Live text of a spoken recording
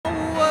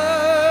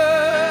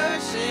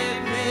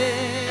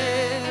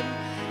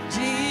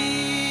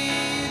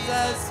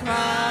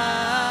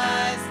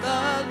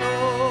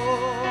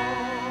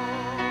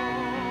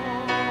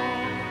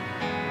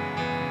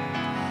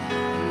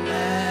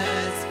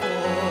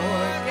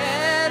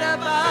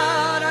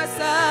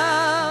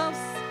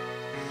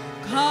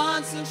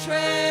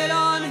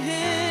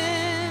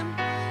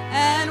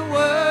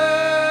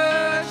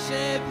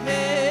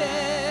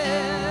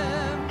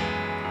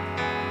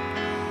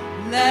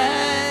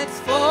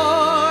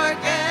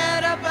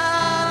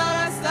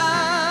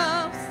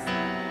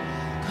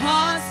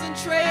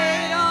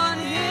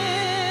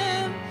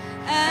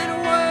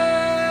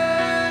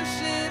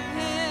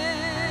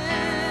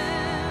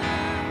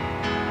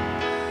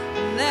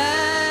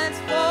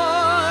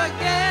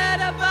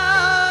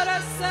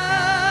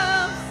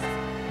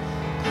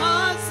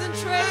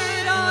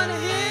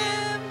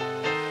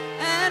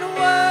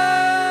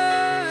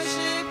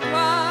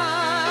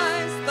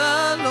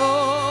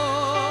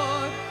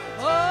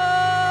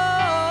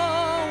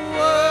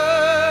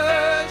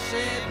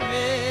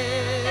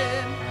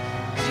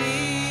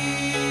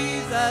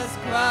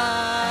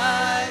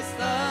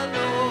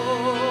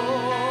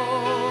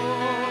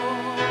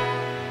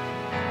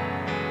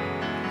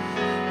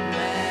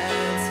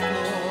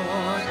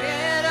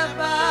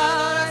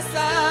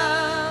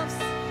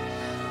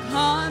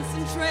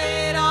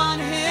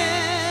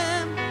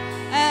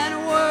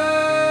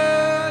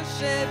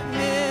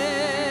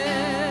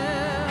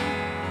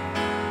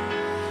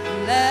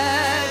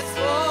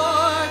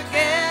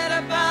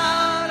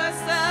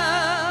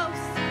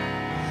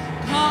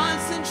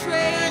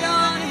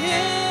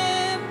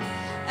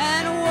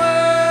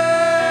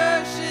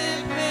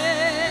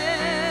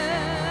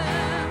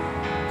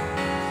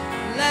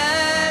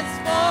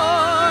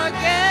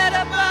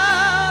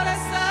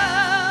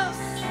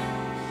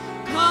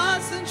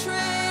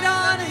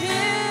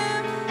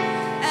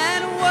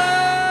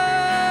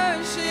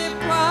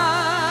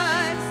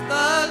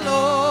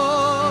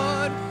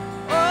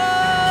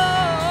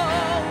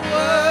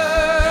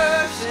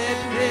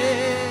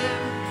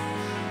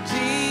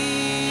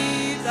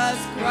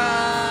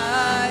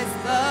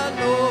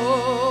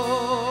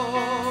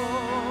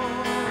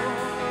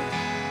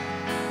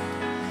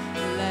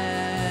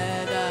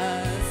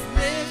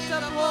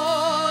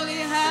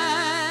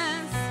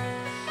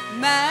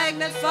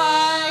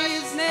magnify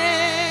his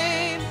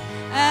name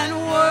and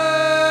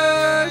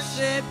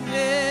worship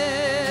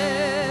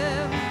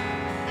him.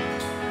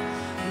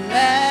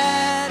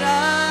 Let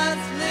us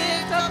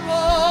lift up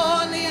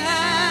holy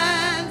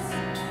hands,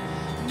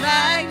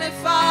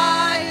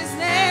 magnify his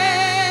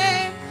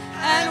name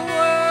and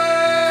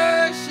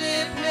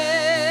worship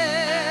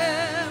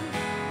him.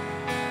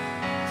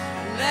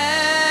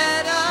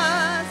 Let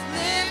us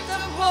lift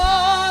up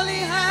holy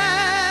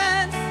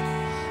hands,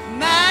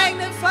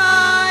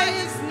 magnify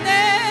his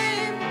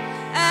name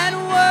and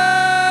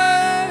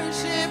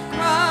worship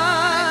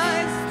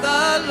Christ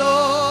the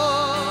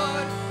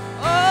Lord.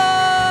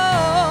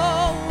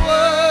 Oh,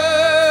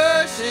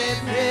 worship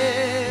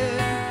him,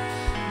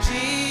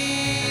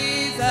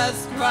 Jesus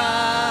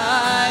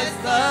Christ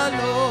the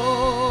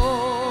Lord.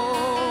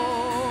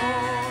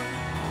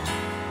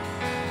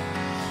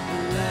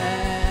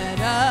 Let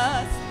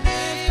us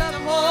lift up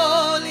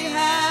holy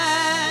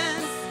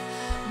hands,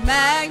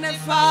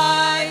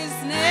 magnify his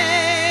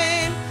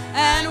name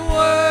and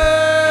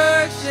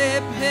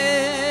worship him.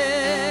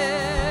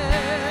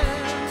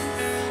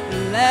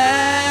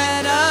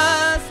 Let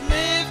us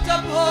lift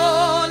up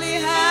holy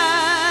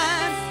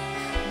hands,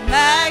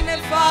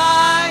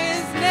 magnify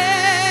his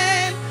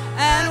name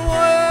and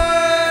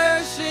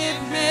worship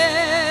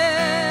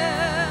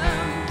him.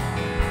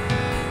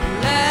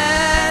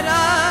 Let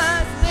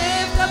us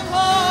lift up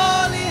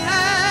holy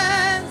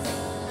hands,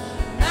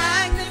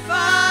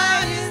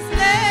 magnify his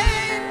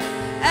name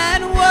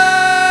and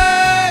worship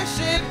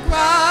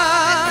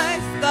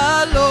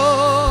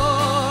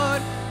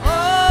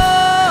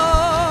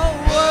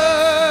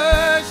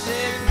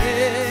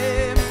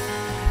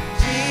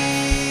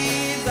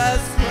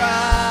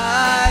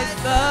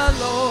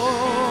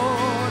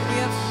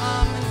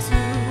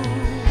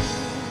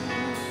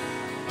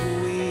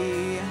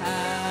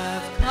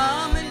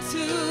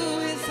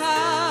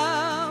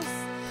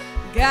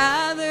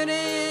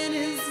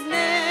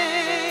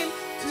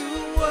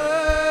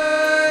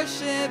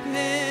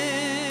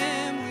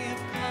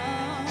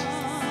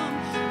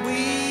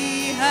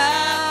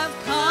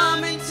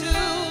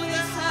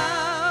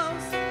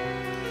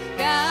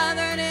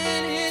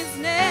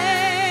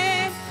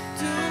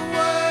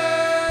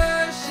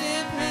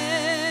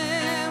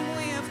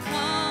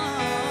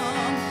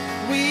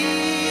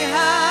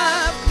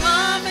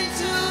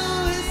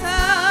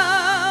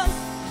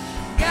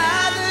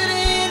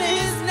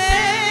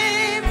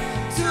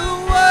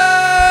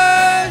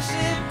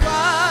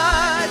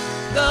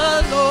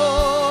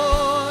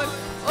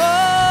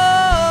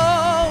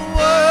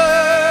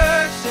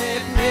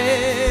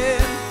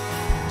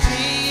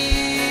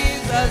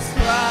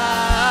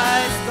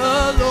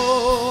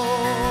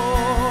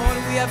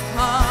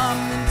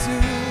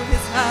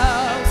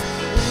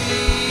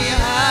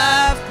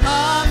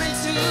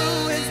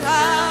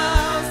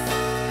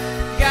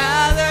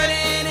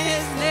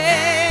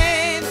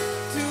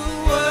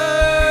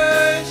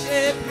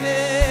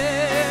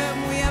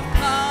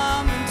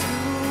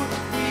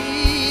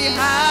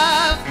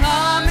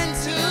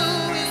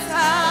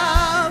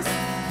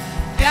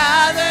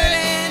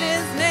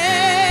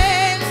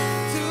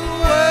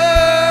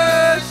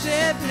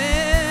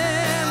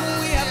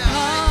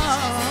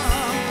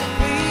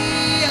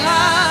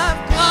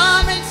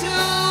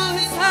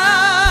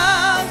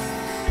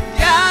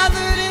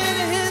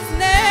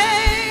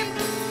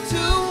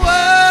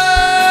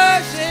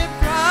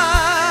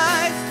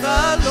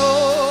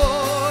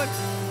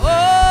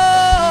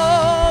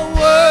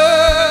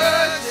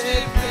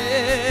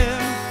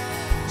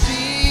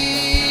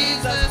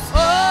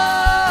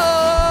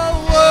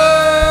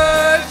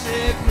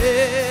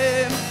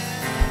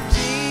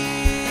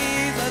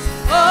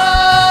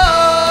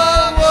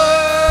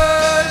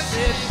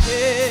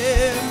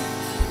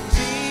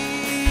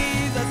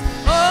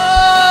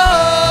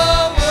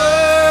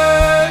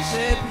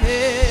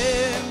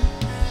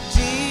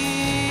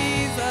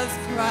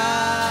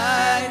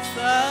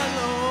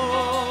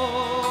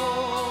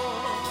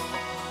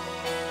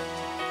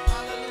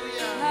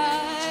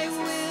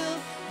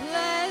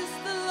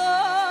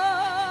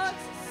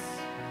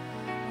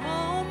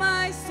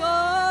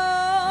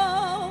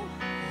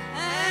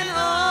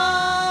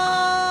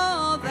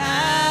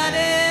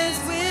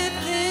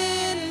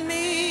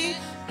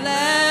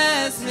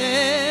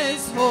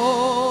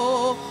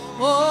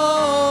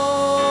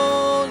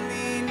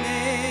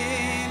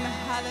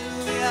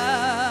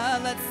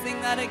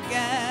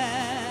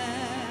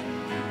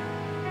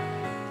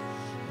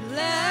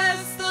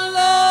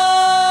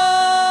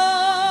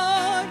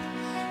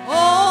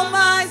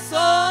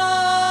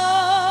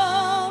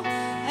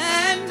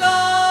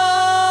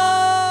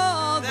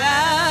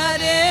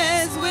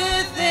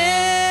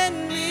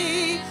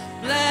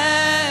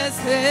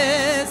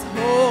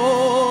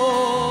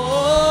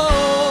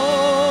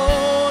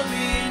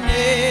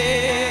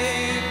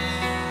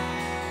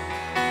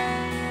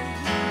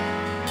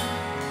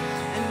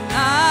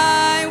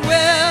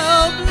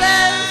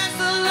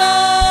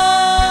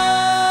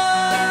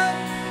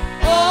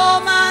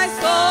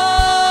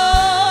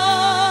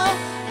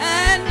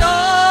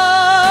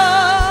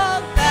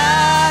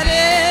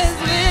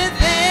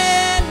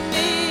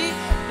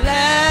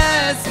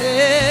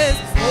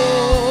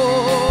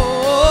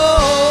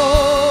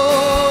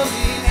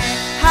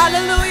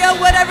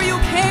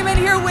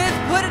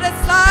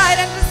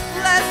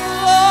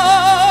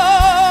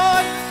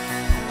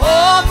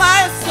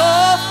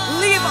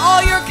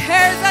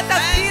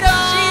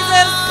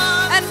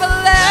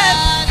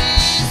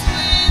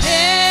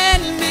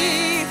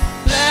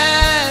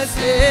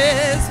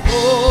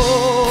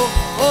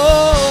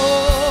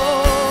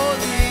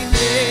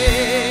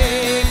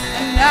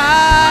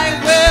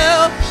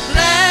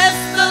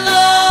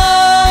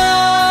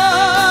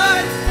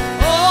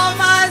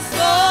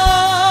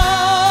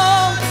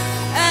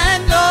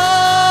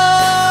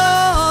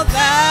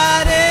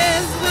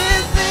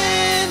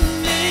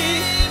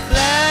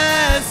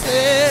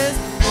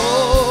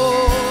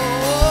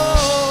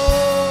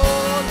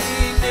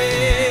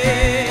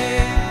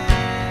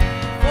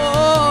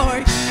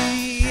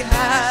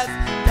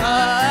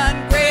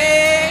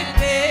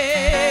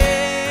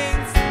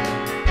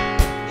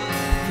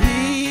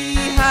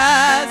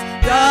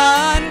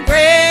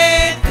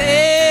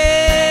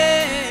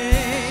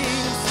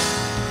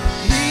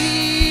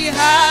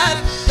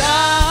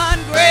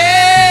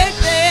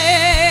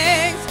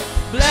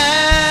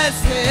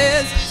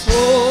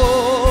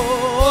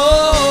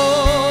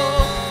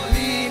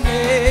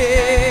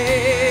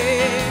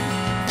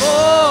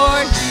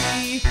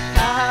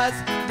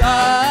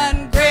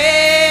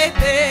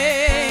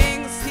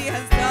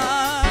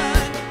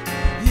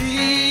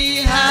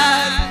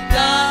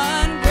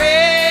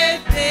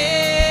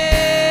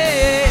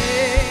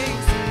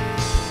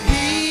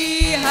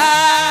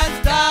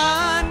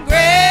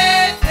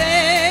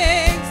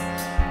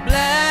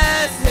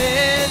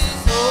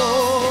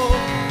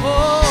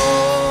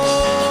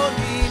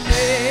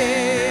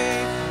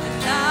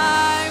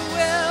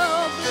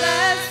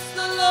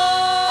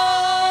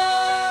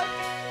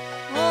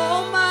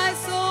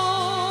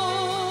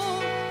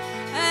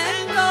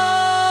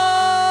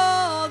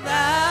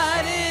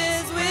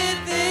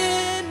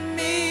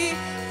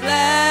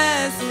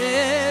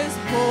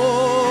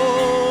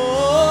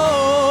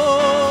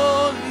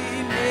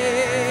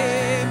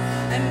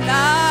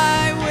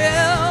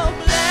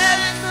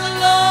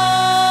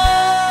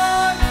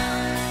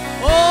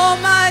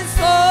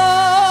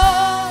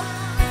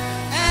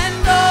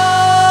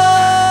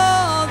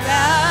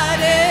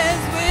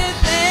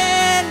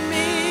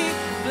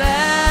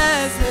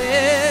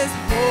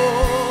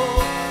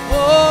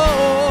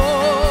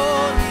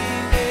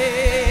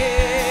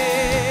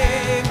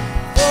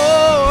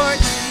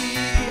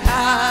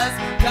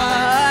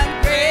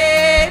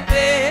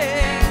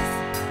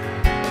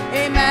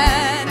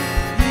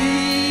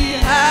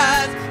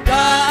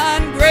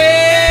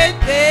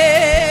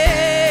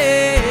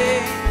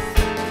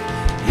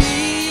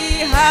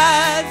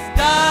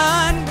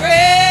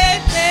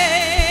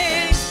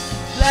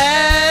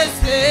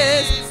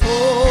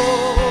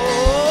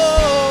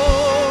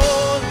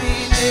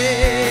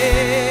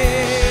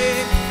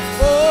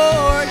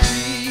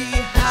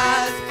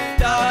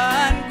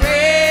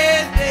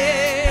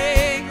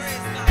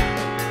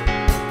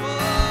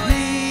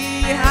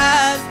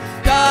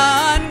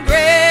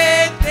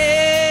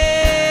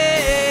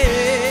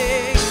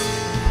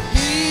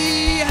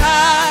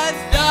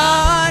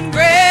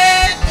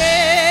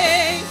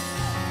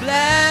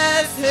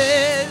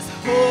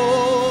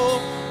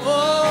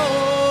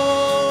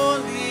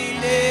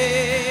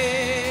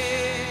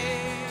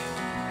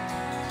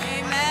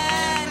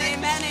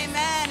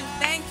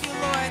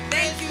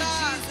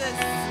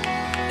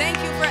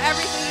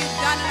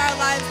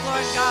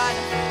God.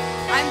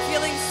 I'm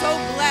feeling so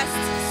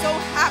blessed, so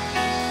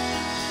happy,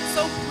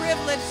 so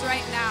privileged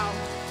right now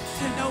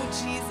to know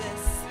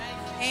Jesus.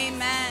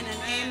 Amen and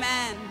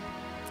amen.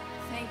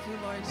 Thank you,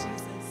 Lord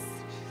Jesus.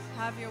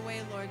 Have your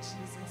way, Lord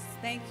Jesus.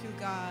 Thank you,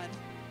 God.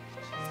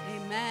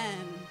 Amen.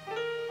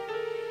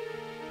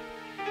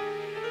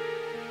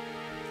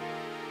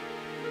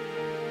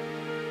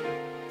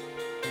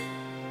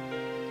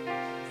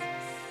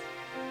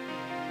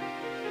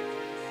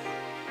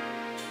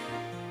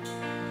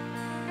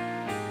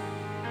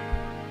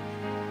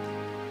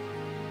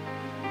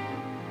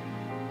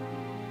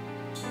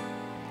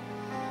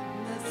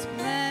 The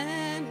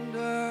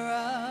splendor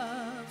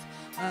of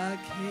a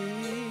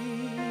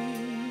king,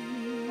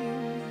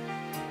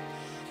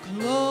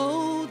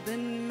 clothed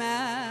in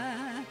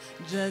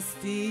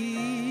majesty.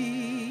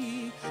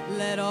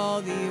 Let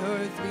all the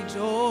earth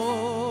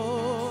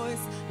rejoice.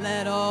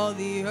 Let all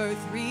the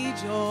earth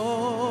rejoice.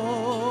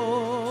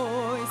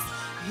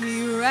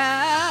 He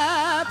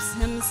wraps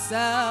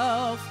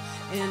himself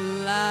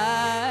in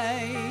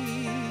light,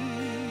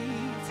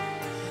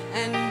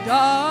 and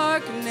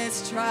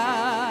darkness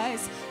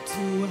tries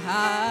to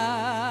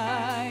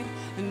hide,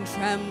 and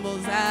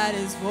trembles at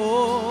his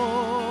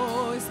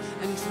voice,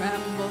 and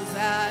trembles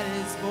at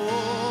his voice.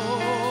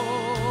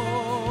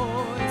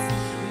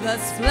 The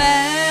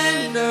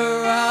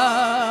splendor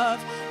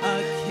of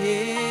a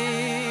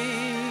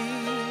king,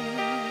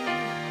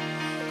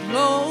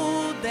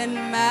 clothed in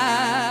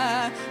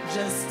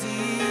majesty.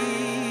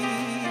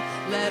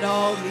 Let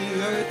all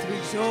the earth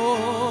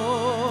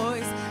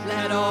rejoice.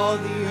 Let all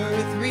the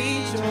earth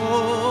rejoice.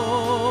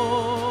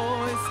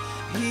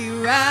 He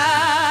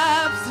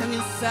wraps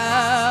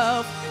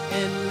himself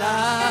in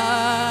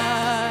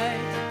light,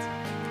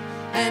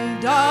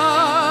 and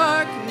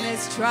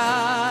darkness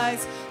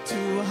tries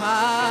to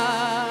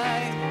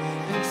hide,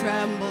 and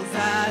trembles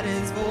at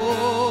his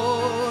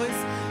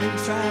voice, and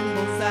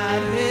trembles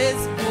at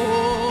his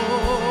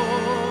voice.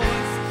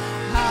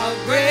 How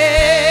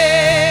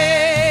great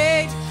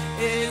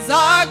is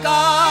our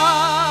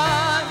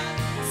God!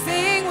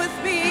 Sing with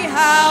me,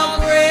 how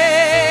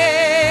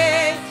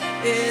great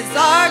is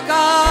our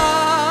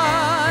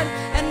God!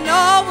 And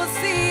all will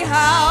see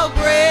how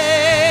great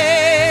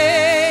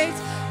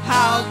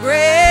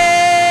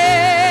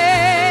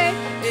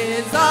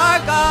is our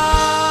God.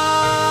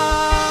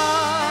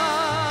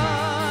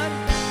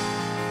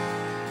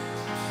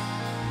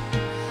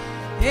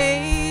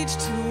 Age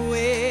to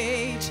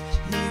age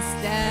he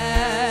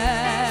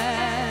stands,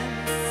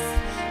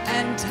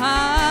 and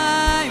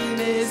time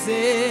is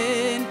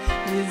in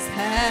his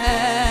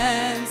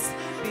hands,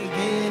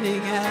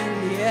 beginning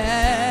and the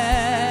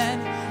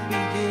end,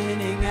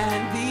 beginning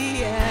and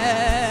the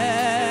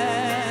end.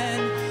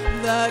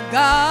 The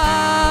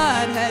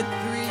Godhead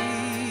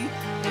three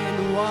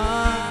in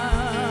one,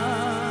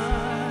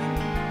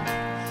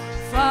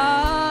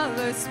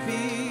 Father,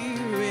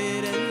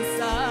 Spirit, and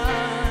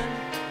Son,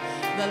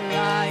 the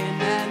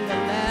Lion and the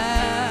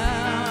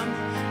Lamb,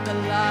 the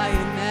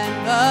Lion and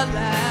the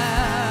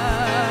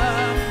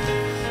Lamb.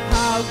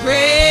 How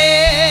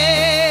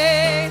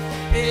great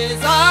is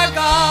our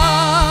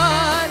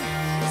God!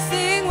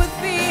 Sing with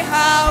me,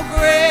 how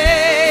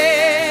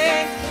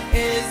great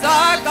is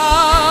our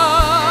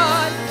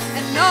God!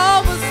 And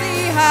all will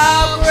see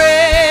how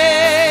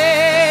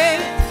great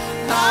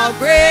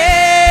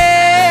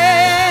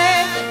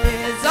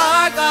is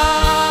our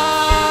God!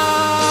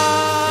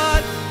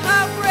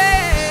 How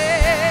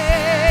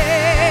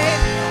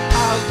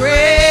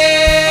great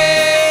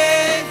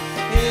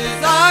is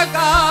our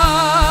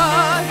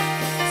God!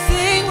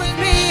 Sing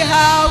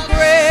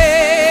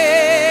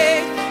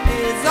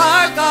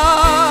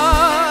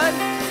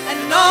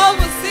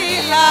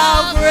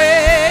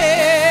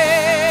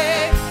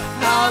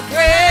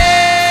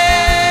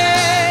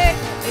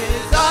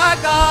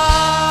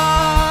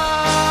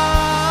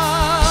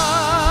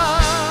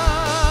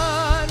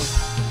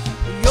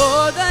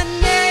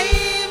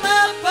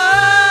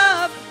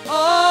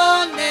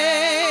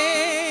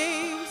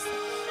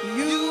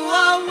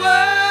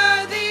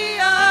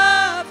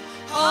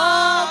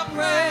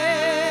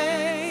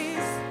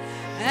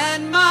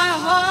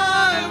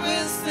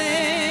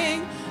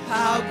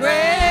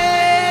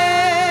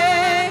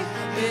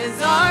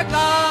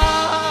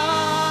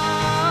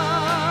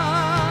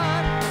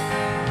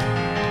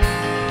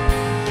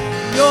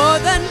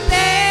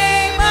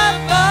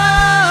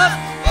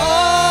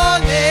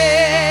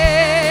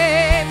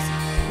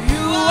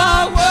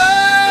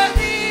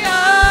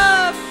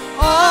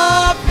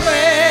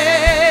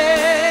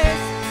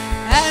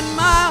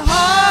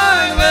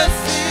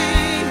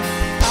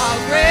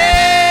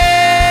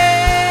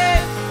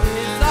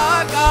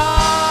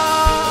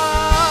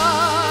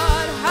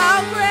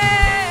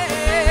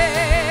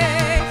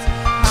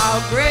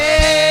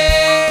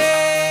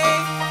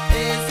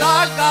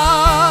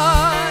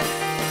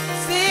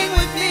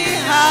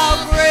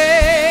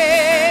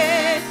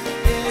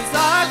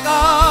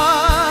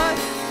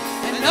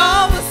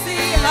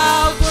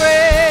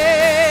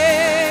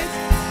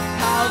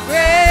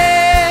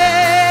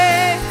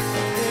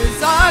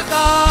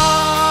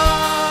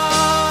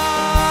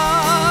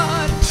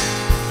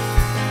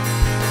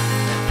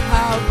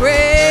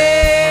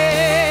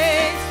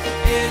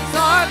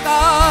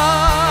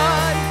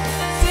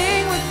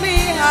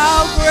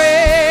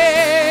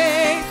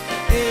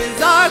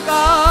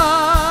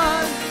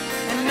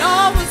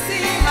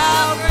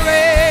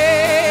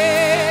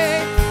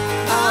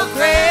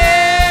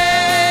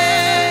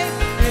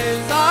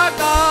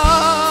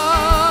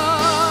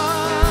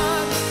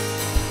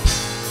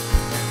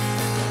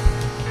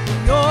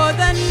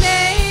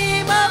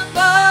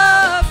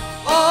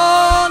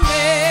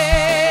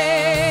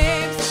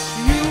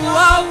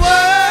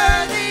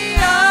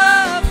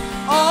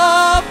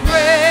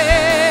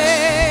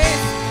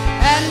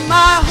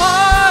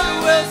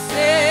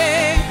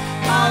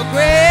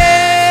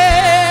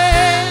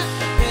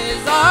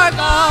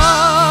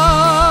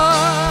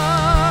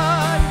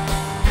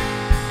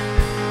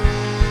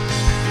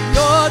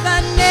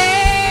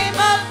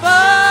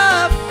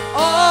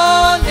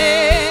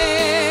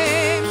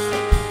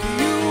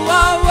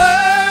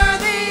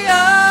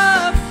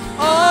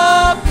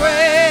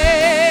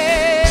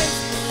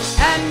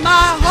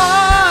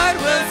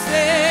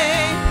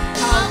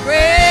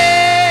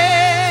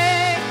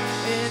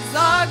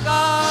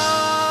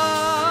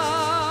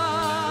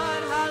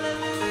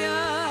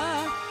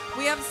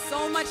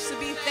much to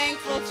be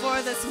thankful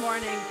for this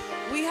morning.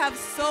 We have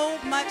so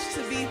much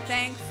to be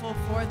thankful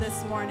for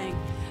this morning.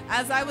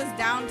 As I was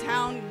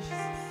downtown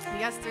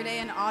yesterday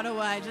in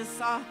Ottawa, I just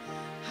saw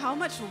how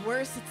much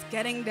worse it's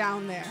getting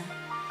down there.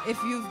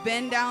 If you've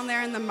been down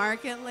there in the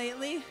market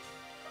lately,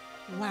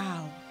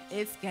 wow,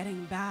 it's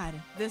getting bad.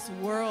 This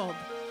world,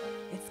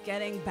 it's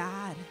getting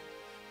bad.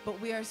 But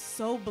we are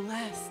so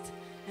blessed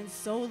and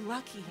so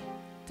lucky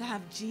to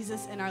have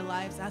Jesus in our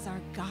lives as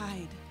our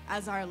guide,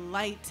 as our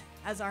light,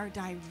 as our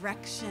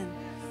direction.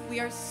 We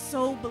are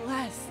so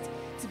blessed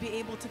to be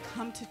able to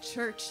come to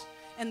church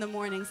in the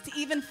mornings, to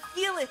even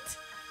feel it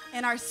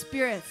in our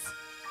spirits,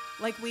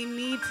 like we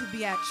need to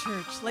be at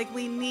church, like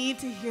we need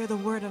to hear the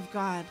word of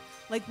God,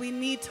 like we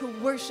need to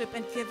worship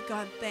and give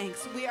God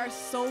thanks. We are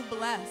so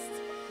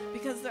blessed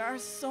because there are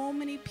so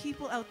many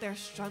people out there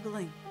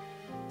struggling.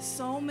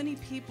 So many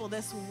people,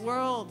 this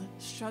world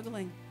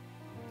struggling.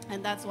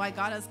 And that's why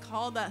God has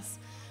called us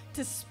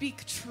to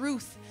speak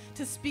truth,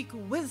 to speak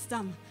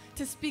wisdom,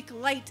 to speak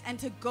light, and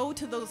to go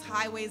to those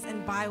highways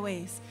and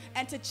byways,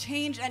 and to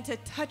change and to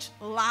touch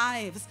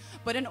lives.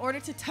 But in order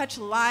to touch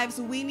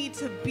lives, we need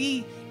to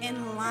be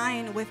in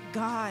line with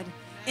God,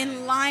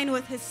 in line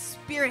with His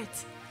Spirit,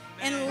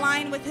 in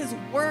line with His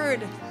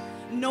Word,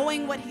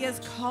 knowing what He has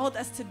called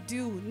us to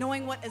do,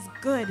 knowing what is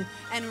good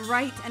and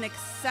right and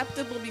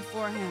acceptable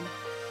before Him.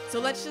 So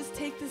let's just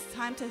take this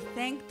time to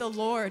thank the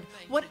Lord.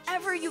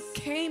 Whatever you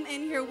came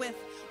in here with,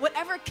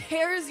 whatever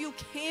cares you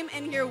came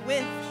in here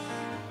with,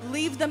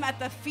 leave them at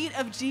the feet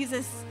of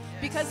Jesus,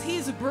 because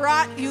He's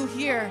brought you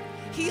here.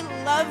 He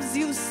loves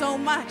you so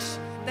much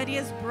that He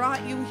has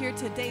brought you here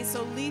today.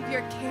 So leave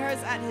your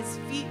cares at His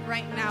feet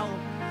right now.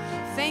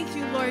 Thank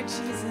you, Lord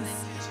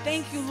Jesus.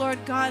 Thank you,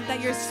 Lord God,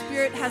 that your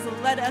Spirit has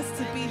led us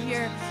to be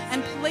here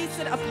and place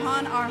it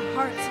upon our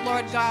hearts,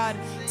 Lord God,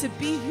 to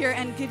be here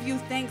and give you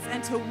thanks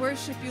and to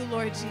worship you,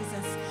 Lord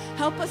Jesus.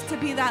 Help us to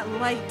be that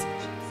light.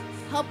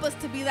 Help us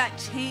to be that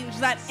change,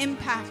 that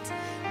impact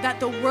that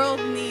the world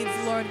needs,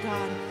 Lord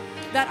God,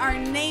 that our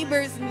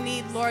neighbors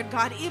need, Lord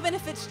God, even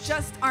if it's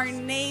just our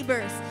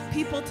neighbors,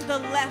 people to the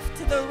left,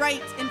 to the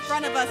right, in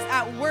front of us,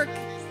 at work,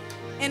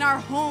 in our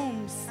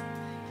homes.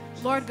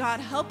 Lord God,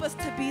 help us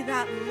to be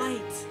that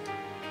light.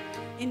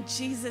 In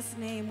Jesus'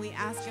 name we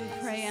ask and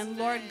pray. And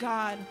Lord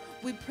God,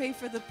 we pray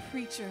for the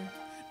preacher,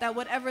 that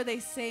whatever they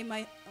say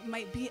might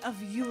be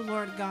of you,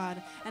 Lord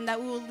God, and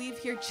that we will leave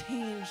here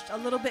changed, a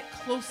little bit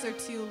closer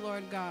to you,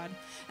 Lord God.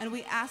 And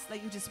we ask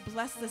that you just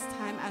bless this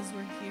time as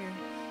we're here,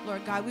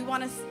 Lord God. We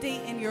want to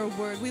stay in your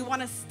word. We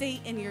want to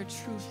stay in your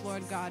truth,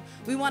 Lord God.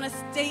 We want to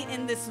stay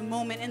in this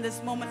moment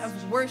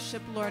of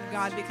worship, Lord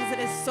God, because it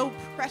is so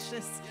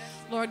precious,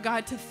 Lord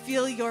God, to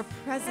feel your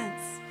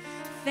presence.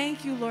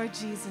 Thank you, Lord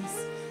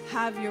Jesus.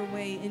 Have your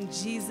way in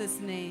Jesus'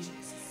 name.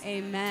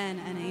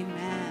 Amen and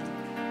amen.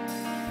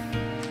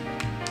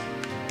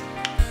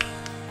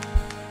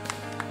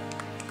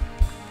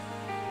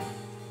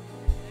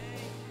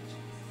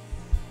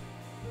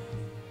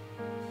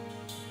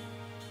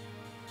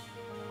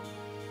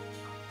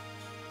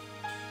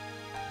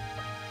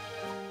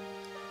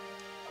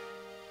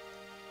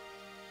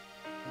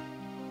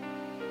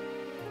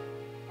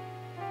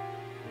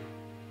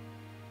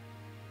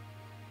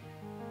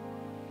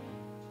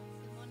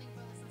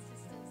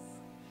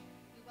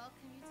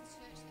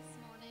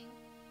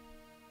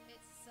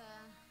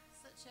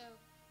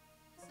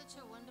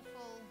 Such a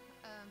wonderful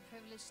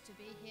privilege to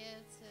be here,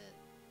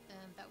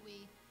 that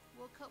we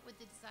woke up with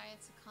the desire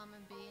to come and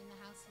be in the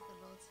house of the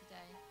Lord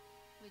today.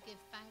 We give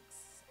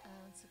thanks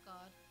to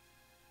God.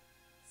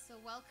 So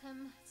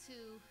welcome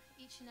to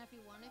each and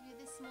every one of you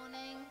this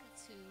morning,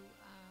 to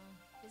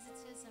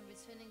visitors and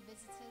returning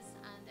visitors,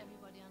 and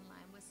everybody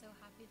online. We're so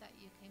happy that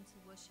you came to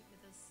worship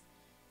with us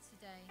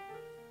today.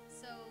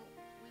 So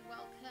we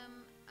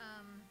welcome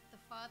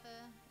the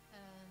Father,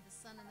 the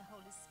Son, and the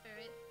Holy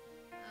Spirit.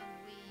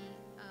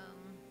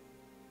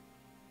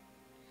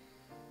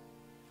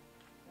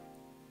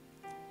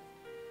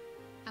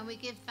 And we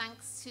give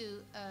thanks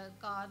to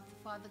God,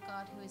 the Father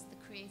God, who is the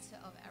creator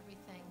of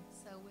everything.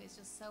 So we're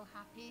just so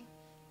happy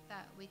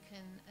that we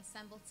can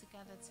assemble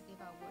together to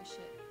give our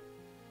worship.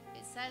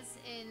 It says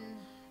in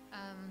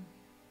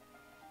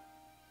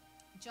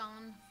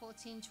John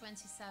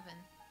 14:27,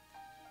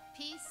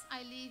 Peace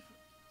I leave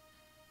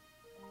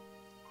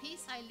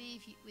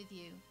with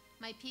you.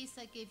 My peace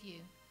I give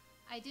you.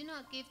 I do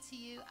not give to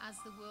you as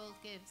the world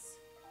gives.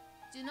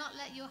 Do not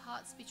let your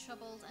hearts be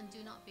troubled, and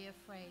do not be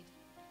afraid.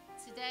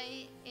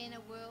 Today, in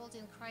a world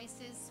in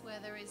crisis where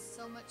there is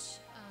so much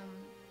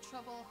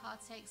trouble,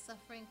 heartache,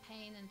 suffering,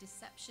 pain, and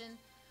deception,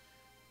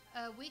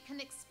 we can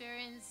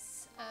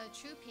experience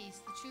true peace,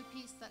 the true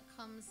peace that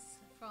comes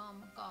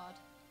from God.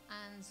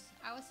 And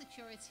our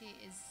security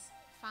is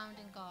found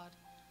in God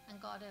and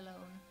God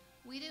alone.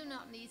 We do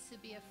not need to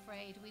be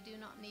afraid. We do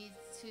not need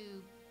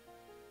to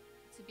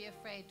be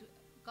afraid.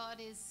 God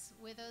is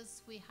with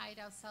us. We hide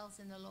ourselves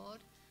in the Lord,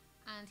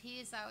 and He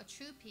is our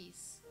true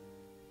peace.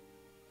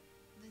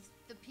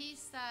 The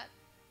peace that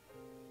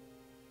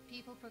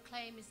people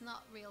proclaim is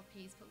not real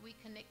peace, but we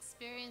can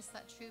experience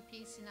that true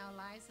peace in our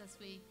lives as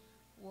we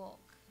walk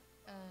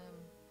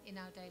in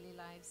our daily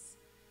lives.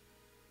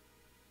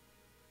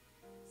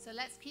 So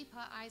let's keep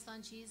our eyes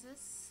on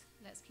Jesus.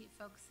 Let's keep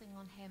focusing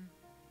on him.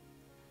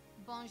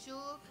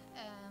 Bonjour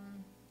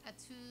à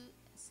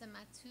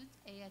toutes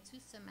et à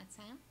tous ce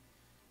matin.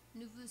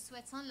 Nous vous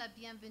souhaitons la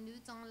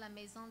bienvenue dans la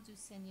maison du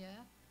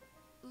Seigneur,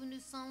 où nous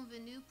sommes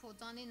venus pour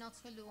donner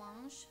notre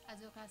louange,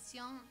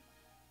 adoration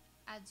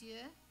à Dieu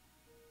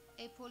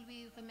et pour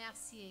lui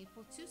remercier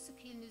pour tout ce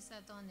qu'il nous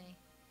a donné.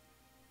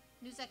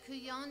 Nous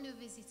accueillons nos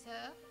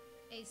visiteurs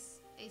et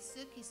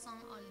ceux qui sont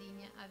en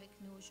ligne avec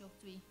nous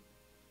aujourd'hui.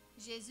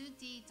 Jésus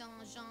dit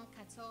dans Jean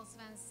 14,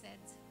 27,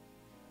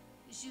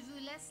 « Je vous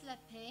laisse la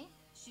paix,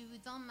 je vous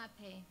donne ma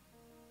paix.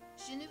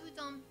 Je ne vous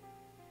donne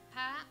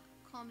pas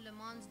comme le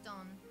monde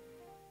donne.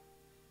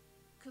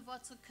 Que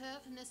votre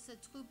cœur ne se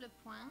trouble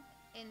point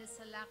et ne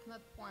s'alarme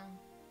point. »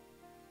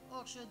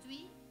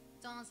 Aujourd'hui,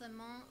 dans un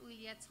monde où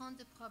il y a tant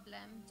de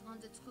problèmes, tant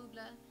de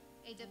troubles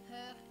et de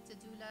peur, de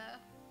douleur,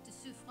 de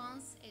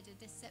souffrance et de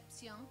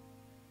déception,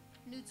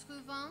 nous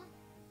trouvons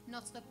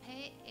notre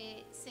paix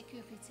et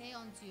sécurité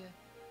en Dieu.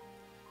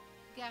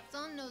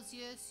 Gardons nos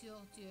yeux sur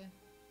Dieu.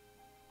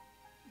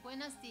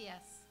 Buenos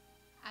días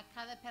a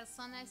cada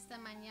persona esta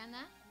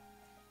mañana.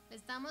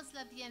 Les damos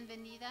la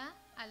bienvenida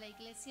a la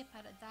iglesia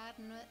para dar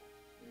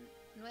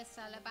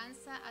nuestra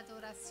alabanza,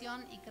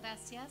 adoración y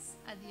gracias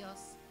a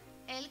Dios,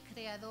 el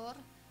Creador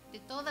de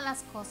todas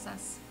las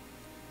cosas.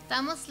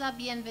 Damos la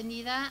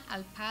bienvenida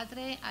al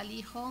Padre, al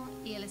Hijo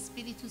y al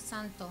Espíritu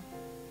Santo.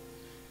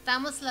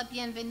 Damos la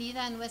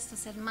bienvenida a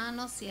nuestros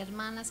hermanos y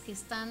hermanas que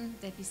están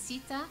de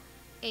visita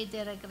y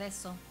de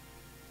regreso.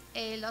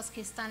 Y los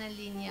que están en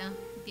línea,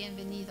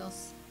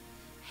 bienvenidos.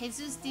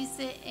 Jesús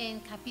dice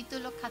en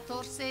capítulo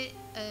 14,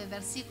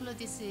 versículo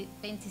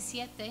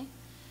 27,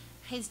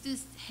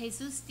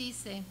 Jesús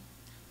dice,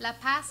 la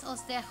paz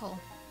os dejo,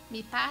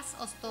 mi paz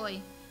os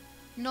doy.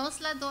 No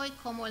os la doy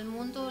como el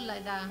mundo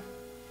la da.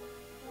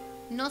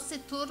 No se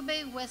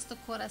turbe vuestro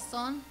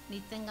corazón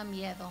ni tenga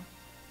miedo.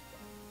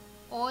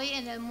 Hoy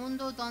en el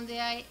mundo donde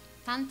hay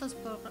tantos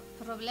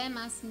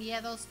problemas,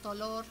 miedos,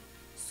 dolor,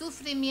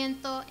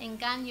 sufrimiento,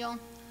 engaño,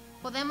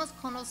 podemos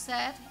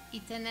conocer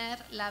y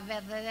tener la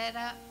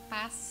verdadera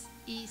paz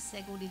y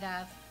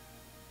seguridad.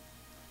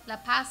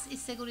 La paz y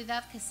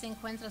seguridad que se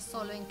encuentra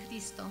solo en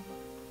Cristo.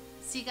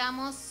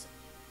 Sigamos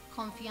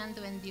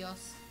confiando en Dios.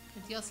 Que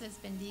Dios les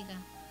bendiga.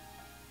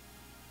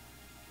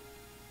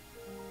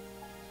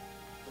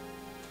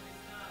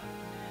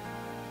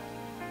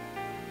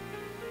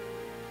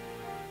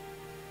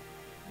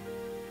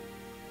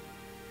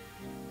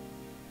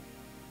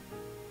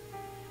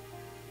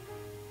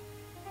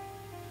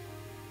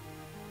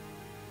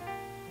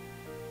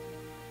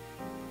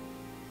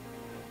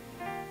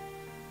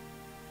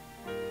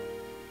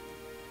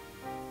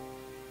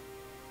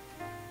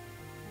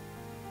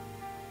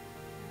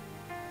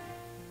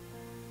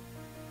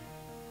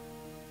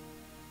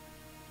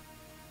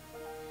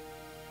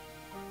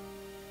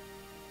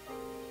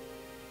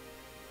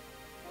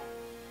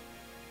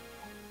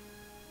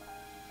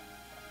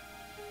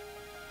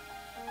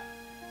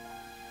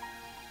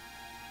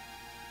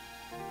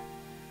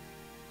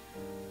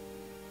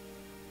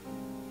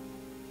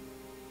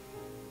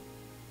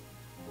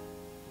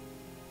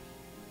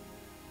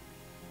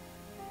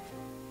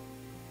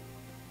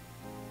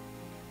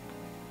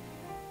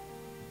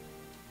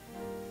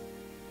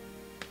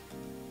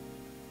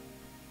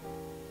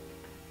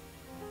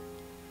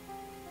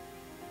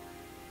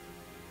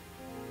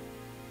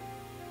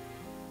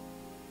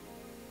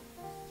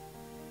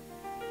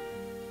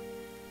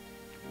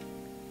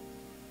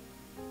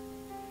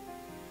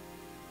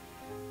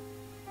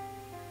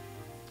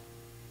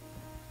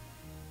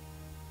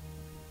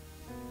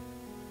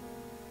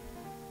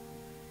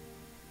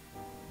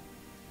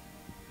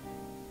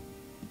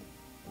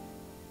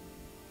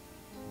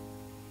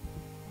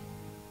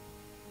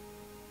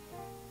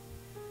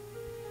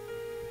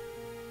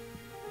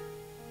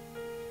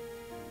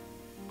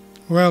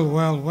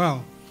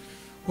 Well.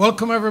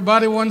 Welcome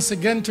everybody once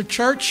again to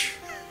church.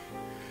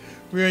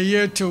 We are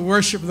here to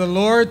worship the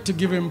Lord, to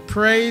give him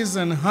praise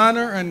and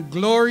honor and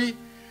glory.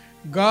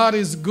 God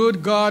is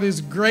good, God is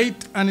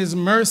great, and his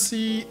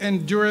mercy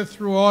endureth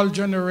through all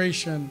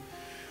generation.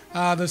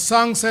 The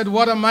song said,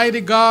 what a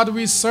mighty God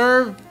we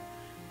serve.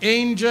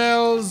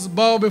 Angels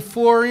bow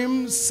before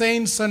him,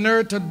 saints on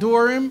earth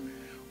adore him.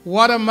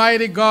 What a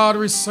mighty God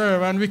we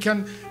serve. And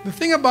the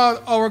thing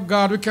about our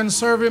God, we can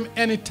serve him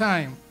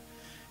anytime.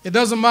 It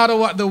doesn't matter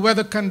what the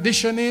weather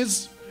condition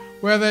is,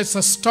 whether it's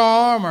a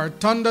storm or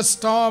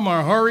thunderstorm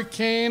or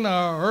hurricane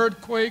or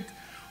earthquake,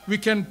 we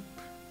can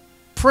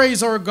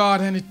praise our God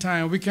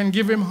anytime. We can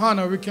give him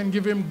honor, we can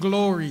give him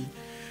glory.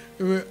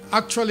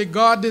 Actually,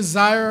 God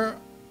desires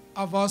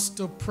of us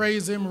to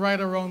praise him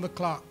right around the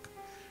clock.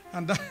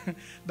 And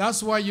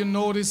that's why you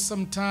notice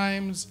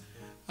sometimes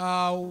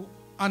on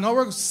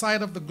our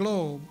side of the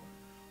globe,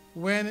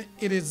 when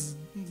it is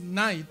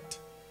night,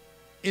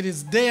 it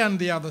is day on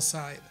the other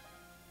side.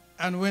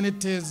 And when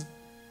it is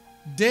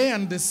day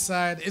on this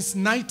side, it's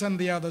night on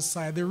the other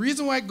side. The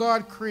reason why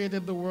God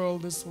created the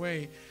world this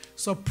way,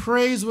 So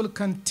praise will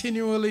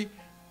continually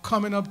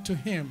coming up to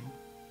him.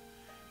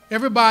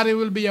 Everybody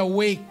will be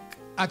awake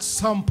at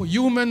some point.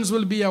 Humans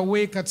will be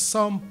awake at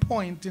some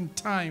point in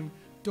time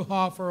to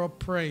offer up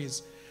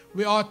praise.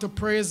 We ought to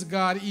praise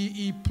God.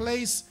 He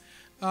placed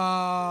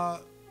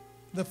the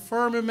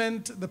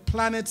firmament, the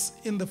planets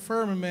in the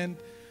firmament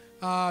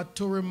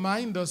to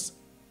remind us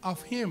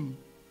of him.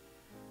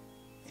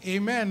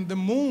 Amen. The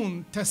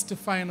moon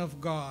testifying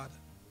of God.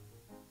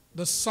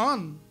 The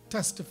sun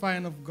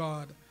testifying of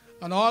God.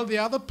 And all the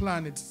other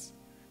planets,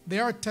 they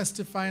are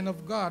testifying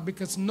of God,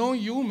 because no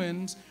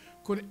humans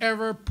could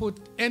ever put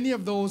any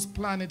of those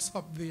planets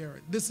up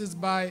there. This is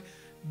by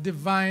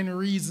divine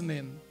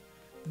reasoning,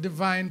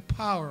 divine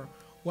power,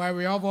 why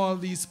we have all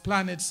these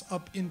planets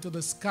up into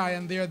the sky,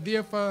 and they are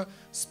there for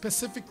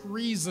specific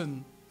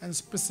reason and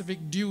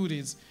specific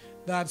duties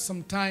that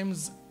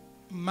sometimes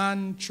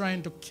man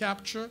trying to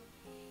capture,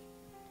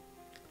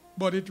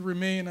 but it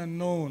remain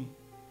unknown.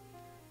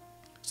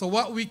 So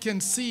what we can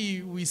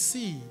see, we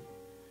see.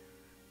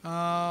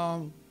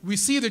 We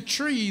see the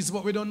trees,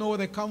 but we don't know where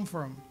they come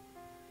from.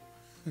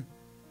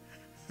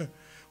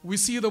 We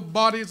see the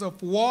bodies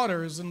of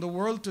waters in the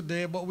world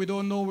today, but we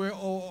don't know where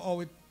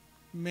how it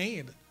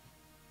made.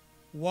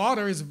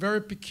 Water is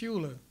very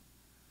peculiar,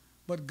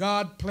 but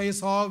God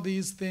placed all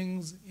these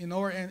things in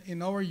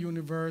our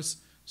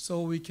universe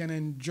so we can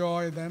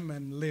enjoy them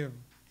and live.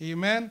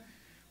 Amen.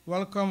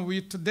 Welcome.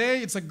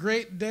 Today it's a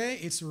great day.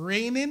 It's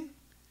raining,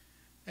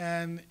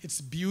 and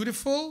it's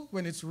beautiful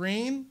when it's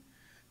rain,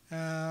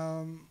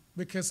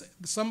 because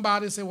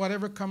somebody say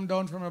whatever come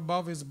down from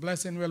above is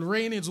blessing. Well,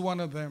 rain is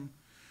one of them.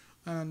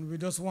 And we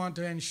just want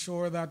to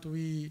ensure that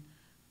we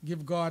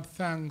give God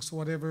thanks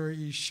whatever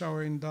he's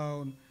showering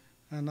down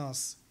on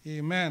us.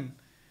 Amen.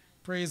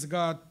 Praise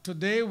God.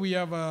 Today we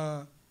have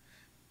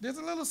there's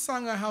a little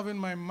song I have in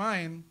my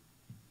mind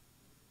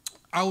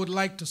I would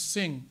like to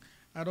sing.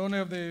 I don't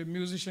know if the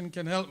musician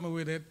can help me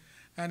with it.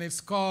 And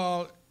it's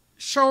called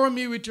Shower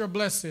Me With Your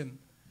Blessing.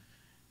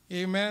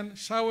 Amen.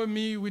 Shower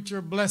me with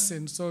your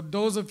blessing. So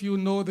those of you who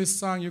know this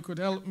song, you could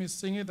help me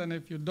sing it. And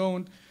if you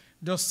don't,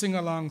 just sing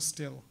along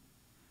still.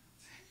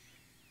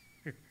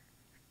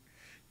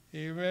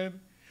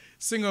 Amen.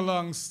 Sing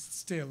along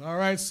still. All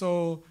right,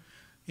 so,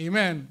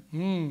 amen.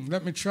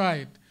 Let me try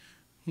it.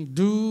 Do,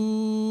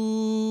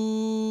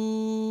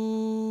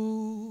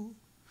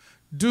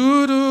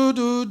 do, do,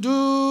 do,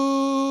 do.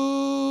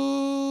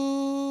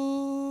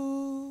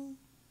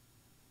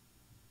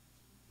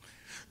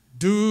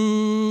 Do,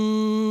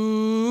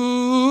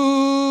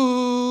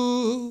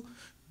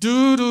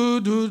 do, do,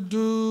 do,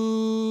 do.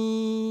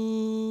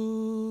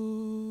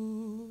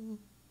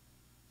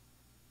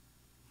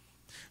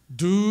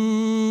 Do,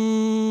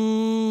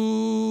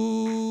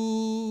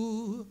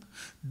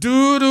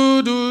 do,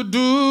 do, do, do,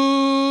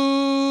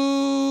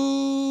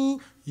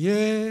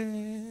 yeah.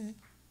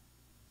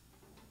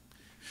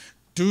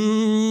 Do,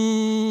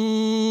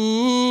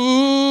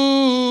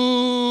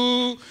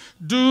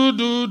 do,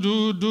 do,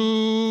 do, do.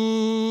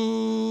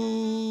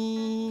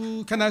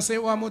 Can I say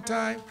it one more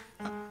time?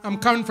 I'm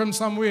coming from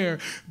somewhere.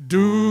 Do,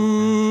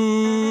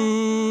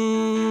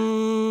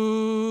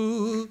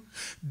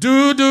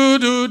 do, do,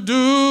 do,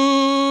 do,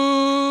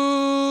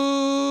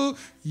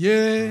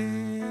 yeah.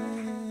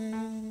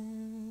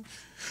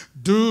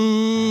 Do,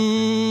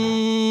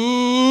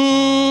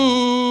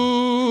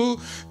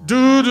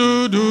 do,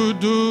 do, do,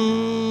 do,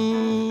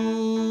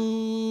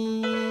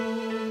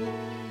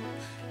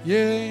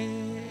 yeah.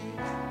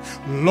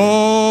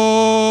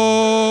 Lord,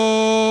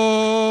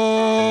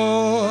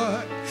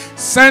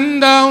 send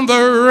down the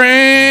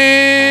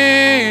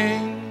rain,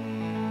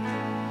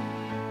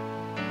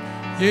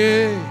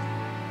 yeah.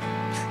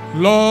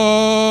 Lord,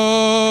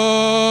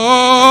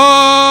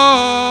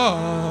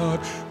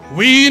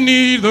 we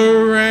need the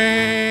rain.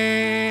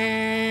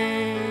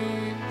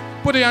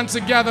 Put your hands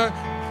together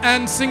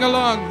and sing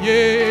along,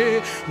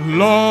 yeah.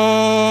 Lord,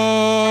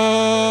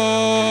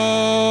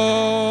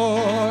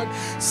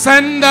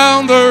 send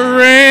down the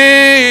rain.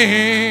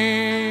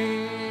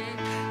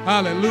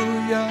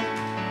 Hallelujah.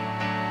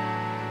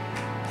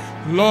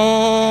 Lord,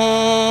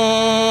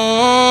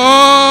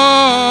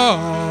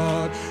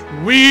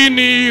 we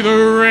need the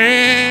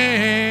rain.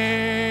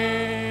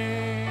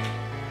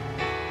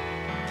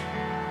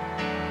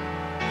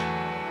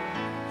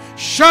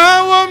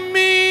 Shower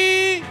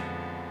me,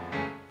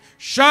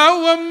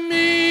 shower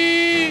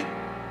me,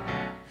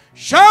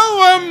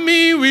 shower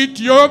me with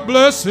your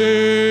blessing.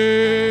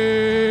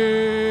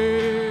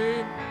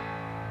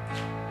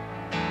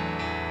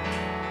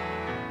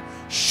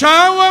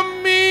 Shower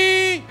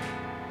me,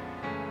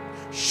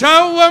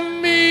 shower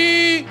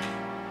me,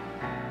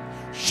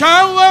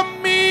 shower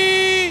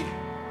me,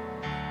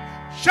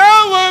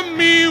 shower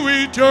me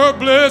with your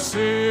blessing.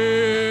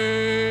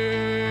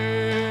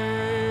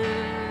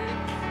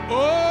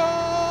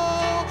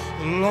 Oh,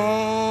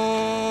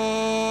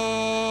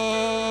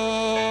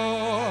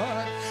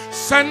 Lord,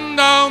 send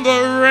down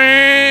the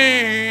rain.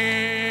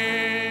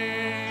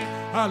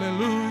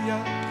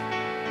 Hallelujah.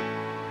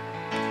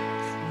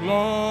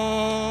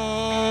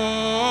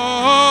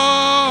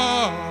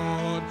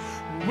 Lord,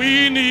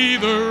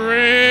 need the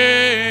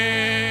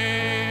rain.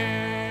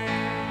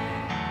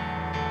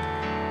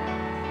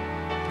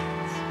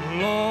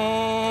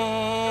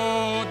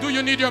 Lord, do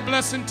you need your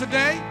blessing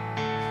today?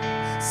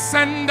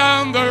 Send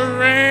down the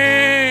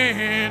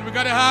rain. We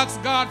got to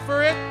ask God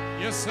for it.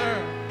 Yes,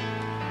 sir.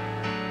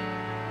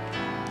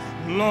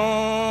 Lord,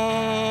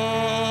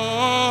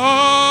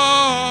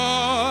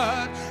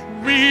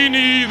 we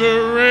need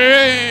the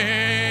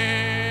rain.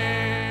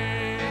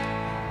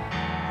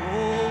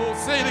 Oh,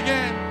 say it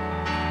again.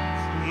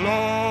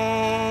 Lord,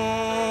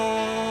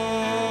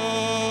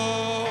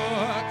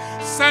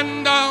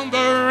 send down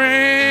the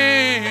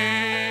rain.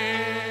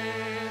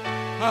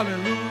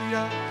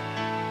 Hallelujah.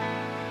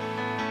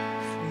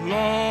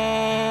 Lord,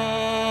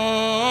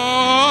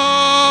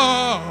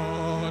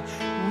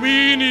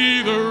 we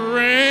need the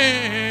rain.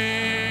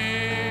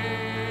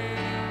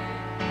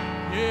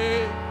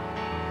 Yeah.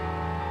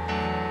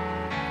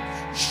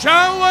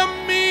 Shower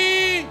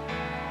me,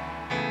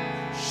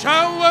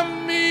 shower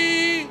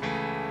me,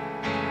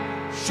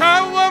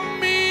 shower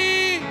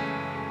me,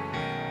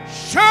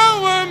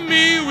 shower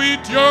me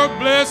with your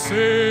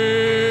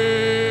blessing.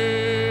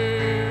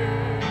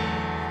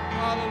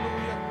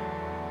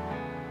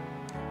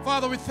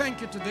 Father, we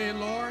thank you today,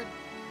 Lord.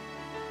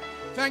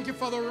 Thank you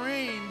for the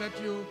rain that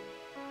you're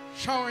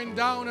showering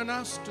down on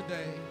us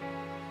today.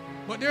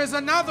 But there's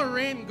another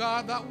rain,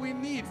 God, that we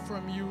need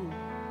from you.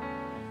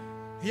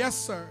 Yes,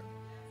 sir.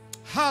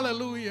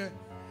 Hallelujah.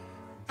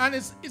 And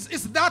it's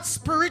that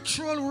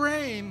spiritual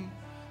rain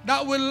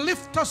that will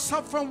lift us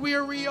up from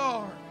where we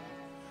are.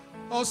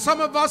 Oh,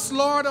 some of us,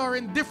 Lord, are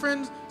in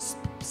different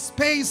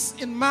space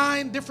in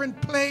mind,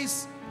 different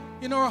place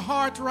in our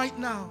heart right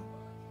now.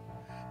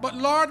 But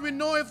Lord, we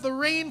know if the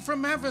rain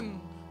from heaven,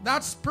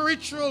 that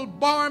spiritual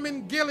balm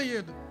in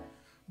Gilead,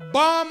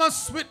 balm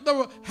us with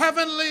the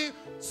heavenly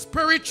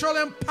spiritual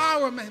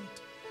empowerment,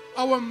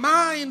 our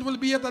mind will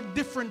be at a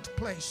different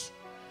place.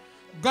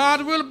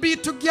 God will be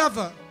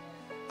together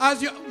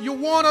as you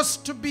want us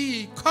to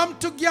be. Come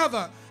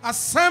together,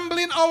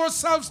 assembling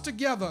ourselves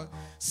together,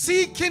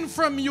 seeking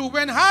from you.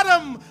 When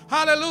Adam,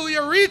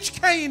 hallelujah, reached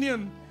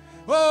Canaan,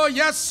 oh,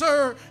 yes,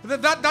 sir.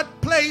 That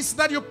place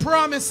that you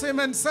promised him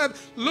and said,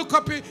 look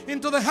up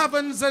into the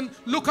heavens and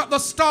look at the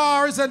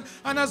stars, and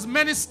as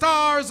many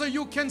stars as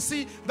you can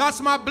see,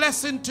 that's my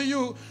blessing to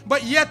you.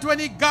 But yet when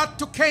he got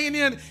to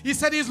Canaan, he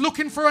said he's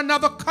looking for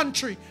another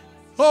country.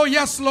 Oh,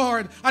 yes,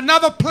 Lord.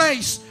 Another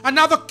place,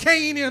 another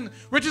Canaan,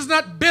 which is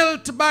not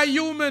built by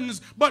humans,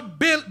 but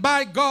built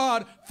by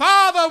God.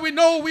 Father, we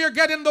know we are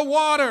getting the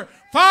water.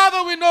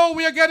 Father, we know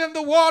we are getting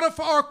the water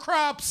for our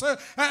crops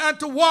and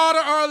to water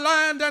our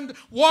land and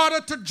water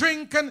to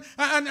drink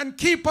and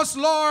keep us,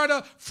 Lord,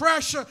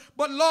 fresh.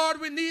 But, Lord,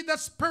 we need that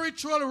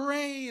spiritual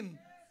rain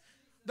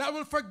that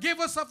will forgive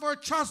us of our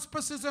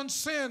trespasses and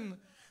sin,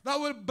 that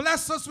will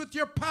bless us with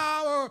your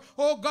power,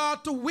 oh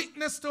God, to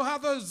witness to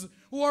others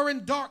who are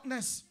in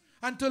darkness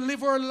and to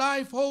live our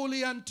life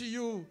holy unto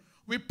you.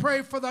 We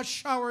pray for that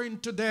showering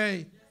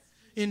today.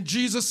 In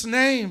Jesus'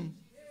 name,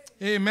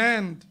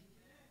 amen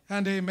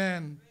and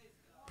amen.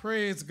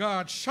 Praise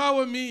God.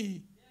 Shower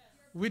me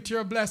with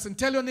your blessing.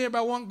 Tell your neighbor,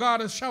 I want God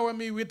to shower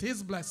me with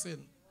his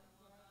blessing.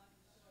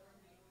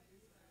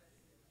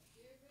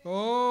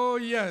 Oh,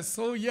 yes,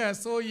 oh,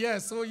 yes, oh,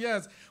 yes, oh,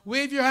 yes.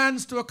 Wave your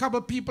hands to a couple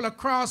people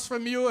across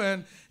from you,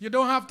 and you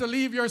don't have to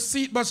leave your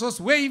seat, but just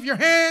wave your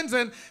hands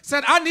and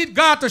say, I need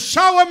God to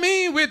shower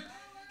me with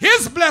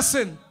his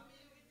blessing.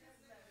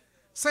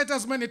 Say it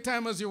as many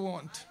times as you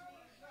want.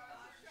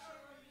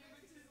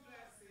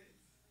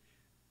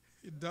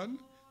 You done?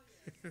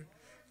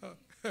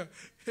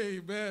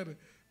 Amen.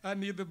 I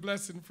need the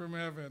blessing from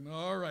heaven.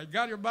 All right.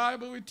 Got your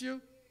Bible with you?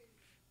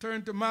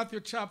 Turn to Matthew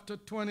chapter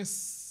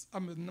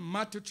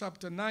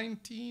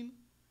 19,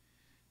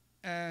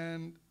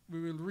 and we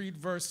will read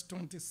verse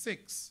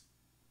 26.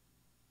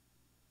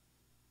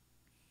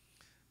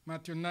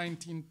 Matthew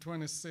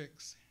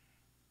 19:26.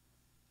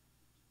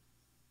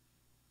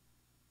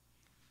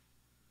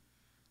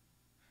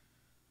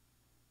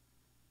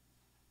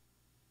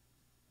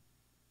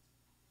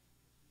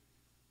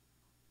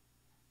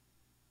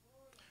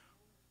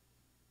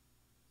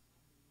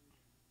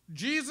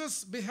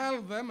 Jesus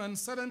beheld them and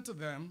said unto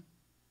them,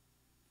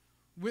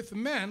 with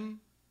men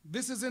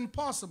this is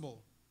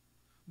impossible,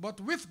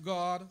 but with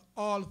God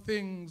all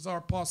things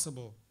are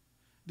possible.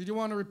 Did you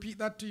want to repeat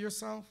that to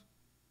yourself?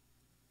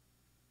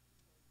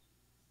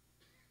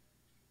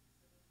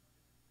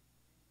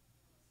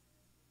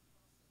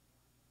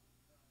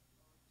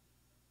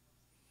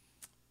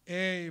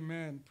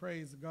 Amen.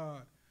 Praise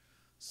God.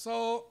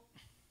 So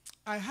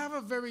I have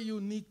a very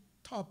unique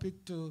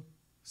topic to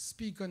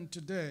speak on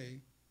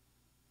today.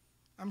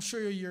 I'm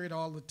sure you hear it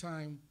all the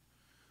time,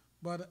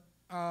 but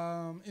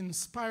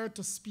inspired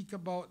to speak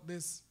about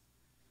this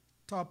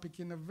topic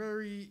in a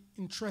very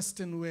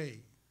interesting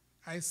way.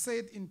 I say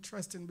it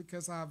interesting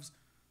because I've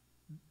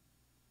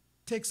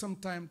taken some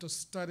time to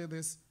study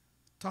this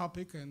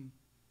topic and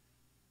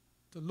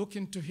to look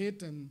into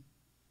it and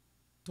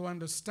to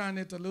understand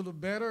it a little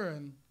better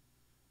and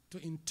to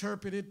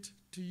interpret it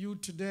to you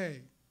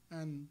today.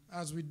 And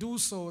as we do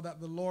so, that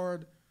the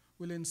Lord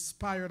will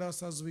inspire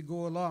us as we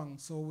go along,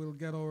 so we'll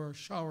get our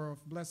shower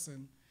of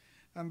blessing.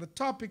 And the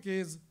topic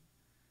is,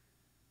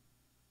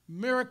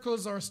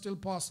 miracles are still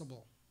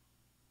possible.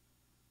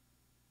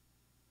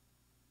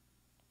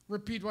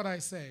 Repeat what I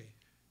say.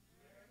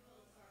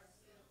 Miracles are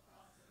still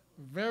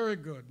possible. Very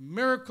good.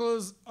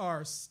 Miracles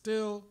are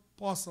still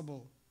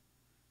possible.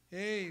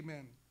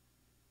 Amen.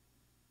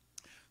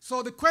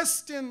 So the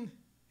question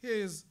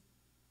is,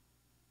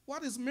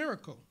 what is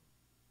miracle?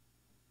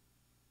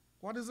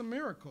 What is a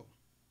miracle?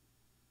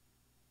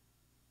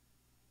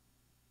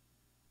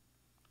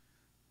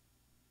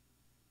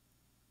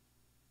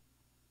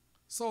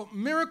 So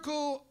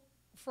miracle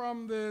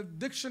from the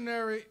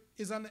dictionary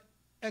is an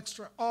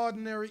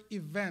extraordinary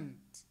event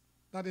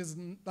that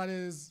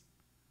is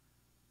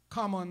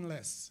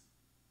commonless,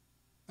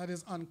 that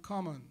is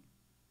uncommon.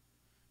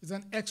 It's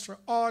an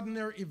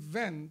extraordinary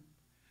event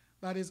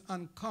that is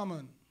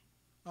uncommon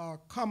or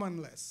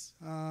commonless.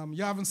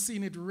 You haven't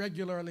seen it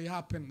regularly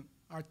happen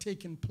or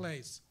taking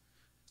place.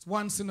 It's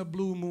once in a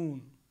blue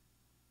moon.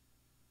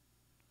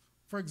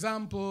 For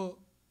example,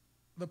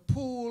 the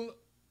pool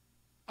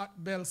at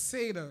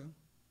Bethsaida,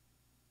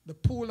 the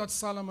pool that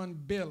Solomon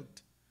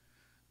built,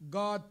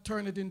 God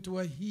turned it into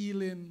a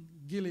healing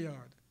Gilead,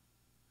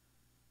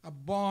 a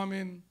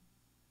balming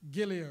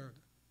Gilead.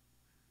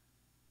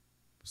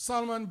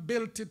 Solomon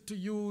built it to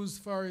use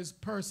for his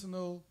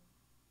personal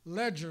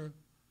ledger,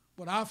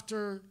 but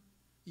after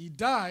he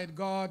died,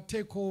 God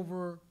took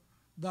over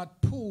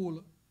that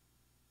pool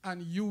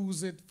and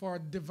use it for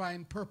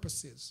divine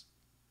purposes.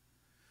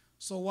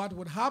 So what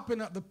would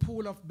happen at the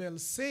pool of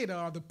Bethsaida,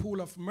 or the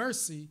pool of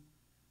mercy,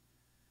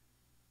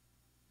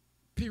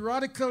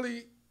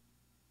 periodically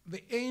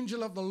the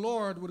angel of the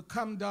Lord would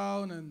come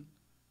down and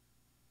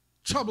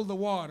trouble the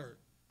water.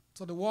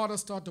 So the water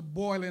started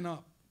boiling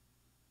up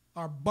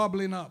or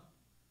bubbling up.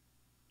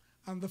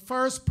 And the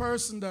first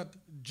person that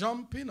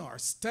jumped in or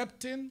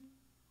stepped in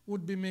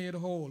would be made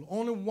whole.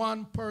 Only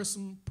one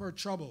person per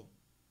trouble.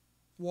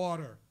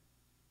 Water.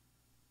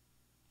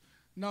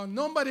 Now,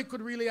 nobody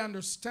could really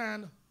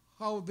understand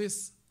how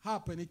this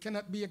happened. It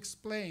cannot be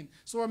explained.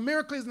 So a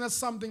miracle is not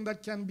something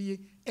that can be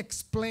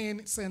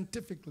explained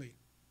scientifically.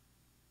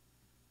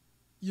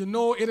 You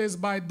know it is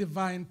by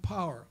divine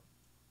power.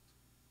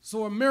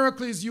 So a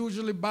miracle is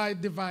usually by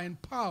divine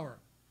power.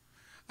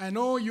 I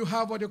know you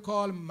have what you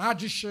call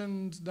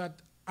magicians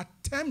that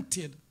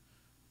attempted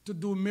to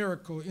do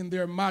miracle in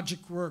their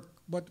magic work.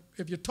 But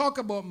if you talk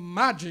about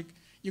magic,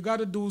 you got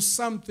to do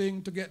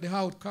something to get the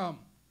outcome.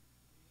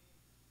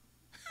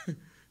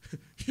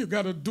 You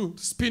got to do,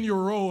 spin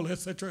your roll,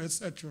 etc.,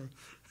 etc.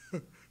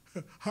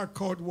 I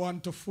count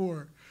 1 to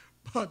 4.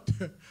 But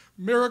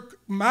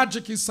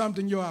magic is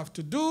something you have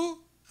to do,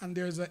 and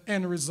there's an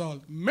end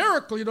result.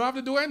 Miracle, you don't have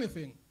to do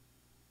anything.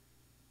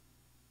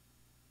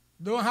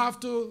 Don't have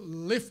to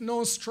lift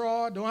no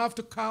straw. Don't have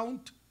to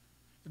count.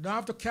 You don't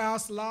have to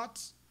cast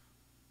lots.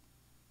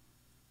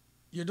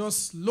 You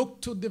just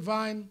look to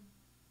divine,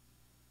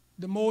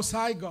 the Most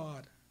High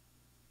God,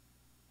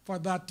 for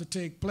that to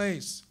take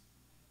place.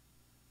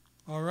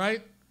 All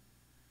right?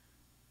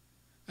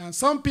 And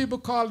some people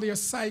call their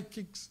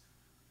psychics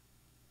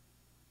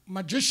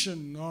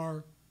magician,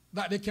 or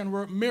that they can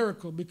work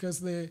miracle because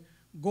they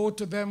go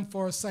to them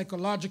for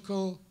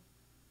psychological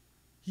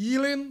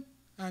healing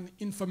and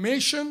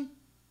information.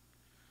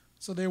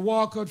 So they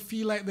walk out,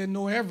 feel like they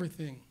know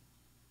everything.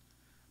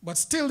 But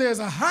still there's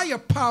a higher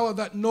power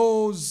that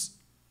knows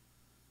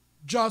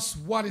just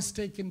what is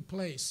taking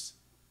place.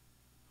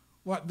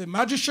 What the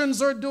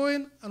magicians are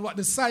doing and what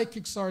the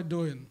psychics are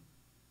doing.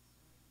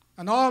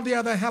 And all the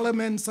other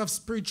elements of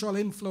spiritual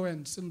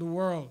influence in the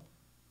world.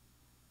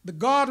 The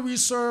God we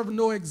serve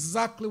knows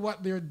exactly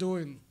what they're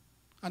doing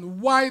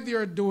and why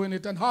they're doing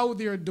it and how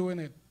they're doing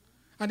it.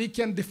 And he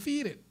can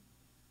defeat it.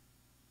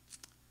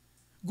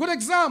 Good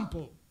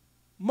example,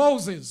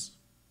 Moses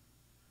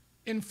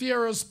in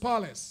Pharaoh's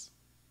palace.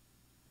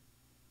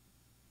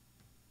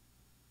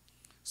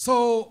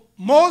 So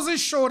Moses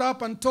showed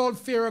up and told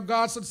Pharaoh,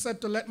 God said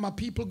to let my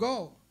people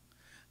go.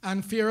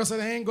 And Pharaoh said,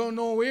 I ain't going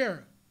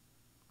nowhere.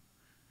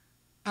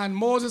 And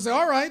Moses said,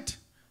 all right,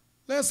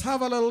 let's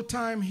have a little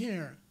time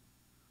here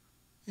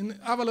and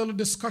have a little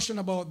discussion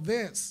about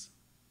this.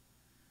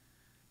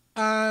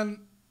 And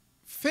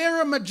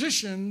Pharaoh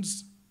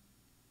magicians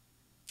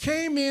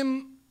came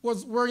in,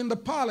 were in the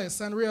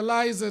palace and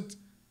realized that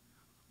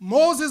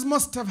Moses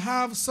must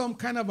have some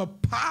kind of a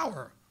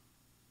power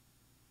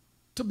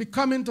to be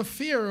coming to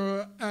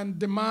Pharaoh and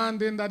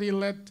demanding that he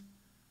let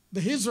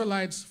the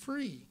Israelites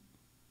free.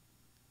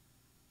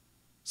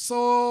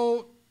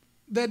 So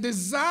the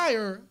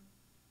desire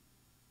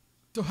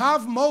to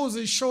have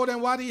Moses show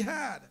them what he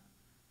had.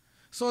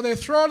 So they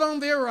throw down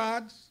their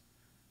rods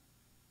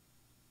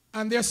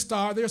and their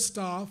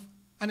staff,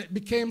 and it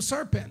became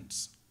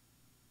serpents.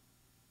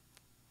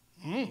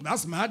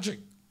 That's magic.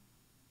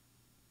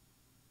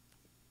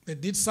 They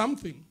did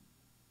something.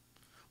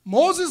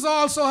 Moses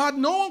also had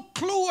no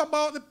clue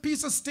about the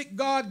piece of stick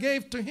God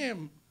gave to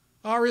him,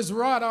 or his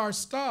rod or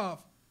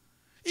staff.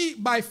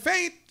 By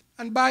faith,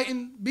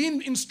 and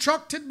being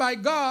instructed by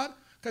God,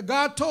 because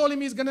God told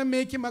him he's going to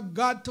make him a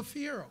god to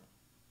Pharaoh.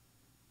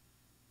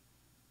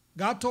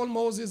 God told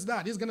Moses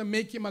that. He's going to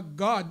make him a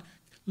god,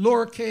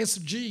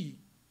 lowercase g,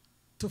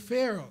 to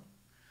Pharaoh.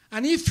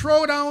 And he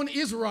threw down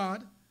his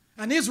rod,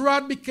 and his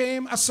rod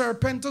became a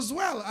serpent as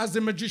well as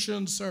the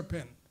magician's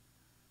serpent.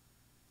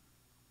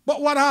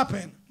 But what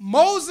happened?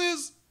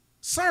 Moses'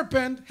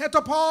 serpent ate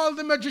up all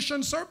the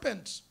magician's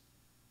serpents.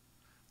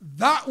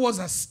 That was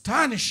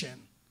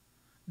astonishing.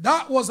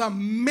 That was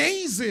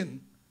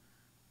amazing.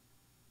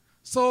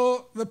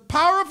 So the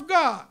power of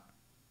God,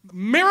 the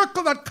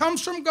miracle that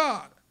comes from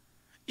God,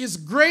 is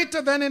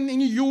greater than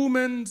any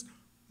human's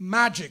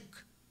magic.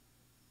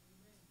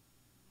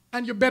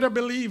 And you better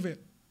believe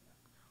it.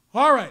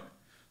 All right.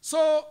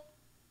 So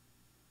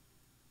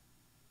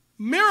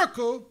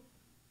miracle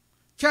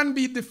can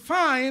be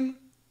defined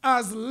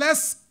as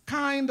less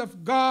kind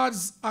of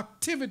God's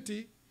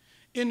activity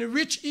in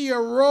which he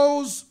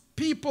aroused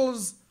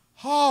people's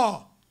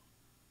awe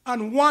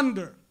and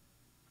wonder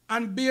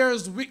and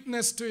bears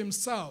witness to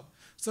himself.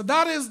 So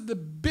that is the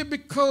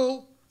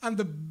biblical and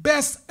the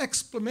best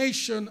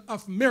explanation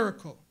of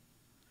miracle.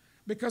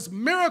 Because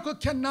miracle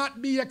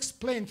cannot be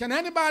explained. Can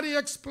anybody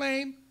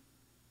explain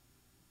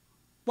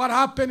what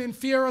happened in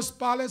Pharaoh's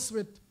palace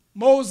with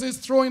Moses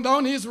throwing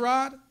down his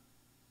rod?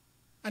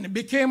 And it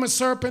became a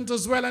serpent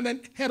as well, and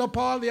then ate up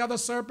all the other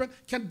serpents.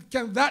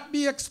 Can that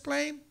be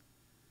explained?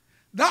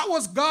 That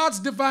was God's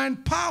divine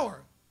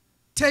power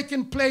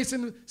taking place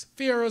in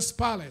Pharaoh's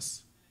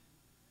palace.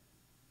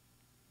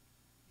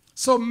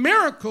 So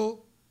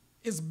miracle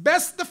is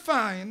best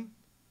defined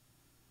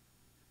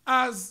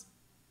as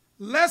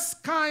less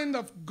kind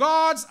of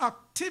God's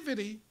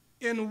activity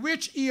in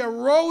which he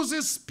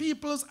arouses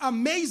people's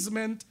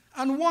amazement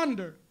and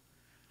wonder,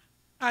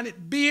 and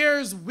it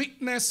bears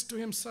witness to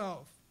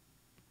himself.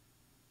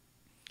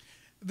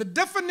 The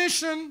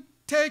definition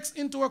takes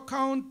into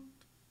account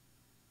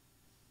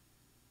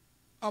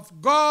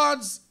of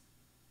God's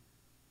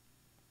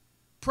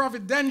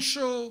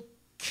providential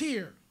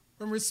care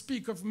when we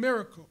speak of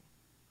miracle,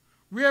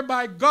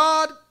 whereby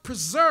God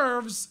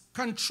preserves,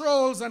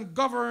 controls, and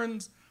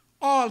governs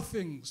all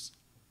things.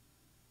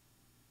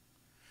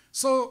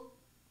 So,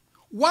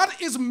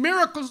 what is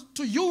miracle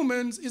to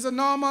humans is a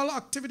normal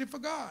activity for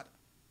God.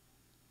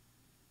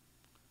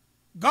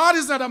 God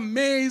is not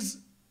amazed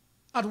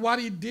at what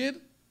he did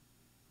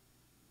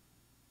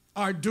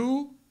or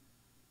do.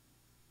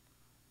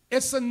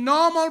 It's a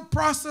normal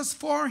process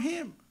for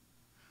him.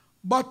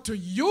 But to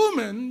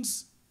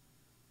humans,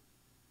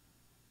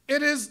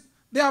 it is,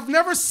 they have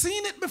never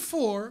seen it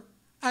before,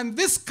 and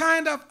this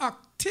kind of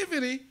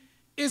activity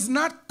is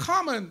not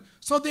common.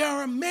 So they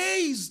are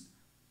amazed.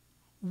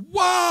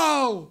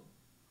 Wow!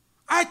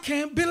 I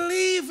can't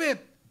believe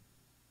it.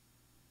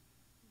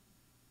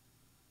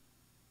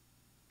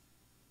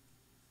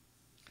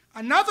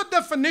 Another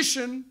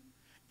definition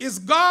is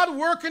God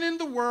working in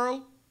the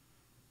world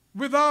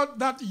without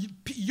that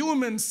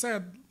human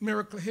said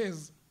miracle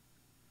is.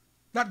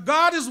 That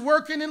God is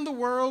working in the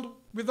world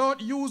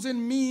without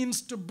using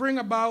means to bring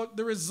about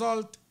the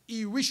result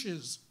he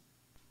wishes.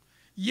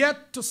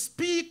 Yet to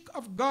speak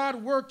of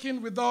God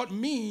working without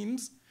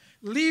means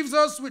leaves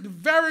us with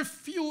very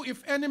few,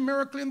 if any,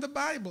 miracle in the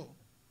Bible.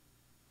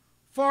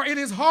 For it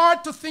is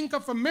hard to think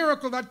of a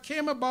miracle that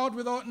came about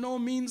without no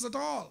means at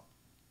all.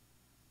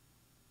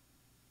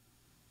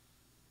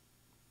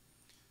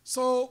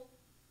 So,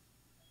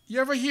 you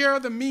ever hear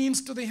the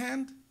means to the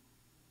end?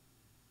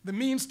 The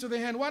means to the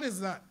end, what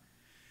is that?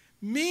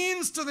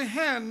 Means to the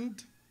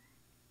end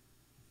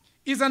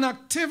is an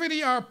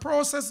activity or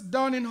process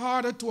done in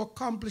order to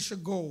accomplish a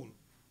goal.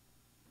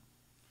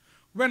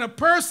 When a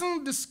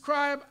person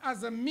described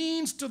as a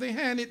means to the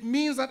end, it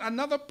means that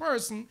another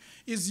person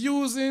is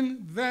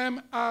using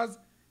them as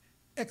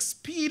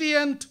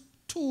expedient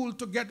tool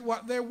to get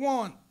what they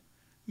want.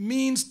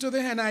 Means to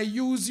the end, I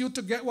use you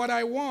to get what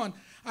I want.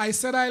 I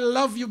said I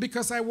love you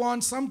because I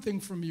want something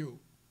from you.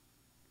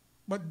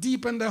 But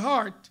deep in the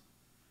heart,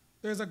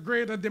 there's a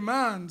greater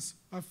demands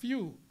of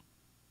you.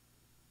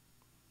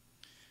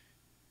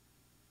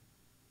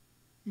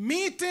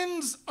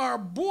 Meetings are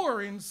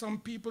boring, some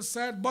people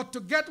said, but to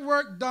get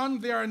work done,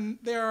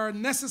 there are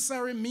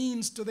necessary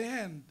means to the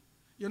end.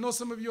 You know,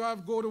 some of you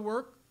have go to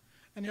work,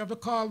 and you have to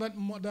call that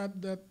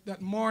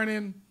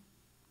morning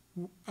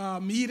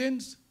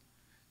meetings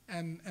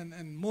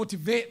and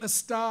motivate the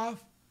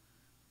staff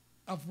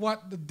of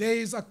what the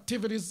day's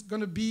activity is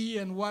going to be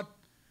and what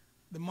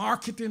the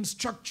marketing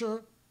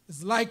structure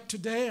is like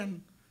today,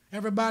 and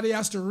everybody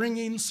has to ring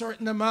in a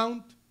certain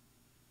amount.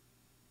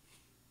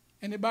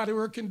 Anybody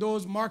work in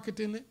those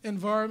marketing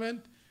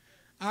environment?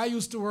 I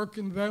used to work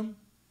in them.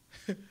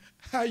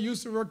 I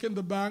used to work in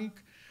the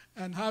bank,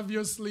 and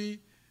obviously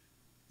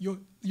you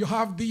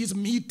have these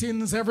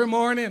meetings every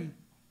morning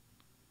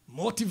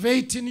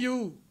motivating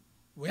you.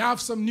 We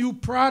have some new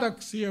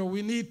products here.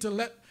 We need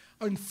to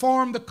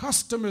inform the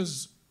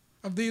customers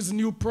of these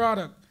new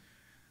products.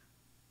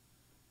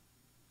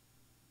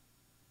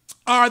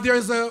 Or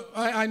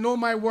I know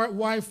my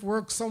wife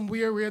works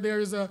somewhere where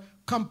there is a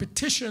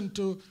competition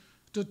to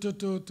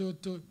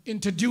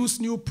introduce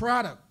new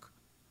product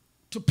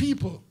to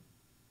people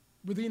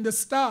within the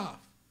staff.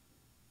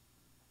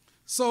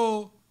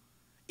 So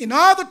in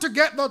order to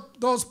get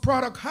those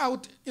products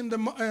out in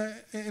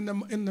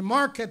the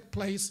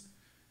marketplace,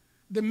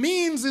 the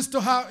means is to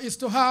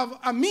have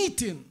a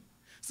meeting.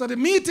 So the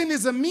meeting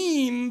is a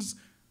means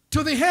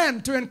to the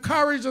end to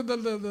encourage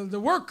the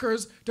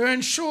workers to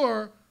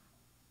ensure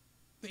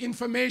the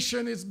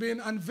information is being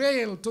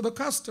unveiled to the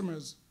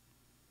customers.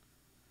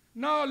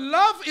 Now,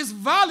 love is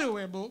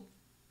valuable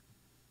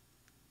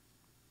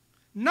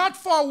not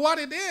for what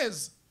it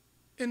is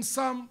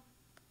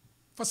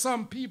for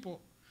some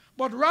people,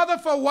 but rather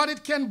for what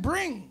it can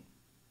bring.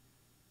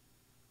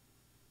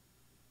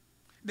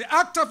 The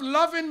act of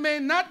loving may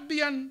not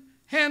be an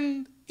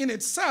end in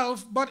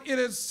itself, but it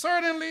is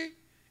certainly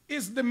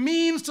is the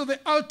means to the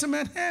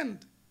ultimate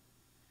end.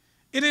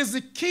 It is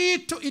the key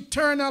to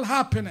eternal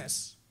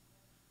happiness.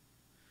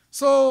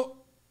 So,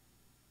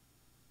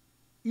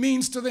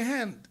 means to the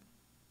end.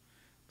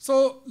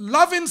 So,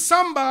 loving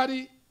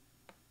somebody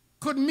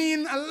could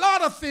mean a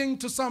lot of things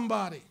to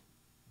somebody.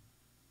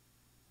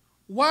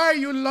 Why are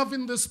you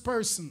loving this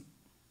person?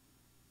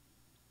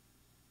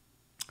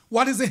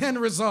 What is the end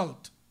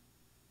result?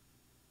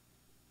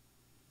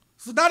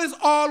 So that is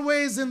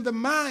always in the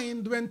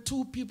mind when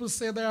two people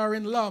say they are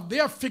in love. They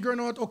are figuring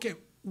out, okay,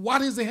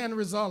 what is the end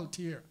result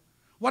here?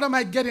 What am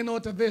I getting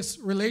out of this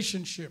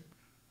relationship?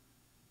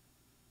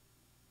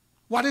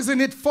 What is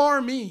in it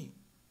for me?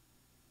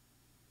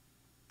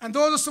 And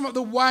those are some of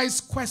the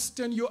wise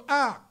questions you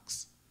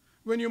ask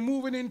when you're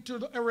moving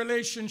into a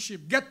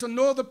relationship. Get to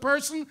know the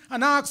person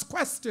and ask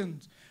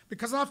questions.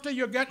 Because after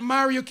you get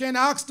married, you can't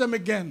ask them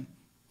again.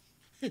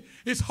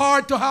 It's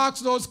hard to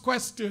ask those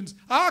questions.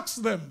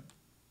 Ask them.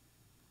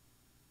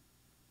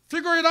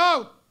 Figure it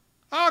out.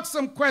 Ask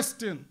some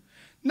question.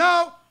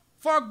 Now,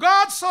 for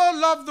God so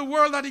loved the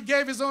world that he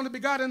gave his only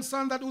begotten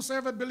Son, that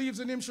whosoever believes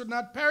in him should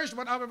not perish,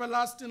 but have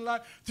everlasting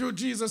life through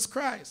Jesus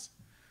Christ.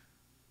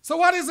 So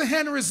what is the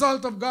end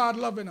result of God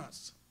loving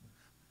us?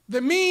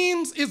 The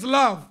means is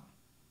love.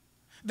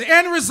 The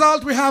end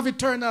result, we have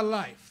eternal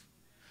life.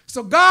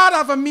 So God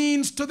have a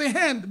means to the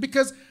end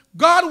because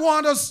God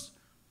wants us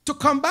to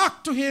come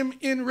back to him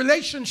in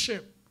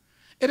relationship.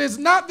 It is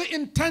not the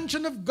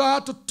intention of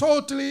God to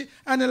totally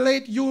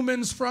annihilate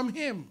humans from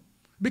him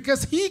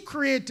because he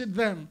created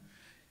them.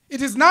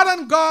 It is not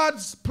on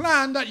God's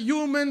plan that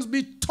humans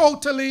be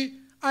totally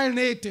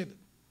alienated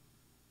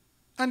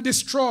and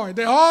destroyed.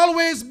 There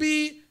always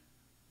be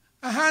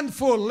a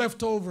handful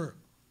left over,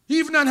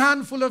 even a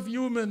handful of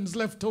humans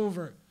left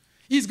over.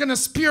 He's going to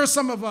spare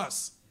some of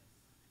us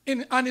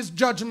on his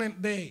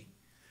judgment day.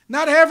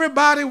 Not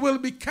everybody will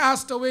be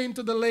cast away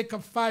into the lake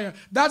of fire.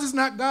 That is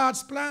not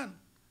God's plan.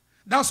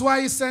 That's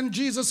why he sent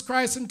Jesus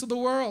Christ into the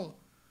world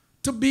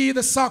to be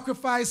the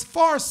sacrifice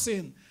for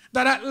sin,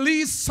 that at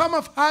least some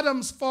of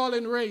Adam's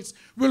fallen race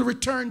will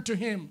return to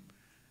him.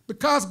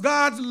 Because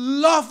God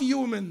loves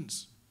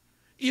humans.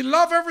 He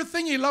loved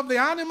everything. He loved the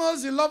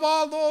animals. He loved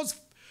all those,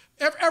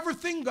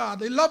 everything God.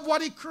 He loved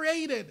what he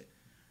created.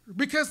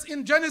 Because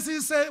in Genesis he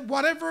said,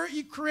 whatever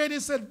he created, he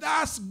said,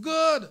 that's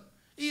good.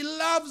 He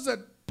loves it.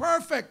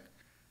 Perfect.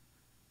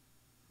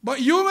 But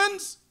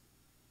humans,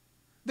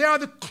 they are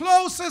the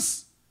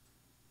closest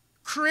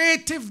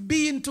creative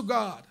being to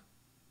God.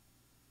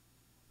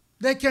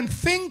 They can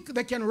think,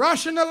 they can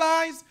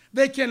rationalize,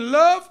 they can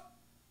love,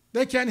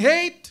 they can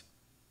hate,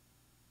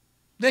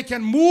 they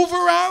can move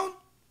around,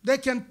 they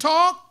can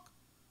talk,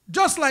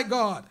 just like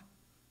God.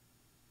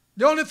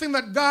 The only thing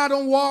that God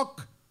don't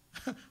walk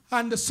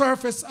on the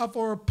surface of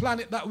our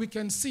planet that we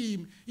can see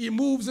him. He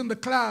moves in the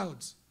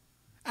clouds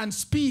and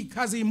speak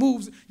as he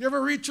moves. You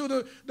ever read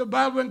through the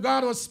Bible when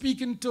God was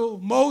speaking to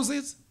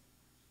Moses?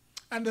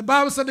 And the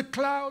Bible said the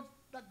cloud,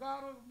 that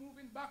God was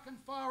moving back and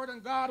forward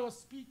and God was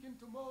speaking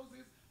to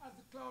Moses as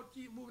the cloud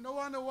keep moving. No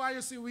wonder why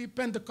you see we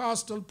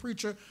Pentecostal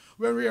preacher,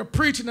 when we are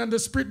preaching and the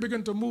Spirit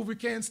begin to move, we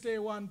can't stay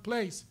one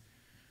place.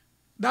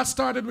 That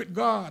started with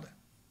God.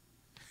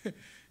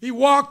 He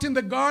walked in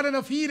the Garden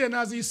of Eden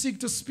as he seeked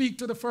to speak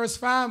to the first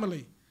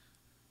family,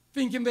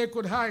 thinking they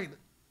could hide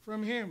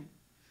from him.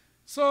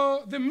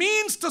 So the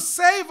means to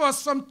save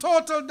us from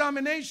total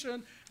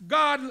domination,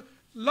 God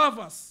loves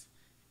us.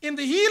 In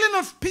the healing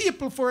of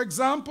people, for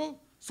example,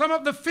 some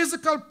of the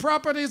physical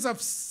properties of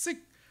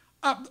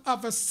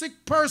a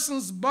sick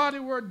person's body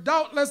were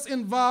doubtless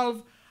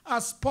involved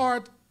as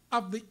part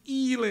of the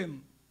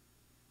healing.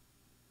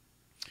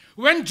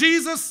 When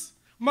Jesus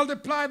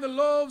multiplied the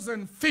loaves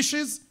and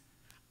fishes,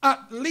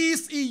 at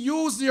least he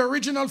used the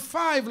original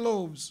 5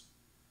 loaves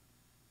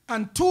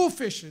and 2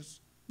 fishes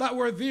that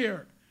were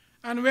there.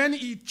 And when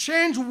he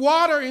changed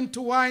water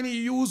into wine,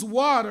 he used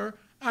water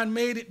and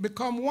made it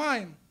become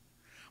wine.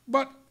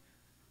 But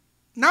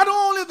not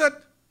only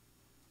that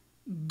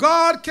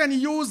God can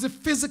use the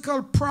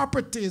physical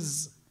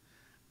properties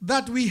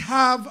that we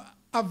have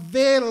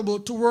available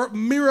to work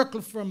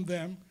miracle from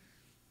them,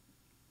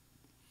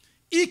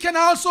 he can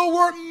also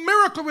work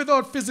miracle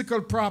without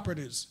physical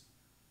properties.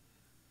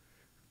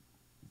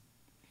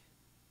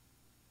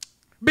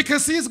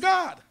 because he's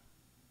God.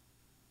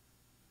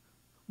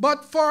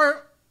 But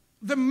for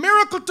the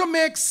miracle to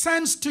make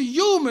sense to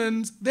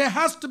humans, there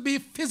has to be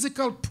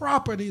physical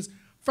properties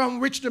from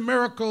which the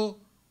miracle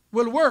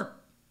will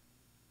work.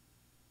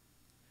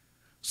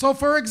 So,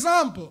 for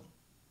example,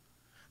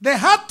 there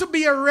had to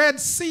be a Red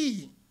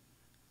Sea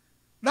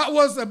that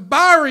was a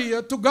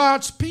barrier to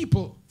God's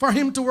people for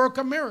him to work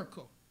a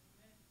miracle.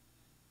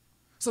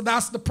 So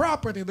that's the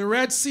property. The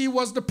Red Sea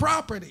was the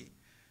property.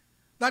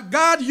 That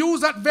God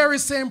used that very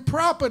same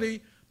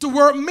property to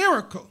work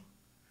miracle.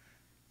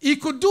 He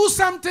could do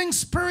something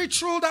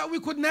spiritual that we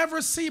could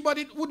never see, but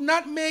it would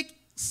not make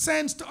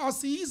sense to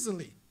us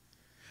easily.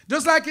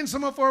 Just like in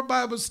some of our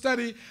Bible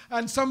study,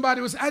 and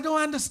somebody was, I don't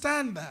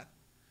understand that.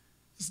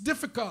 It's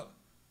difficult.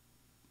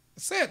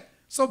 That's it.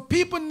 So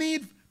people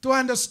need to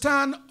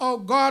understand how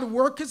God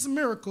works his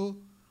miracle.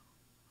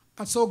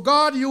 And so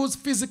God used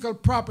physical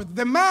property.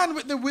 The man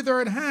with the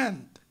withered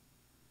hand.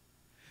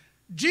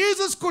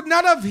 Jesus could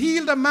not have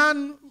healed a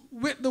man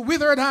with the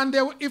withered hand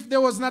if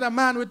there was not a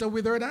man with a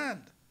withered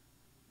hand.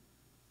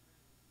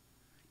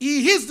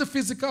 He is the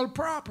physical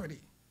property.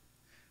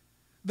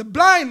 The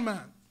blind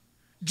man.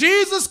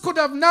 Jesus could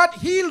have not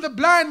healed the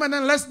blind man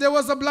unless there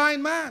was a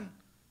blind man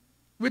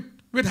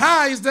with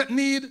eyes that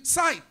need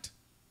sight.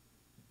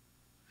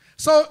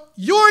 So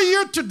you're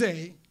here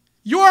today.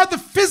 You are the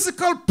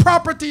physical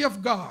property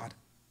of God.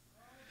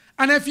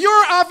 And if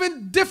you're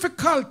having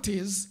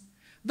difficulties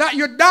that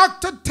your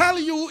doctor tell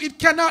you it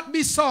cannot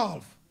be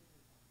solved,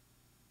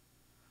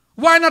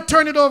 why not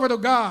turn it over to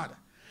God?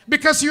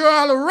 Because you're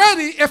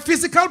already a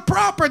physical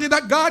property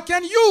that God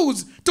can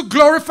use to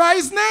glorify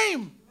his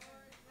name.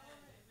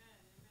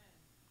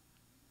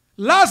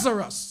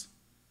 Lazarus.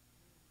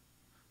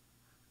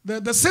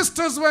 The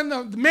sisters,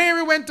 when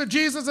Mary went to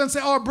Jesus and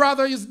said, our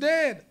brother is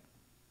dead.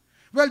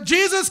 Well,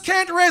 Jesus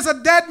can't raise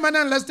a dead man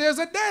unless there's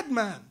a dead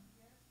man.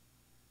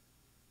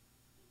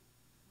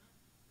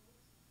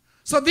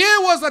 So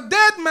there was a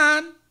dead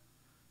man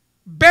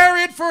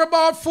buried for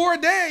about 4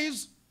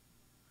 days.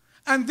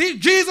 And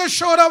Jesus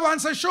showed up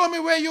and said, show me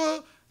where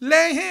you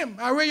lay him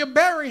or where you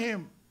bury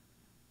him.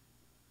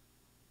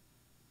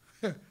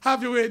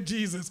 Have you with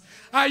Jesus?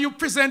 Are you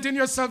presenting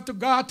yourself to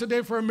God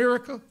today for a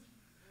miracle?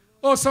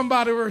 Oh,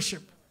 somebody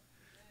worship.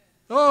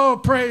 Oh,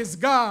 praise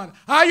God.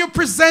 Are you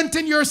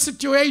presenting your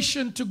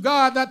situation to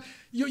God that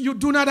you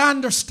do not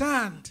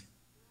understand?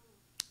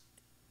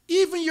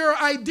 Even your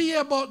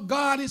idea about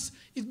God is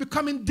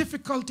becoming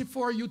difficult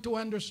for you to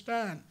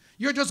understand.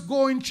 You're just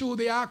going through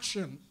the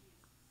action.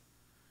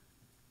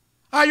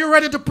 Are you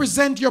ready to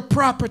present your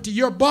property,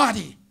 your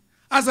body,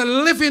 as a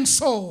living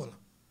soul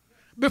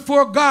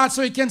before God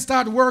so he can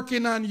start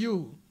working on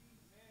you?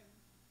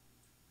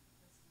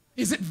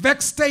 Is it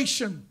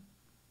vexation?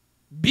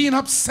 Being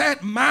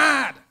upset,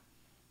 mad?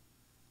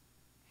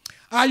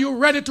 Are you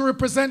ready to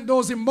represent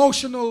those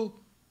emotional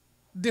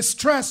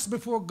distress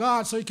before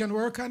God so he can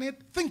work on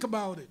it? Think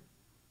about it.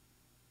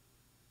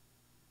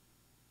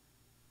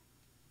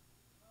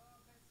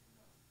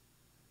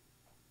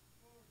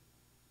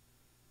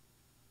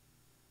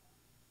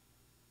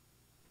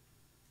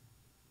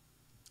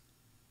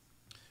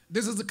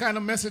 This is the kind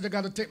of message I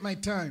got to take my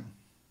time.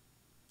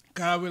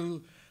 I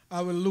will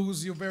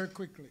lose you very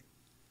quickly.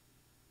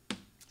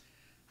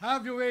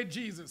 Have your way,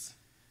 Jesus.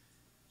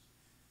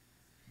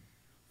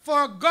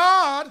 For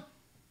God,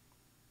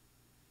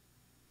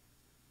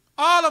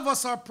 all of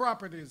us are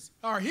properties,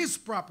 are his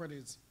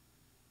properties.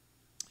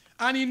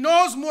 And he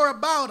knows more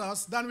about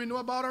us than we know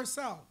about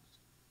ourselves.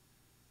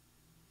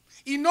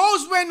 He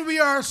knows when we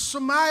are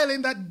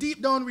smiling that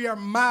deep down we are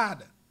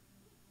mad.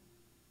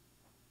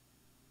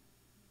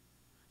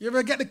 You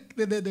ever get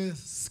the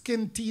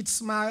skin teeth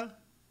smile?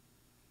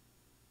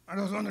 I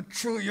just want to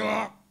chew you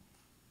up.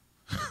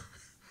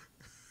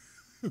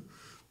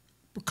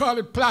 We call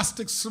it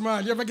plastic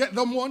smile. You ever get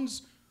them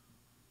ones?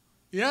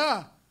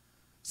 Yeah.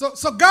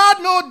 So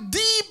God knows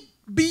deep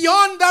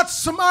beyond that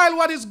smile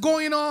what is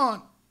going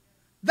on.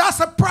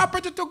 That's a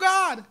property to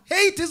God.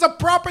 Hate is a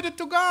property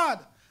to God.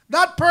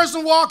 That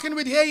person walking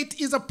with hate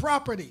is a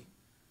property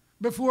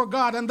before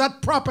God, and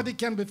that property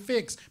can be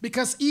fixed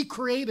because he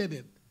created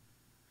it.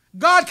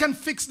 God can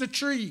fix the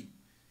tree.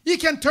 He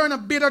can turn a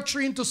bitter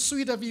tree into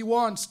sweet if he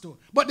wants to.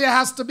 But there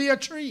has to be a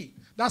tree.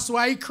 That's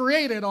why he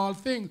created all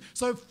things.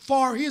 So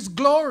for his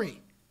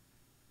glory.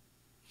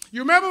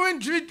 You remember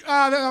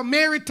when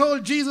Mary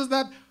told Jesus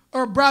that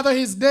her brother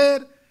is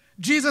dead?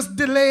 Jesus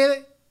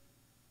delayed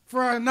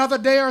for another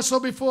day or so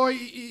before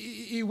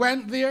he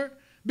went there.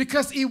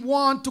 Because he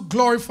wanted to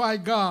glorify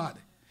God.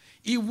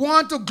 He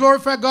wanted to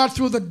glorify God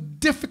through the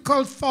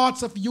difficult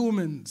thoughts of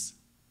humans.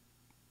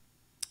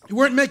 He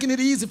weren't making it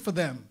easy for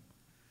them.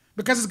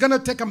 Because it's going to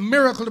take a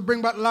miracle to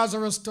bring back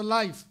Lazarus to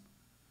life.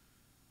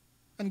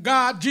 And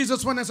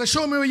Jesus went and said,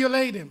 show me where you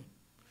laid him.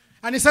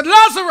 And he said,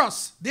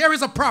 Lazarus, there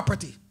is a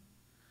property.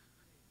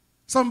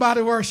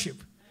 Somebody worship.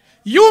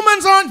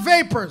 Humans aren't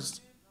vapors.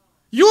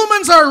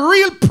 Humans are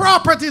real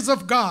properties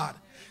of God.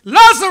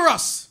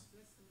 Lazarus,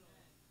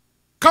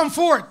 come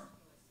forth.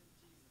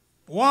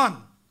 1.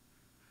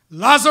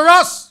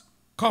 Lazarus,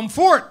 come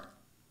forth.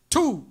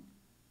 2.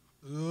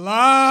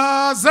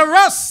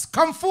 Lazarus,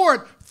 come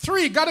forth.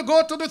 3, got to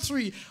go to the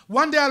 3.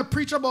 One day I'll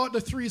preach about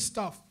the 3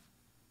 stuff.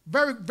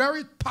 Very,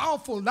 very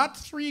powerful. That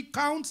 3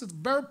 counts. It's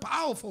very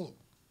powerful.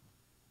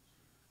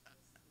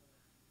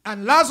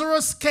 And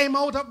Lazarus came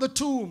out of the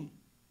tomb.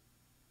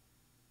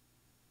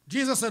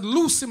 Jesus said,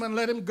 loose him and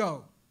let him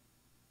go.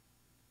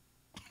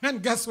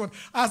 And guess what?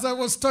 As I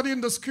was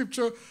studying the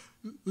scripture,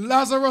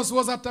 Lazarus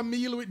was at a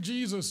meal with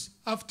Jesus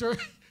after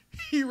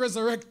he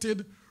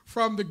resurrected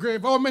from the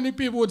grave. How many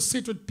people would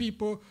sit with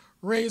people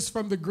raised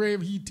from the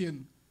grave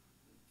eating?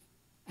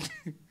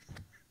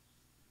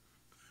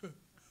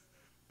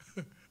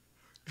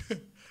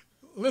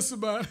 Listen,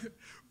 man.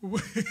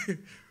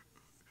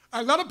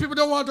 A lot of people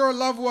don't want their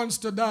loved ones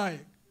to die.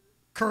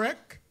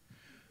 Correct?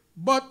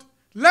 But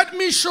let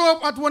me show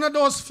up at one of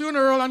those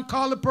funerals and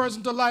call the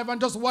person to life and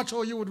just watch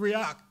how you would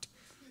react.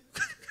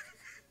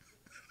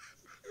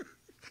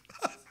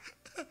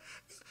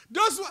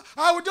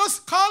 I would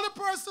just call the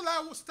person,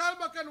 I would stand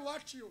back and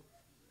watch you.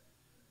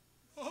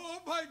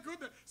 Oh my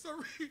goodness.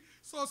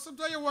 So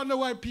sometimes you wonder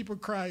why people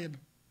crying.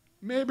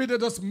 Maybe they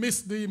just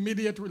miss the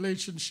immediate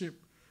relationship,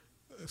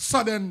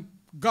 sudden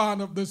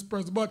gone of this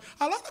person. But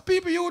a lot of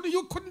people,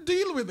 you couldn't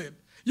deal with it.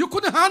 You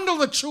couldn't handle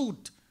the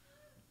truth.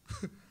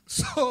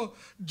 So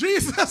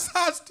Jesus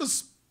has to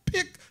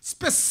pick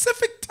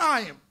specific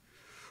time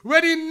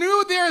when he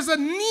knew there is a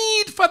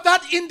need for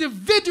that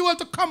individual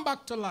to come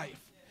back to life.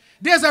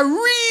 There's a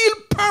real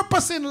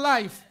purpose in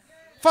life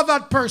for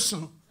that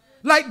person.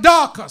 Like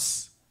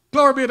Dorcas,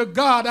 glory be to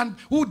God, and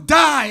who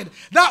died.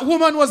 That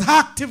woman was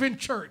active in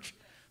church.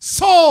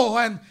 Sew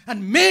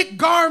and make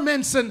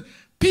garments, and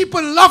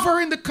people love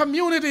her in the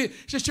community.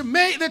 She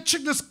made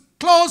the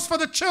clothes for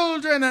the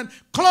children and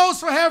clothes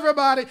for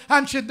everybody,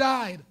 and she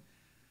died.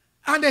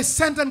 And they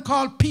sent and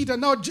called Peter.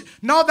 Now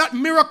that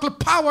miracle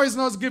power is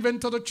now given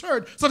to the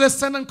church. So they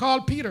sent and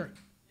called Peter.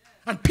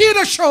 And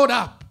Peter showed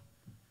up.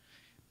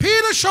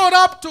 Peter showed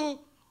up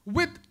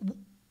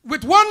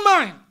with one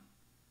mind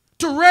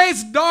to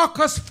raise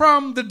Dorcas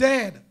from the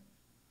dead.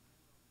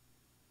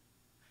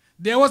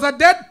 There was a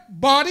dead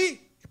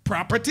body,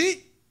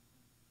 property.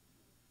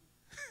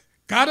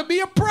 Got to be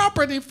a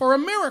property for a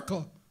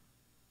miracle.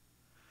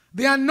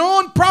 The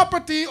unknown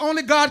property,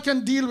 only God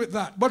can deal with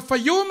that. But for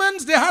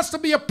humans, there has to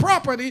be a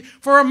property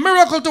for a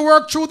miracle to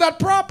work through that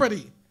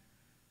property.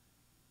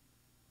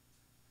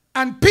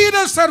 And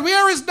Peter said,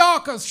 where is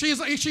Dorcas?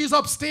 She's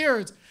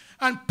upstairs.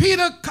 And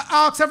Peter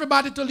asked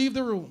everybody to leave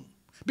the room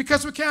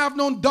because we can't have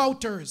no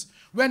doubters.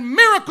 When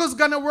miracles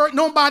going to work,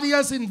 nobody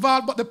else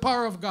involved but the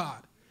power of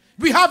God.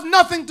 We have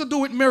nothing to do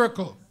with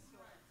miracle.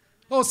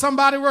 Oh,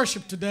 somebody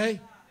worship today.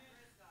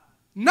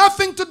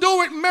 Nothing to do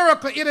with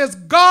miracle. It is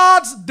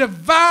God's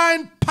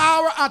divine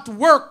power at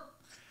work.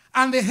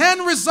 And the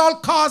end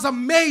result causes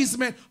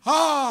amazement.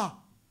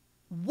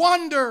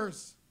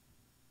 Wonders.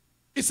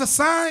 It's a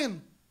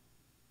sign.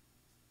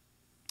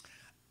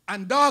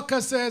 And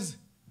Dorcas says,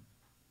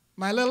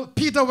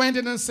 Peter went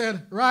in and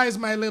said, rise,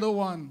 my little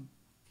one.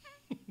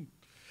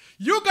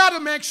 You got to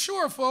make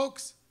sure,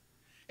 folks,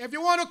 if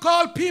you want to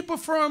call people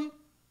from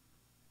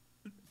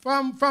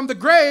the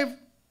grave,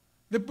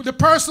 the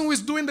person who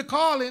is doing the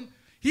calling,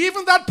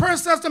 even that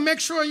person has to make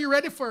sure you're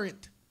ready for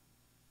it.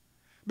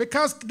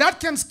 Because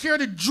that can scare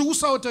the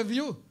juice out of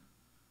you.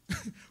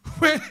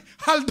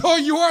 Although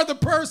you are the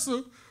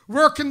person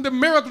working the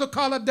miracle to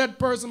call a dead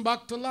person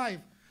back to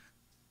life.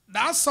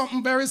 That's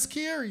something very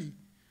scary.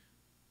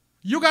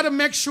 You got to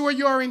make sure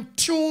you are in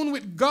tune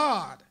with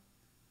God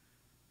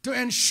to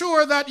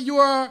ensure that you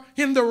are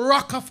in the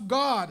rock of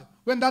God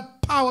when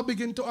that power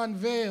begins to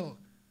unveil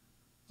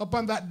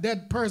upon that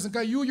dead person,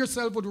 because you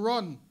yourself would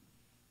run.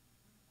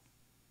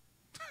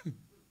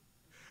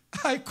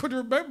 I could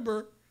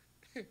remember,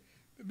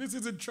 this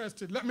is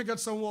interesting. Let me get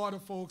some water,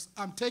 folks.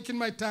 I'm taking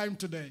my time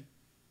today.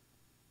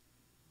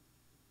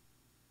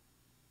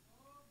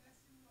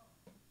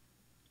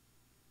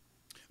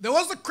 There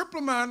was a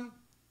crippled man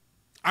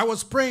I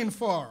was praying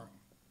for.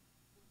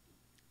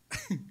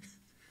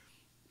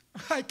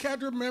 I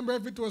can't remember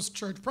if it was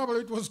church. Probably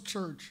it was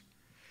church.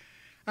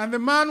 And the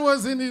man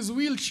was in his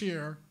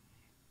wheelchair.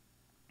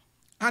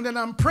 And then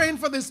I'm praying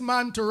for this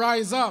man to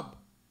rise up.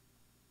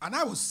 And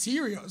I was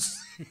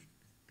serious.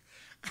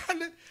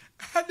 and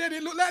then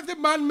it looked like the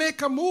man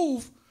make a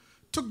move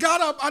to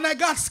get up, and I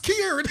got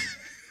scared.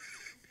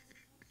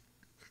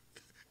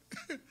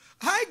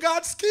 I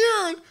got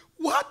scared.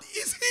 What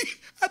is he?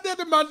 And then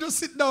the man just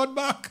sit down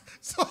back.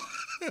 So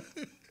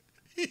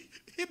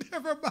he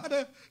never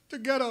bothered to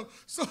get up.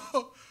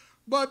 So,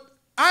 but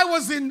I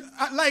was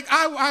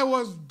I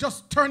was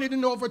just turning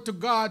it over to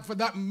God for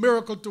that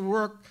miracle to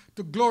work,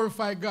 to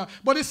glorify God.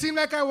 But it seemed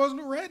like I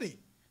wasn't ready.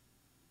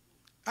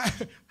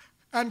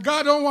 And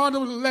God don't want to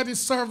let his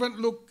servant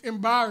look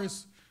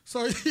embarrassed.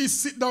 So he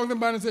sit down the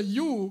man and said,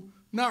 you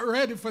not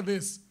ready for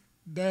this,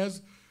 Des.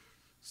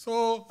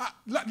 So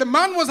the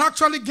man was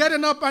actually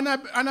getting up, and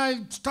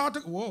I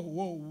started,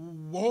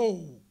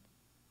 whoa.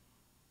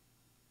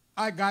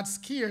 I got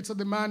scared, so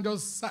the man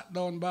just sat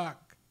down back.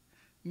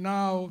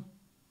 Now,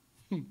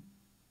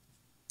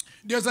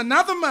 There's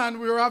another man,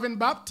 we were having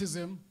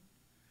baptism,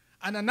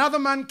 and another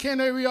man came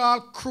there all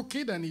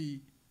crooked, and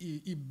he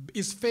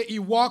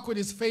walked with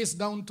his face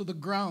down to the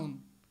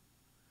ground.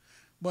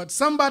 But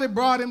somebody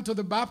brought him to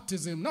the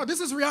baptism. No,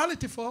 this is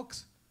reality,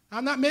 folks.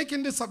 I'm not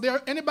making this up.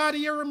 Anybody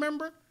here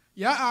remember?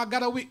 Yeah, I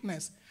got a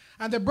witness.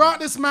 And they brought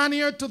this man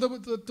here to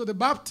the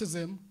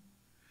baptism.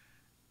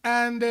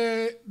 And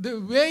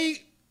the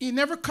way he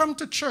never come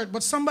to church,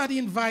 but somebody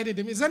invited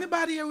him. Is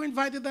anybody here who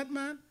invited that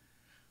man?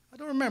 I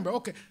don't remember.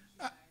 Okay.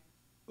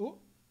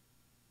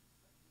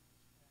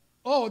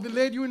 Oh, the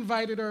lady you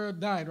invited her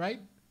died,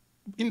 right?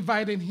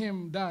 Inviting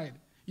him died.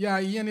 Yeah,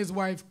 he and his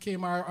wife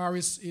came, or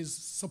his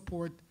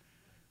support.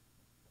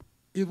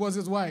 It was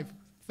his wife.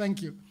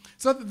 Thank you.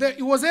 So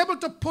he was able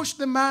to push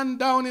the man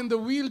down in the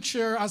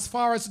wheelchair as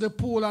far as the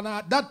pool. And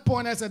at that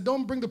point, I said,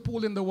 don't bring the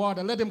pool in the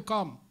water. Let him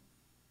come.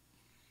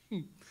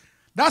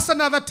 That's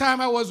another time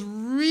I was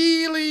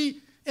really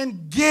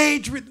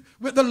engaged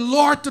with the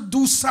Lord to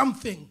do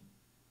something.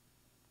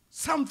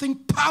 Something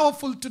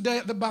powerful today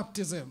at the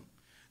baptism.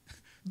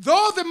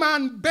 Though the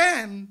man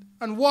bent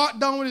and walked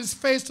down with his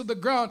face to the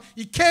ground,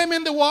 he came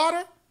in the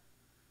water,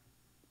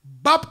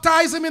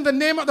 baptized him in the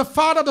name of the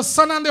Father, the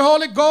Son, and the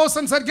Holy Ghost,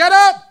 and said, get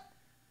up.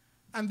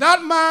 And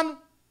that man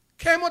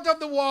came out of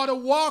the water,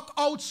 walked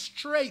out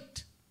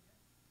straight.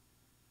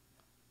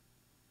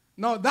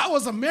 No, that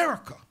was a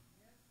miracle.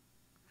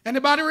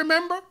 Anybody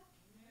remember?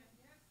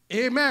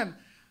 Amen.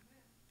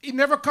 He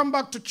never come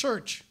back to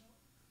church.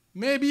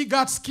 Maybe he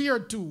got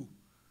scared too.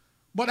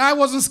 But I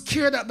wasn't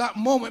scared at that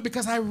moment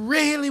because I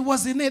really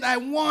was in it. I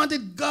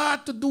wanted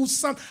God to do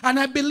something. And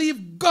I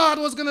believed God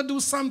was going to do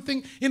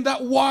something in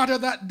that water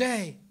that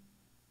day.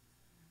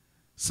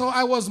 So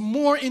I was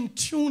more in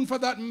tune for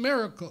that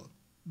miracle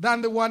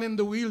than the one in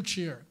the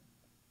wheelchair.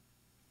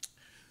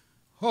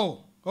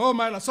 Oh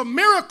my Lord. So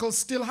miracles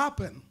still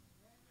happen.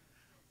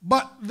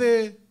 But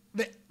the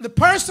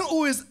person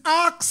who is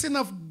asking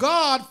of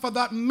God for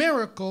that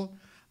miracle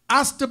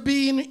has to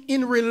be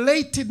in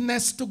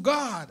relatedness to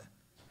God.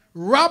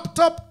 Wrapped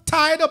up,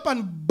 tied up,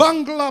 and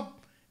bundled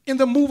up in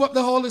the move of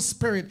the Holy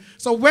Spirit.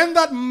 So when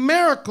that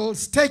miracle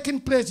is taking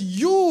place,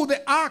 you,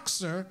 the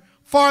asker,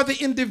 for the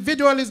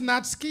individual is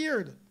not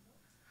scared,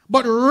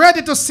 but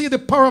ready to see the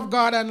power of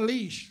God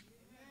unleashed.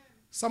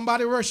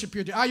 Somebody worship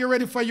you. Are you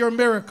ready for your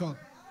miracle?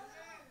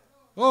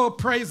 Oh,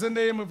 praise the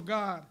name of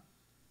God.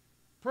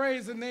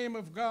 Praise the name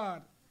of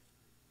God.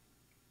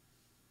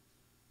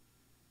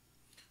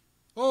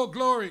 Oh,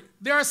 glory.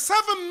 There are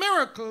 7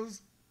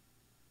 miracles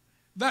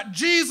that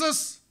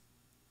Jesus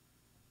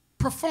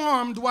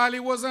performed while he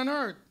was on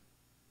earth.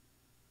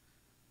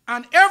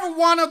 And every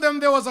one of them,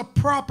 there was a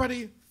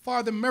property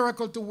for the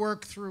miracle to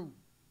work through.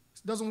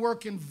 It doesn't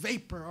work in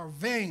vapor or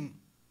vain.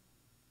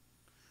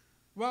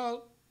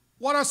 Well,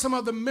 what are some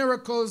of the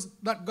miracles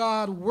that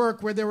God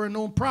worked where there were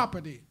no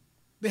property?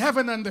 The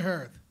heaven and the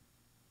earth.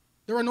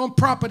 There were no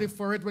property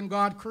for it when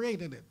God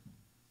created it.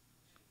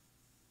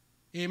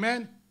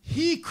 Amen?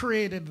 He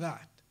created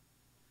that.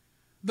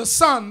 The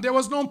sun, there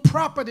was no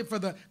property for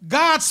that.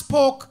 God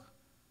spoke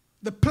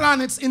the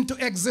planets into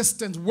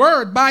existence.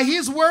 By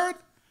his word,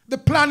 the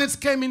planets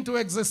came into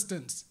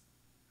existence.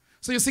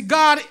 So you see,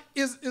 God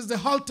is the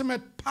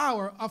ultimate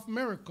power of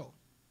miracle.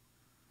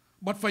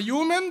 But for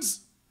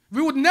humans,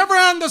 we would never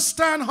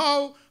understand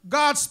how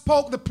God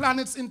spoke the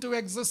planets into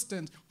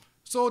existence.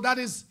 So that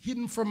is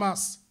hidden from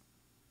us.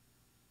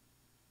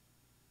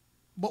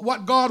 But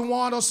what God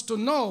wants us to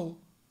know,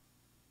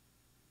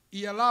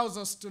 he allows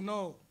us to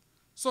know.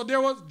 So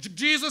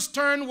Jesus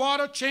turned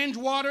water, changed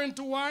water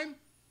into wine.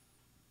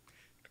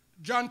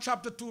 John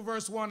chapter 2,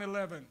 verse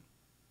 111.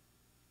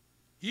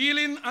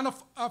 Healing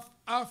of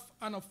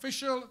an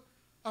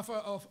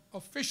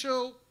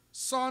official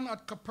son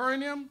at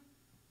Capernaum.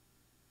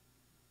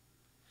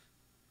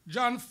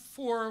 John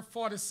 4,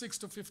 46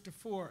 to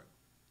 54.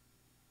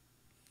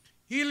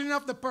 Healing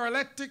of the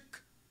paralytic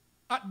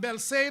at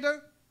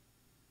Bethsaida.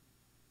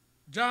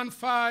 John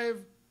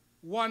 5,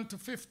 1 to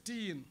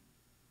 15.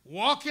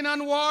 Walking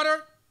on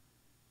water.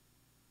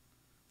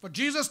 For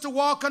Jesus to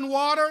walk on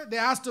water, there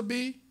has to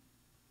be,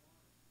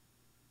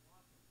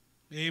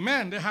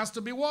 amen, there has to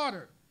be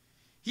water.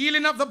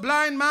 Healing of the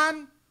blind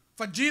man.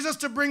 For Jesus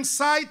to bring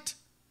sight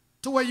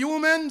to a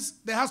humans,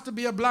 there has to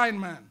be a blind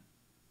man.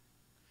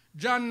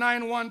 John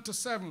 9, 1 to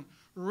 7.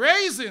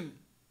 Raising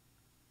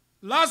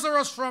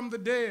Lazarus from the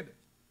dead.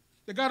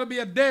 There got to be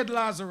a dead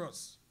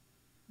Lazarus.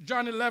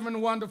 John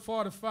 11, 1 to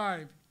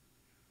 45.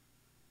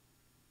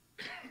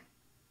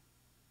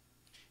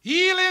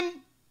 Healing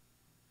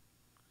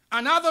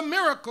and other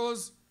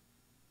miracles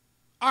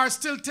are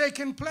still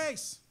taking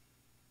place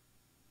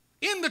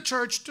in the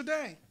church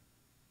today.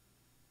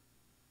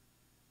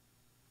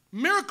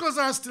 Miracles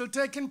are still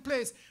taking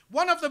place.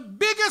 One of the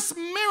biggest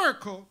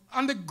miracles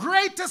and the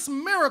greatest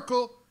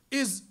miracle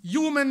is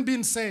human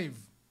being saved.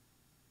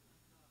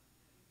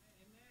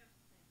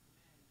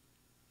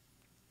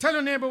 Tell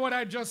your neighbor what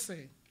I just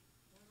said.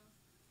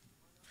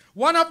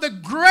 One of the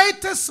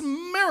greatest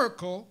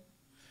miracles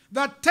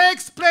that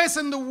takes place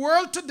in the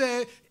world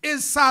today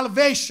is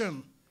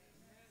salvation.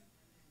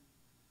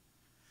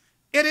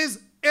 It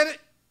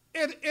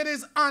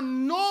is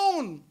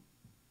unknown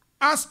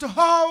as to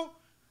how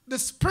the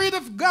Spirit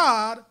of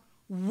God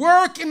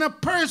work in a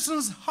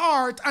person's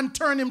heart and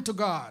turn him to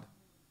God.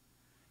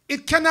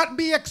 It cannot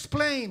be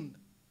explained.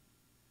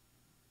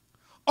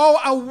 Or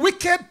a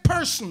wicked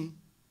person,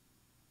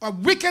 a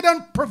wicked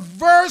and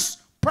perverse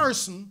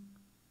person,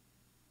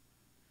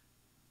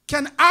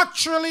 can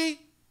actually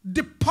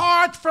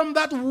depart from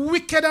that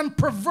wicked and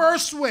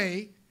perverse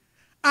way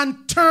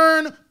and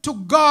turn to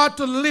God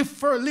to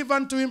live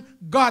unto him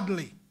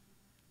godly.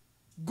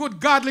 Good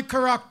godly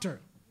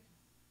character.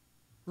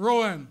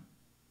 Rowan.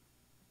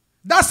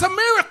 That's a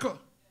miracle.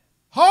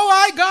 How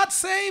I got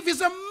saved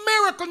is a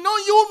miracle. No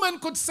human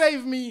could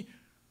save me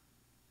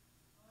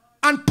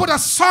and put a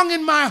song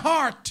in my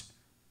heart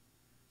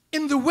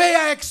in the way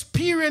I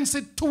experience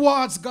it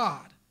towards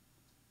God.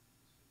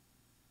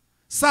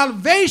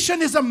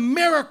 Salvation is a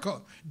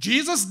miracle.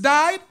 Jesus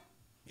died.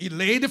 He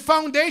laid the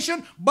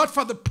foundation. But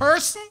for the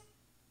person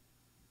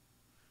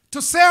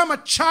to say I'm a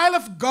child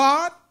of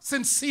God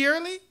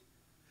sincerely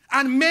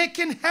and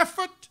making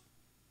effort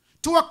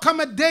to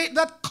accommodate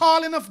that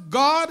calling of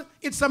God,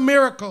 it's a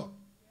miracle.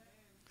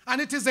 And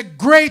it is the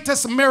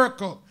greatest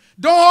miracle.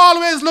 Don't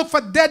always look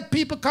for dead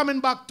people coming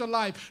back to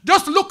life.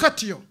 Just look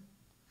at you.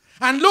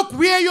 And look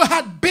where you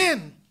had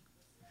been.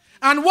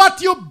 And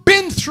what you've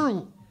been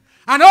through.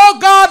 And how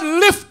God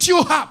lift you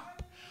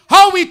up.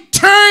 How he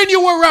turn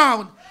you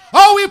around.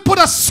 How he put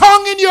a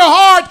song in your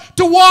heart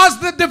towards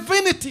the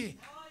divinity.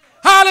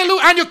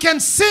 Hallelujah. And you can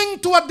sing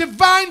to a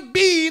divine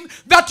being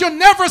that you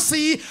never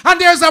see. And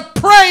there's a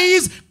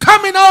praise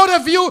coming out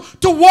of you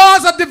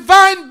towards a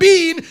divine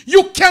being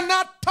you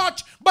cannot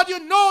touch. But you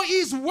know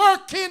he's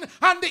working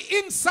on the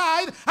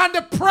inside. And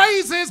the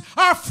praises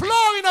are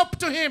flowing up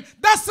to him.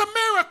 That's a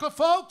miracle,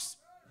 folks.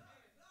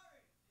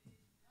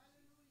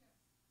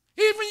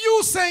 Even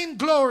you saying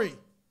glory.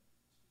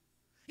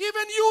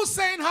 Even you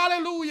saying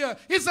hallelujah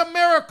is a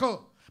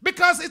miracle.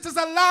 Because it is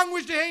a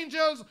language the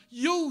angels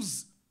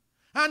use.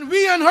 And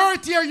we on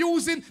earth here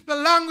using the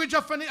language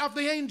of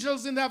the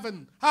angels in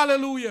heaven.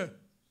 Hallelujah.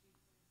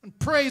 And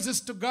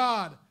praises to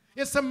God.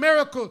 It's a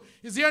miracle.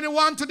 Is there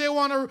anyone today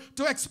want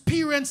to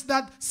experience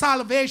that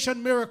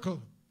salvation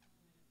miracle?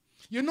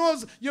 You know,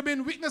 you've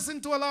been witnessing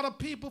to a lot of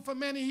people for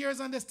many years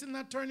and they're still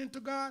not turning to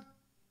God.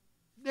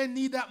 They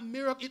need that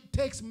miracle. It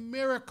takes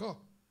miracle.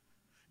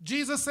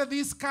 Jesus said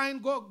these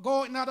kind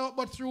go not out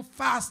but through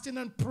fasting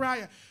and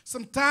prayer.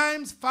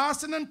 Sometimes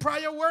fasting and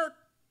prayer work.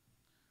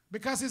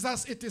 Because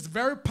it is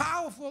very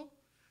powerful.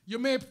 You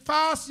may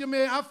fast, you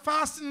may have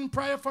fasting and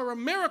prayer for a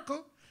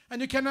miracle,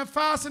 and you can have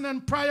fasting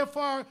and prayer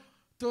for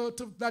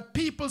that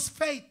people's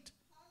faith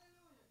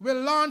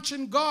will launch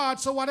in God,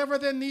 so whatever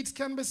their needs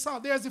can be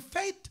solved. There's a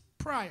faith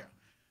prayer,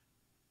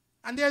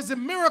 and there's a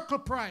miracle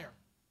prayer.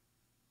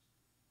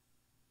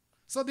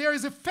 So there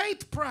is a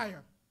faith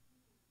prayer.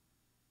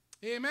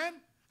 Amen?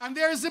 And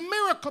there is a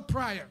miracle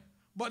prayer.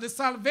 But the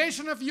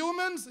salvation of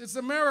humans is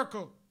a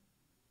miracle.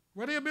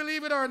 Whether you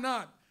believe it or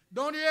not.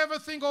 Don't you ever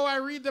think, oh, I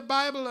read the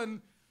Bible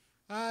and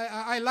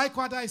I like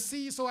what I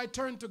see, so I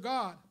turn to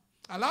God.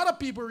 A lot of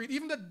people read,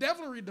 even the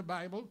devil read the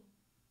Bible.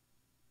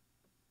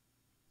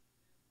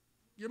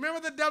 You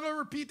remember the devil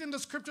repeating the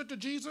scripture to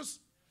Jesus?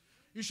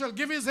 You shall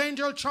give his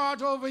angel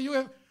charge over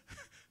you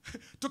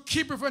to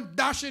keep you from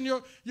dashing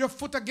your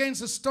foot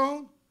against a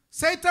stone.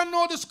 Satan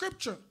knows the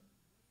scripture.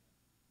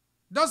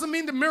 Doesn't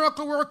mean the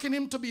miracle work in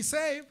him to be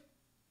saved.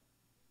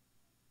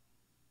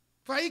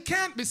 For he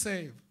can't be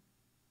saved.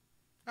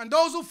 And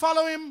those who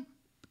follow him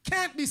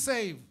can't be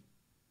saved.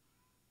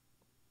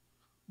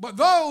 But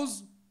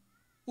those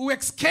who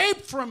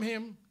escape from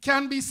him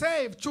can be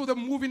saved through the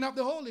moving of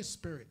the Holy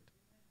Spirit.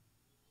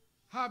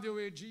 Have your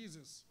way,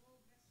 Jesus.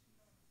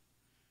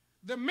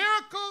 The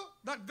miracle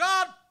that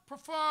God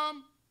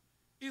performed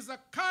is a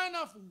kind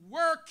of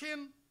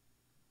working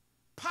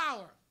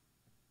power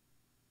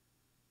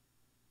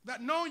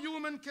that no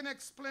human can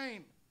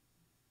explain.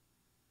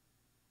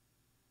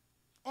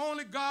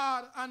 Only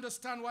God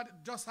understands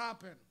what just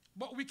happened.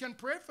 But we can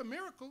pray for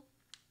miracle.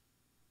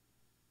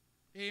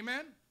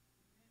 Amen.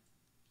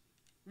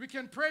 We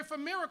can pray for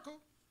miracle.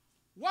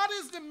 What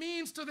is the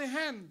means to the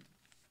end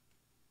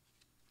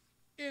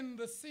in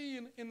the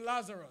scene in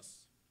Lazarus?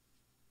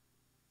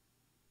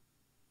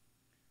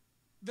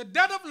 The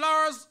death of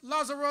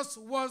Lazarus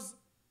was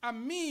a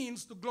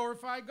means to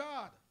glorify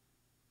God.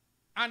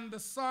 And the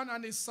Son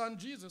and his Son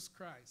Jesus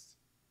Christ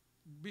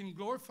being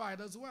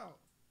glorified as well.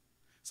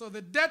 So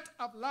the death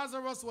of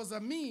Lazarus was a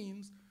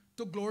means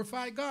to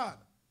glorify God.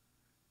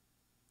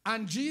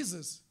 And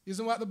Jesus,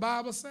 isn't what the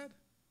Bible said?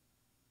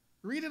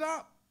 Read it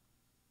out.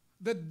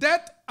 The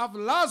death of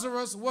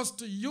Lazarus was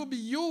to be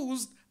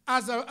used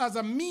as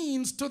a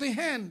means to the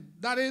end.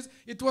 That is,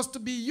 it was to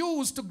be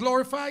used to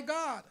glorify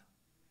God.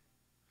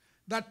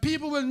 That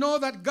people will know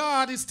that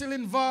God is still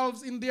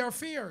involved in their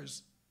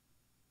affairs.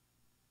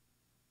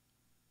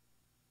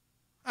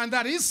 And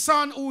that his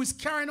Son, who is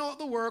carrying out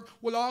the work,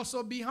 will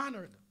also be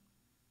honored.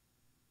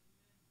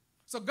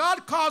 So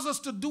God calls us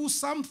to do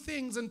some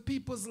things in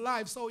people's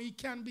lives so he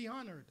can be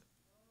honored.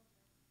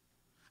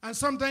 And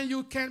sometimes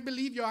you can't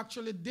believe you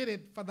actually did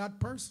it for that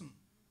person.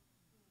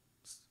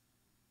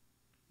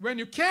 When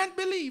you can't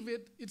believe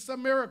it, it's a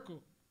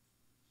miracle.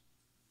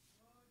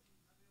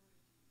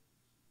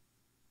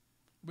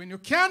 When you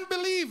can't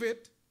believe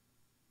it,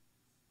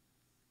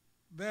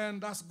 then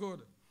that's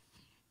good.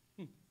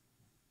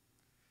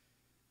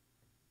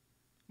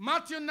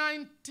 Matthew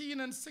 19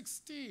 and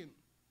 16.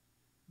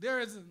 There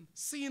is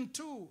scene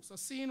 2. So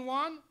scene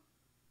 1,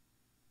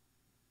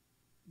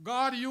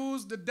 God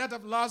used the death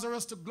of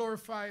Lazarus to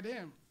glorify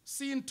him.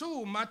 Scene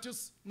 2, Matthew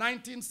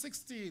 19,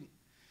 16.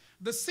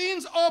 The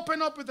scenes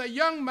open up with a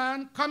young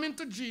man coming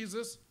to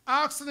Jesus,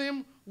 asking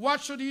him,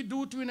 what should he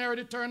do to inherit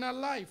eternal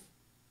life?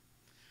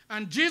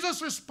 And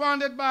Jesus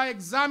responded by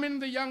examining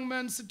the young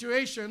man's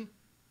situation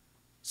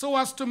so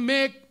as to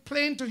make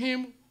plain to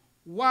him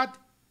what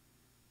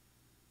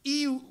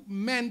he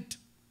meant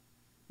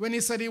when he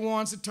said he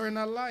wants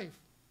eternal life.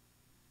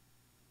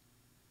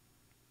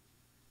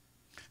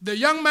 The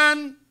young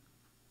man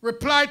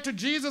replied to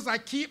Jesus, I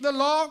keep the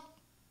law.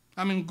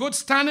 I'm in good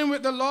standing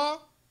with the law.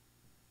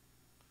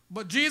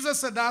 But Jesus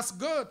said, that's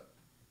good.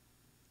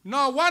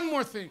 Now, one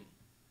more thing.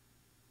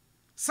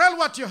 Sell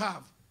what you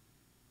have.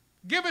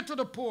 Give it to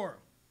the poor.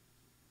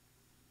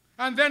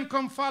 And then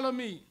come follow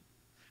me.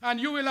 And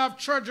you will have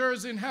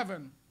treasures in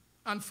heaven.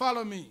 And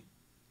follow me.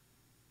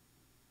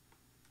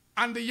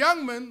 And the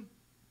young man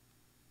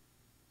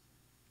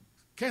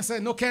can't say,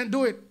 no, can't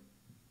do it.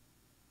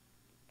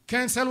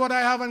 Can't sell what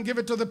I have and give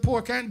it to the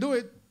poor. Can't do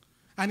it.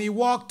 And he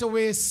walked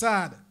away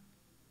sad.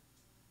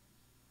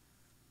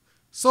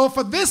 So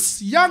for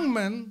this young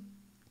man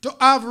to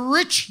have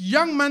rich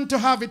young man to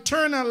have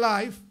eternal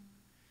life,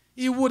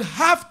 he would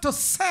have to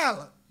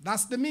sell.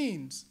 That's the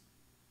means.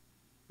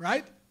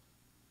 Right?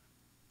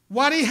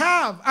 What he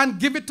have and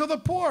give it to the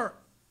poor.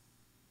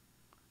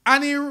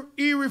 And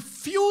he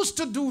refused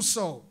to do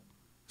so.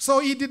 So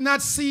he did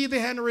not see the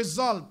end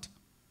result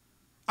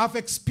of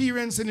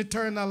experiencing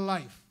eternal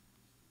life.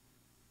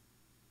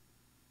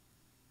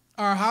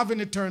 Or having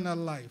eternal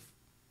life.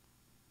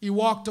 He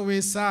walked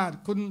away sad.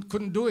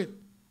 Couldn't do it.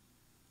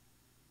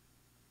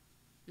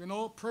 You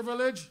know,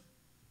 privilege.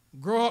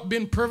 Grow up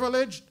being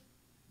privileged.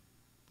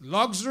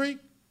 Luxury.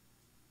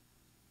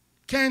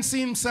 Can't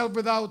see himself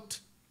without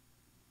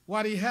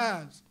what he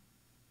has.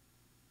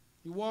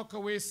 He walked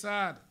away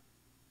sad.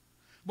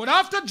 But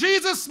after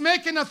Jesus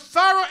making a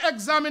thorough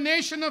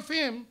examination of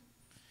him,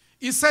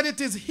 he said it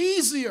is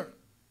easier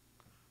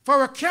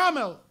for a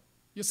camel,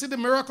 you see the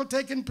miracle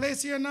taking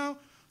place here now,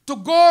 to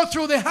go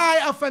through the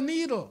eye of a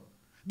needle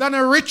than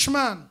a rich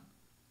man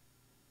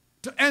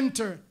to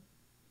enter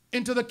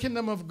into the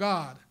kingdom of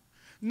God.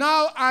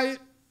 Now,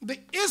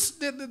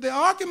 the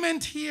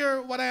argument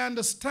here, what I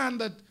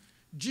understand that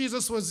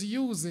Jesus was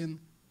using,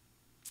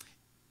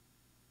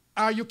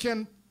 you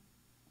can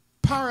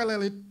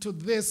parallel it to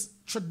this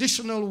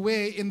traditional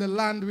way in the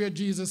land where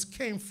Jesus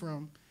came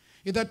from,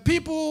 is that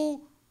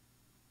people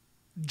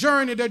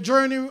journey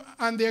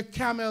on their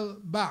camel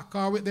back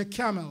or with their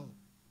camel.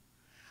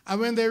 And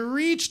when they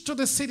reach to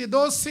the city,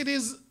 those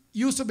cities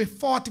used to be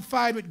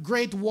fortified with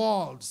great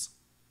walls.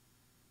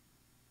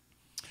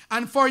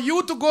 And for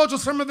you to go to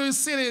some of these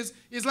cities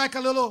is like a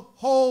little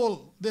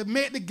hole. They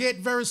make the gate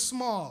very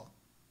small.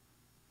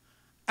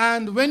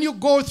 And when you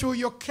go through,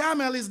 your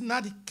camel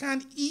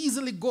can't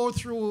easily go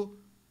through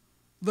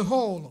the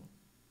hole.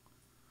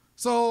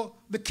 So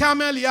the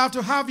camel, you have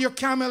to have your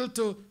camel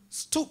to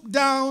stoop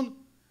down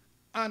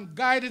and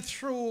guide it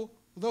through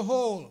the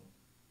hole.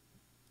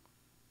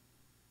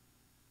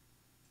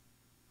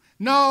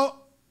 Now,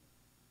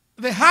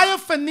 the eye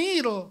of a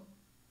needle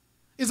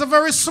is a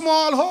very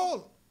small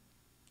hole.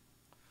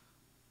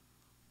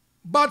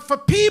 But for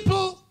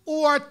people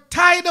who are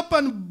tied up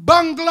and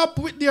bundled up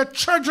with their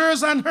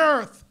treasures on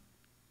earth,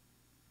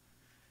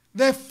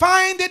 they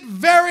find it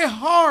very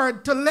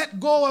hard to let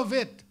go of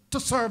it to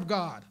serve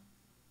God.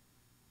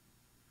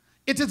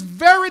 It is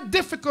very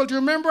difficult.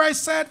 Remember I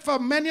said for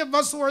many of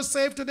us who are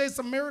saved today, it's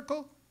a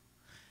miracle.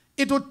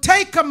 It would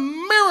take a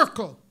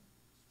miracle.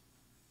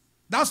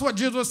 That's what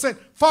Jesus said.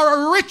 For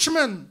a rich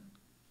man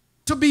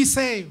to be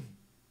saved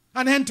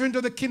and enter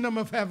into the kingdom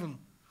of heaven.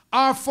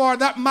 Or for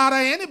that matter,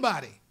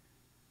 anybody.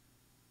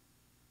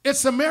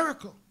 It's a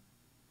miracle.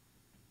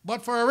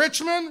 But for a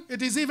rich man,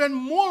 it is even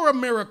more a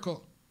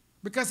miracle.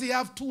 Because he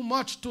have too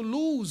much to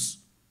lose.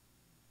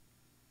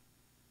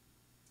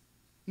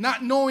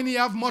 Not knowing he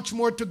have much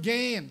more to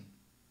gain.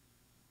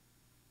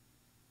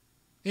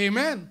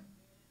 Amen.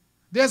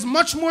 There's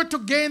much more to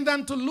gain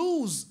than to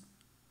lose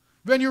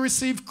when you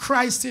receive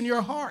Christ in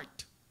your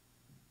heart.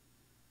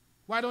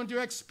 Why don't you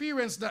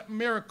experience that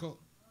miracle?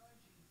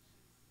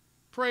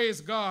 Praise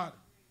God.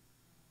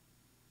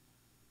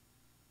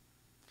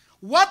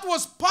 What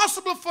was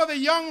possible for the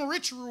young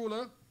rich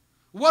ruler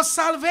was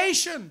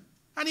salvation.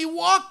 And he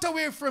walked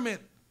away from it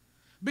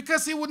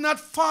because he would not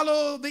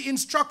follow the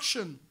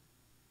instruction.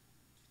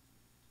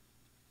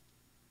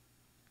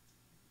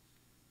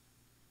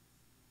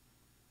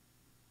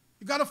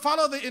 You got to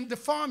follow the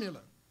formula.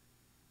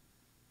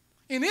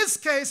 In his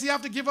case, you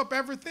have to give up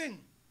everything.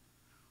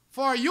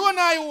 For you and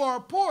I who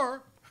are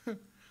poor,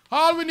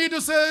 All we need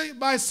to say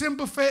by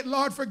simple faith,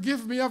 Lord,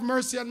 forgive me, have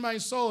mercy on my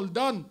soul.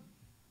 Done.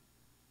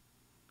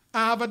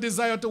 I have a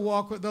desire to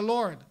walk with the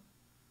Lord.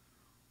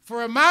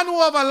 For a man who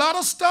have a lot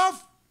of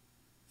stuff,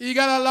 he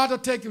got a lot to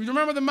take. You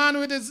remember the man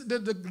with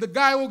the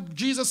guy who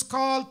Jesus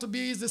called to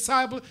be his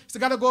disciple? He said,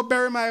 got to go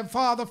bury my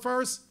father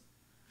first.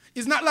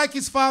 It's not like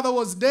his father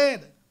was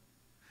dead.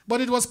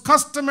 But it was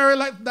customary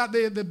like that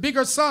the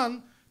bigger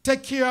son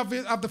take care of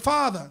the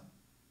father.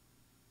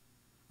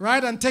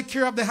 Right? And take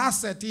care of the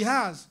asset he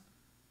has.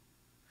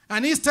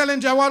 And he's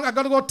telling you, I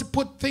got to go to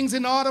put things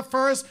in order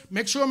first.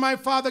 Make sure my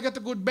father get a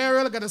good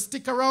burial. I got to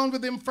stick around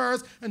with him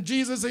first. And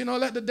Jesus,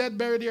 let the dead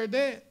bury their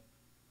dead.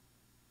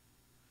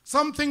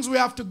 Some things we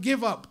have to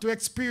give up to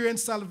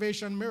experience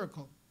salvation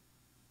miracle.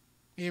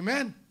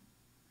 Amen.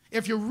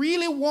 If you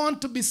really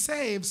want to be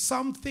saved,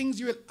 some things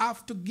you will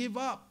have to give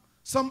up.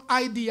 Some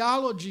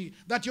ideology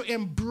that you're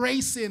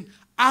embracing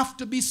have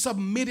to be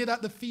submitted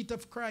at the feet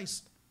of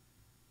Christ.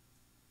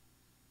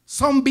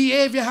 Some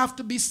behavior have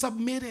to be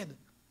submitted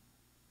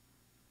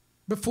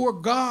before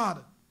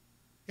God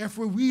if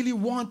we really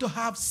want to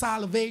have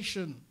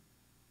salvation.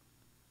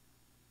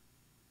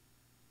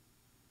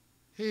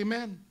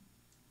 Amen.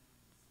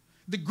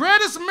 The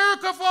greatest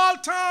miracle of all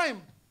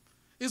time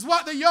is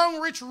what the young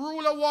rich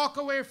ruler walked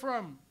away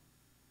from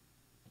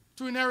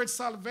to inherit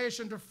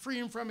salvation, to free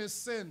him from his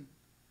sin.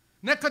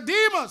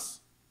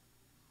 Nicodemus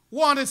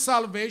wanted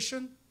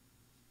salvation.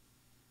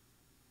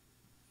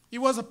 He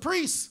was a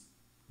priest,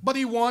 but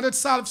he wanted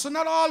salvation. So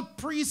not all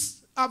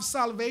priests have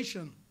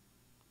salvation.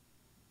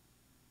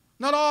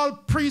 Not all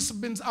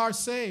priests are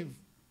saved.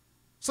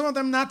 Some of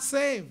them not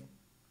saved.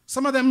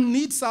 Some of them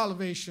need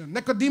salvation.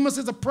 Nicodemus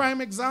is a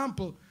prime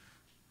example.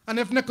 And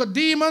if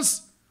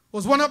Nicodemus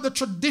was one of the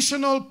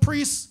traditional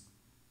priests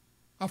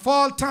of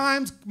all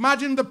times,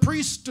 imagine the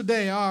priests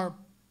today, or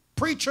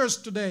preachers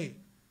today,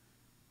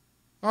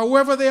 or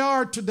whoever they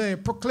are today,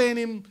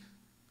 proclaiming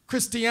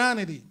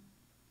Christianity.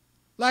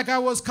 Like I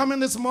was coming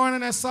this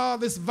morning, I saw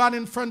this van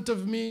in front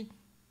of me.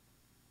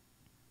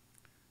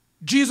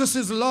 Jesus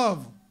is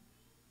love.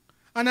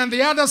 And then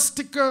the other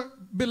sticker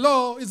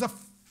below is a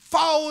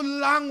foul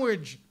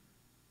language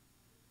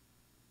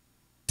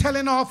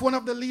telling off one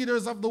of the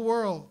leaders of the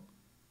world.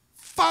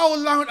 Foul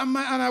language.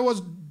 And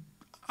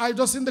I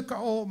just in the car,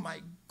 oh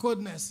my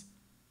goodness.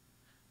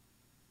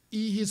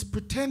 He is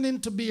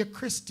pretending to be a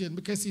Christian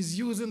because he's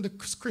using the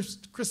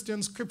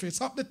Christian scripture. It's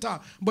up the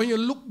top. But you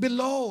look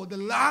below, the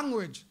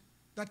language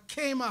that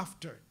came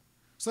after.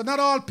 So not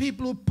all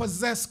people who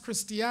possess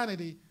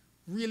Christianity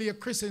really are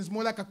Christians. It's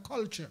more like a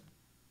culture.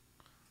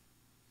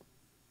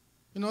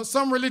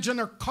 Some religion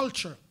are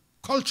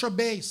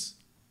culture-based.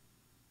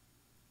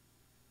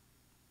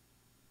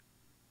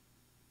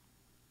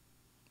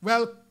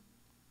 Well,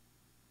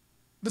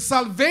 the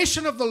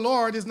salvation of the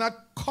Lord is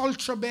not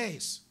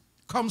culture-based.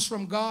 It comes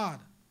from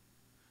God.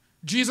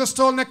 Jesus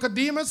told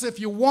Nicodemus, if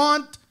you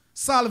want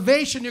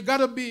salvation, you got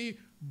to be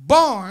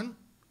born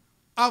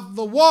of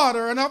the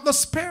water and of the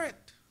Spirit.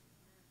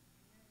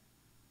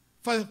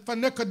 For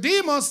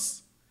Nicodemus,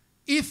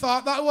 he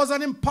thought that was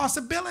an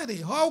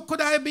impossibility. How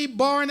could I be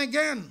born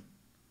again?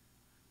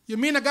 You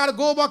mean I got to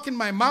go back in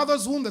my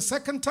mother's womb the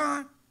second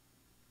time?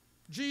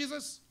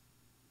 Jesus?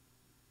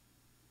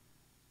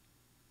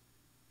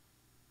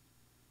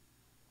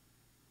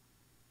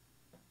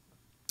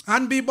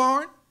 And be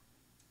born?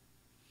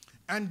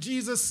 And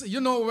Jesus,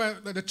 where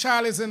the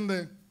child is in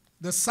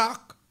the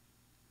sack,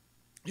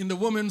 in the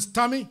woman's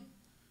tummy,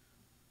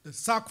 the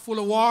sack full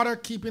of water,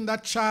 keeping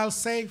that child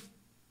safe.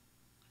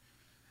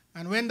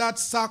 And when that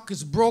sack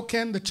is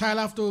broken, the child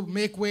has to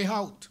make way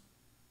out.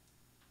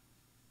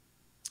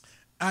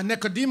 And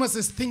Nicodemus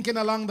is thinking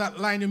along that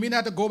line, you mean I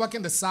have to go back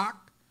in the sack?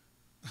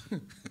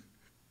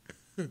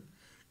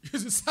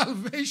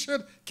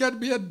 Salvation can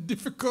be a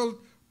difficult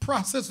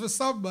process for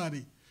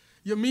somebody.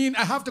 You mean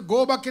I have to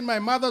go back in my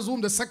mother's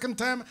womb the second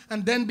time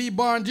and then be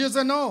born? Jesus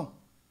said, no.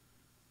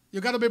 You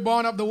got to be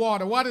born of the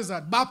water. What is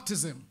that?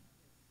 Baptism.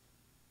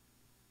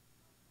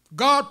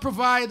 God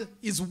provides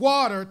his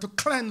water to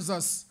cleanse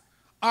us,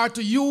 or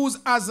to use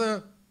as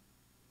a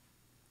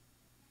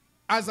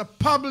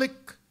public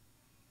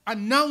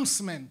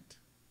announcement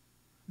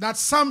that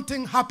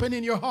something happened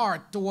in your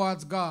heart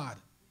towards God.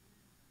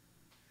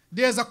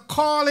 There's a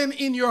calling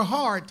in your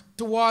heart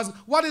towards,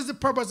 what is the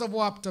purpose of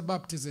water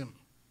baptism?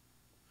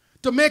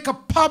 To make a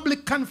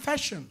public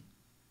confession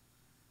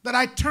that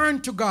I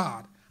turn to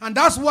God. And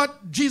that's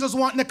what Jesus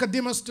wants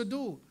Nicodemus to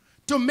do.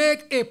 To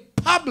make a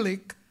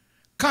public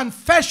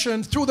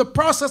confession through the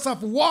process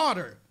of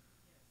water.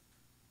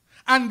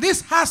 And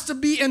this has to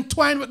be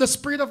entwined with the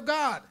Spirit of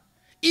God.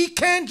 He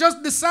can't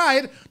just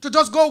decide to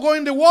just go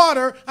in the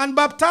water and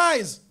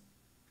baptize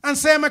and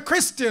say I'm a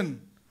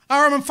Christian or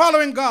I'm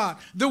following God.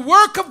 The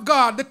work of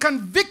God, the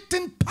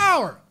convicting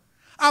power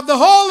of the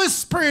Holy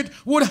Spirit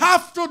would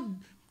have to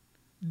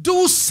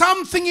do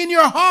something in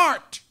your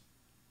heart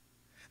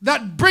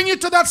that bring you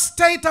to that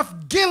state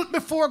of guilt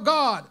before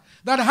God,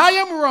 that I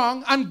am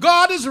wrong and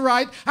God is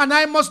right and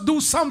I must do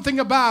something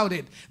about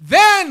it.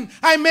 Then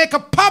I make a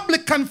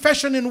public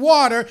confession in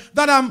water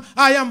that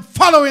I am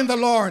following the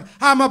Lord.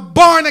 I'm a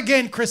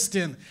born-again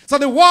Christian. So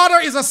the water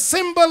is a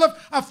symbol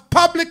of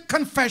public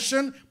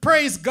confession,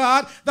 praise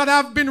God, that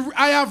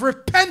I have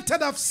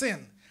repented of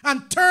sin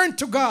and turned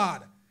to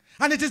God.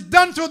 And it is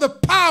done through the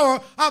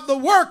power of the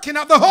working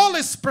of the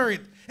Holy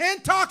Spirit.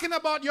 Ain't talking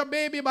about your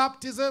baby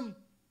baptism.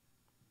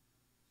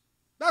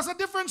 That's a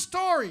different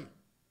story.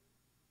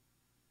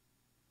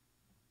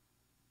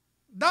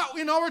 That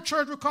in our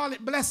church we call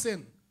it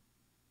blessing.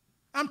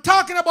 I'm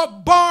talking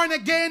about born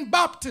again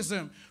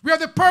baptism, where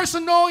the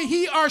person knows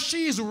he or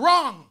she is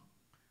wrong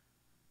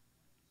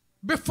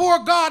before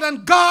God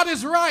and God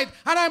is right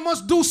and I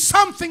must do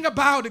something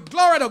about it.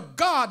 Glory to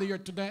God here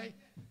today.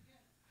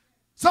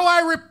 So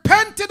I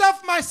repented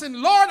of my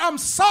sin. Lord, I'm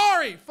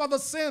sorry for the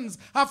sins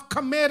I've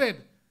committed.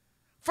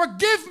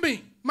 Forgive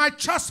me my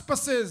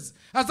trespasses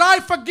as I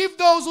forgive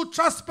those who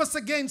trespass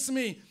against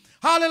me.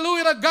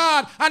 Hallelujah to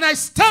God. And I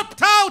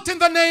stepped out in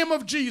the name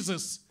of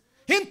Jesus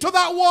into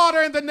that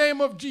water in the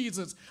name of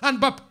Jesus and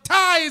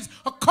baptized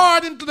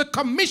according to the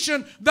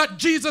commission that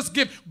Jesus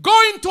gave. Go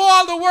into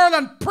all the world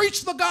and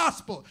preach the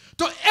gospel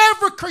to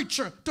every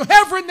creature, to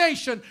every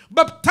nation,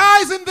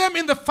 baptizing them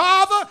in the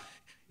Father,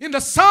 in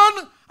the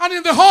Son, and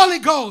in the Holy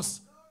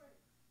Ghost.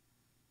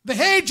 The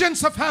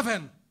agents of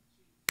heaven.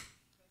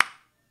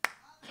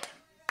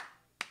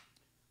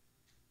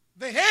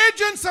 The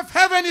agents of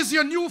heaven is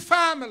your new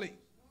family.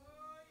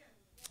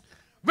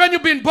 When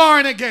you've been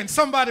born again,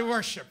 somebody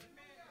worship.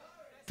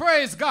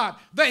 Praise God.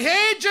 The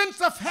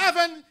agents of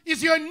heaven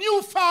is your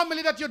new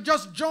family that you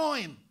just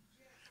joined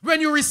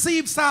when you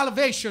receive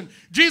salvation.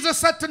 Jesus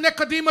said to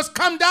Nicodemus,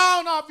 come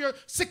down off your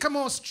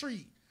sycamore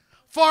tree.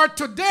 For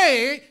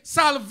today,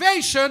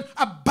 salvation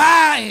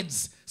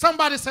abides.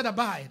 Somebody said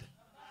abide.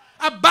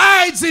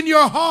 Abides in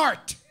your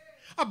heart.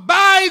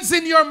 Abides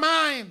in your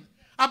mind.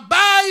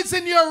 Abides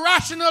in your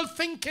rational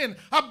thinking.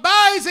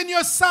 Abides in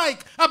your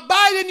psyche.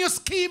 Abide in your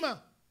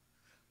schema.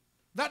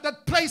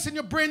 That place in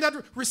your brain that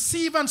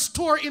receive and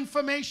store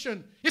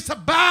information. It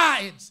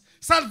abides.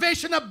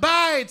 Salvation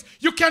abides.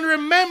 You can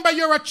remember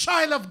you're a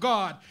child of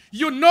God.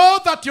 You know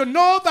that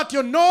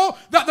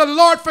the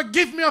Lord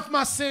forgive me of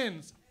my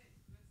sins.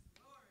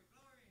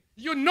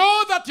 You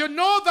know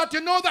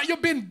that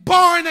you've been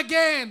born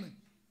again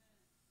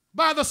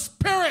by the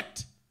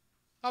Spirit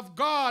of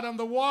God and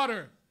the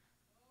water.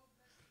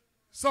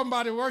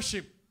 Somebody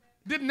worship.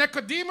 Did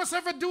Nicodemus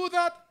ever do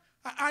that?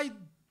 I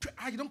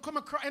don't come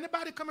across,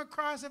 anybody come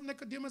across if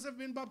Nicodemus have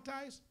been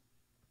baptized?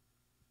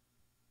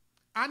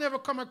 I never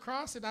come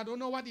across it. I don't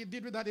know what he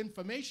did with that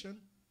information.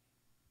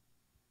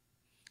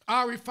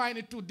 Or we find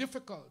it too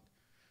difficult.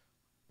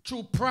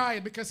 Through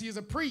pride, because he is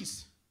a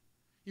priest.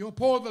 He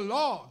upholds the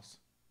laws.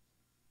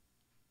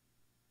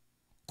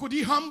 Could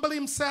he humble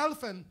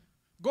himself and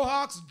go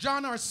ask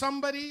John or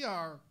somebody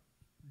or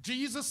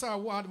Jesus or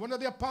one of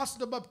the apostles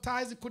to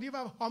baptize? Could he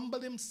have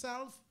humbled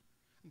himself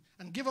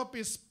and give up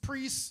his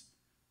priest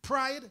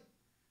pride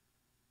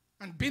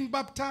and been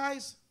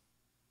baptized?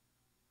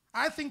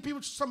 I think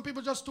some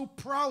people are just too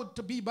proud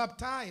to be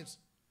baptized.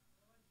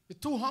 You're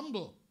too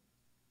humble.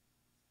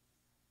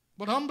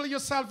 But humble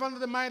yourself under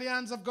the mighty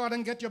hands of God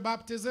and get your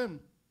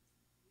baptism.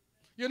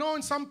 You know,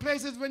 in some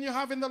places when you're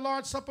having the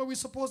Lord's Supper, we're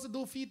supposed to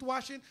do feet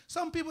washing.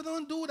 Some people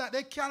don't do that.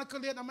 They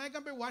calculate, am I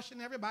going to be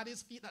washing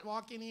everybody's feet that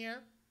walk in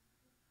here?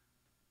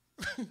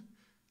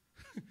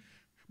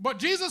 But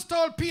Jesus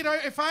told Peter,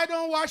 if I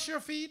don't wash your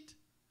feet,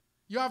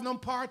 you have no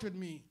part with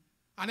me.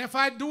 And if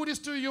I do this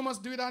to you, you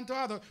must do it unto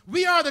others.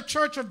 We are the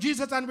church of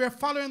Jesus and we're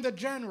following the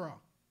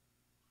general.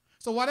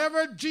 So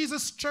whatever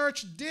Jesus'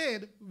 church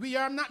did, we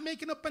are not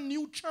making up a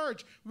new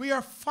church. We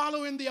are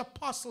following the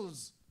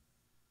apostles.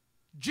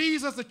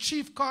 Jesus, the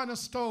chief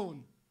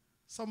cornerstone.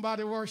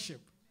 Somebody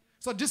worship.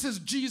 So this is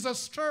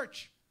Jesus'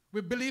 church.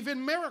 We believe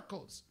in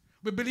miracles.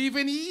 We believe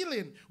in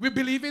healing. We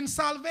believe in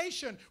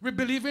salvation. We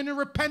believe in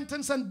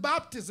repentance and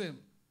baptism.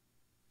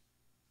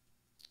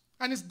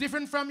 And it's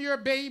different from your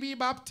baby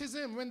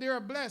baptism when they are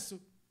blessed.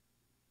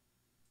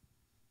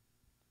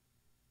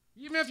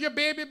 Even if your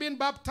baby been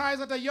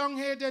baptized at a young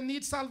age, they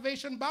need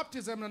salvation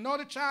baptism. And now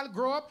the child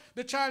grow up,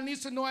 the child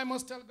needs to know, I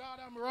must tell God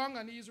I'm wrong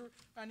and he's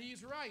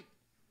right.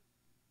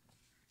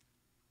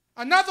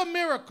 Another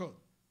miracle.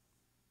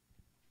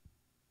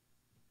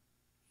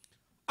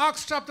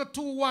 Acts chapter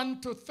 2,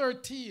 1 to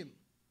 13.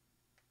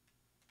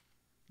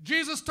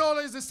 Jesus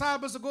told his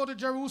disciples to go to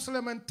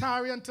Jerusalem and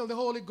tarry until the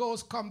Holy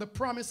Ghost come, the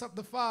promise of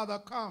the Father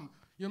come.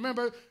 You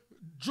remember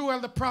Joel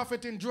the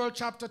prophet in Joel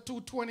chapter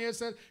 2, 28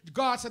 said,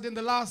 God said, in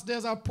the last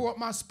days I'll pour out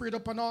my spirit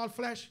upon all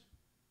flesh.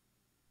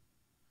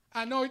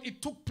 I know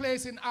it took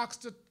place in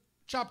Acts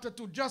chapter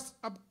 2, just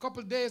a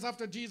couple days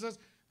after Jesus,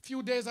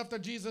 few days after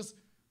Jesus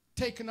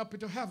taken up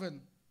into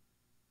heaven.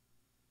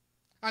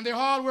 And they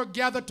all were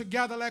gathered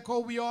together like how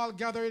we all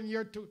gather in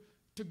here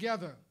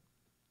together.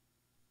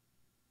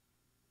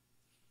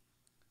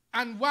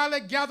 And while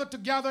they gathered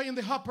together in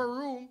the upper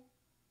room,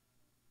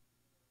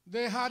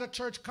 they had a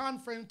church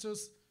conference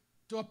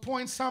to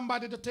appoint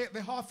somebody to take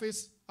the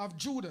office of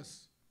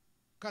Judas.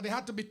 Because they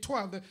had to be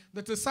 12.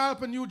 The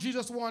disciple knew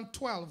Jesus wanted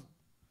 12.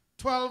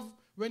 12,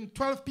 when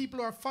 12 people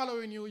are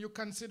following you, you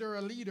consider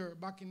a leader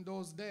back in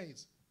those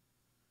days.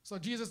 So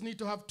Jesus needed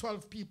to have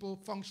 12 people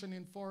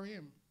functioning for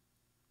him.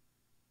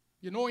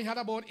 You know, he had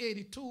about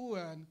 82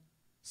 and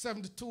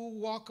 72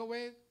 walk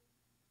away.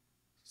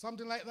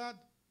 Something like that.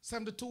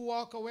 72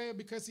 walk away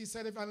because he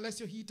said, unless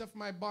you eat of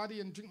my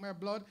body and drink my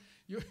blood,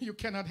 you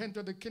cannot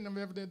enter the kingdom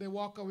of heaven. They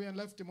walk away and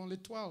left him only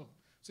 12.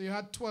 So you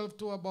had 12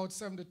 to about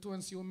 72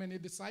 and so many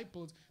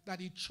disciples that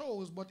he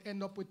chose but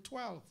end up with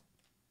 12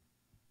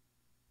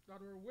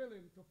 that were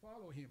willing to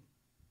follow him.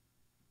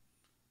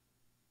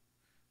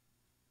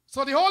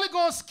 So the Holy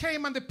Ghost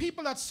came, and the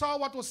people that saw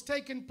what was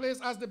taking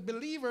place as the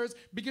believers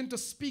began to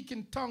speak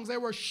in tongues, they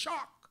were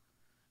shocked.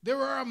 They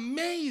were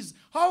amazed.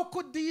 How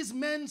could these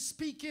men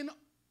speak in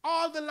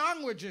all the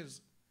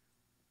languages?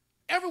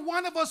 Every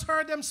one of us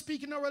heard them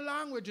speak in our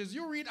languages.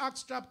 You read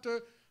Acts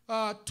chapter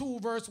 2,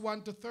 verse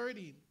 1 to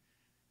 13.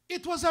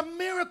 It was a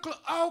miracle.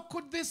 How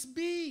could this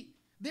be?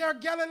 They are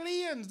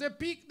Galileans.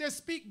 They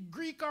speak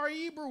Greek or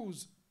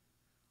Hebrews.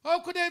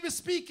 How could they be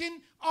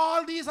speaking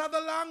all these other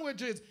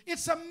languages?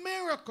 It's a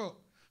miracle.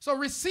 So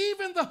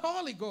receiving the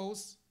Holy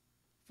Ghost,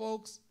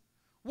 folks,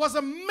 was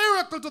a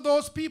miracle to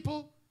those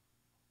people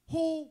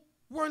who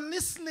were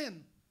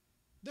listening.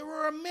 They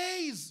were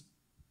amazed.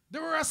 They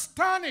were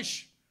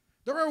astonished.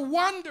 There were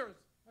wonders.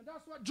 And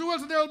that's what Joel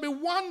said, there will be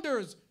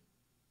wonders.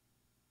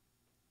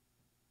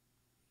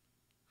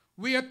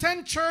 We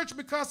attend church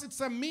because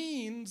it's a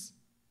means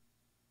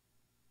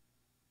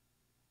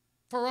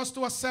for us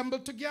to assemble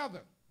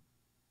together.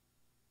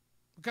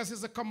 Because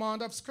it's a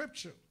command of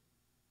Scripture.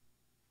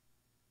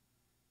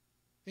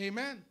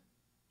 Amen.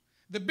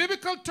 The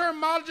biblical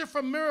terminology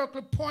for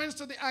miracle points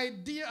to the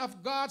idea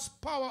of God's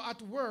power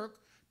at work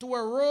to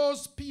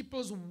arouse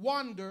people's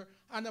wonder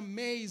and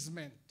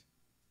amazement.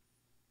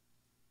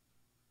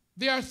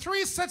 There are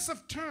three sets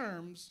of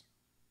terms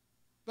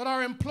that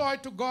are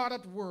employed to God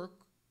at work,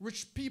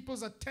 which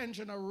people's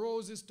attention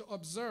arouses to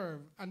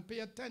observe and pay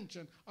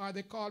attention, are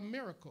they called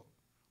miracle.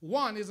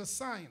 One is a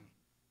sign,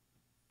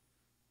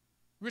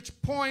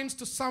 which points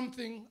to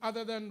something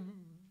other than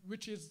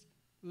which is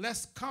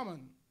less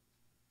common.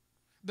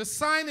 The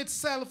sign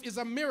itself is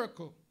a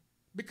miracle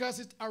because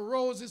it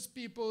arouses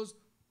people's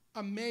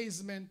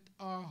amazement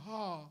or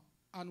awe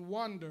and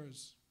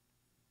wonders.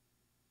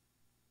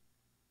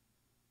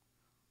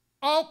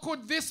 How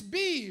could this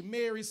be?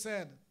 Mary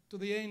said to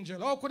the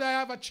angel. How could I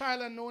have a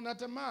child and know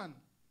not a man?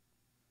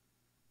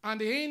 And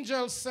the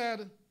angel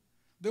said,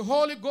 the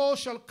Holy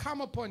Ghost shall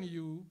come upon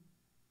you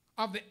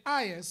of the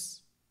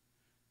highest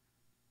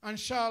and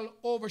shall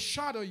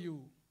overshadow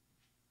you.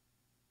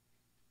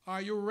 Are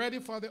you ready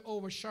for the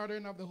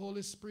overshadowing of the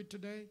Holy Spirit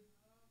today?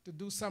 To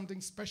do something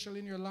special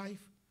in your life?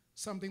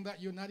 Something that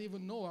you not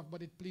even know of,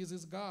 but it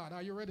pleases God.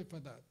 Are you ready for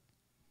that?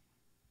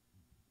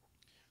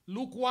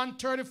 Luke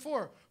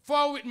 1:34.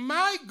 For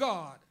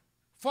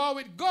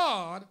with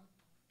God,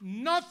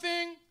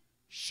 nothing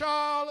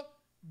shall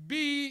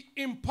be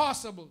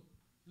impossible.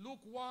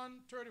 Luke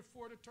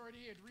 1:34 to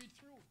 38. Read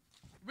through.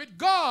 With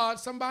God,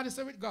 somebody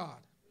say with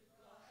God.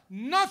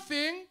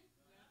 Nothing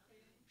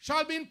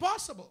shall be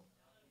impossible.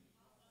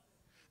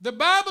 The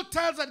Bible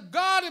tells that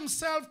God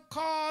himself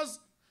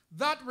caused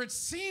that which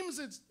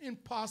seems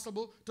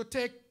impossible to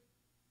take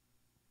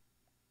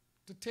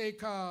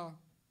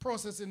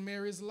process in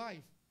Mary's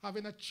life,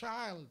 having a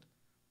child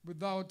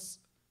without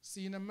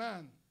seeing a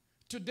man.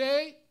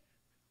 Today,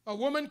 a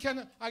woman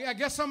can, I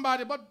guess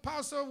somebody, but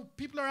Pastor,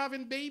 people are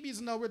having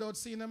babies now without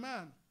seeing a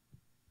man.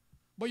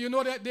 But you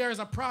know that there is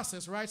a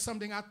process, right?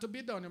 Something has to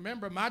be done.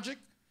 Remember magic?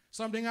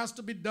 Something has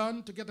to be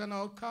done to get an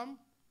outcome.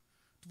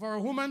 For a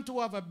woman to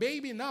have a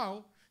baby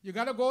now, you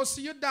got to go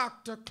see your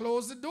doctor,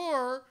 close the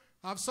door,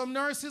 have some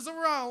nurses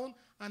around,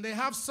 and they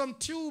have some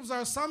tubes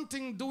or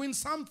something doing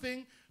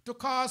something to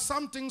cause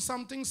something,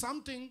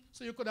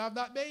 so you could have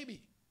that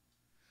baby.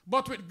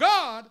 But with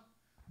God,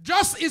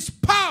 just his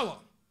power,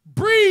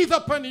 breathe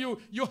upon you,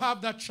 you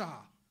have that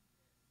child.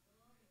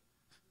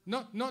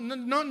 Nothing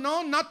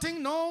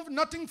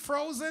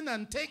frozen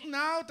and taken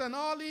out and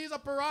all these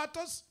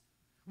apparatus.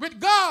 With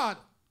God,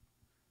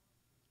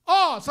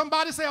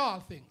 somebody say all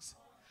things.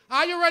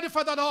 Are you ready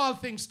for that all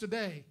things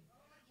today?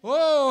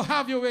 Oh,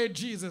 have your way,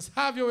 Jesus.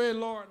 Have your way,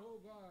 Lord.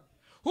 Oh, God.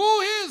 Who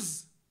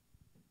is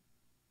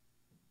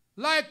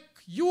like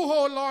you,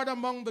 O Lord,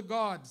 among the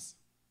gods?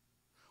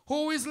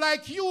 Who is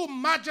like you,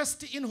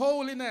 majesty in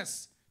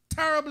holiness,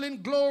 terrible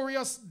in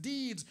glorious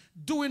deeds,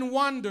 doing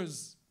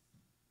wonders?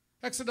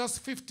 Exodus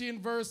 15,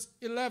 verse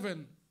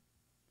 11.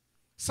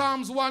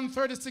 Psalms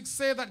 136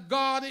 say that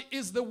God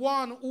is the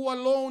one who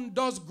alone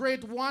does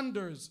great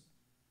wonders.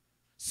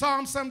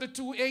 Psalm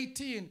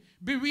 72:18,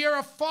 beware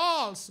of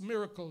false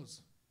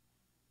miracles.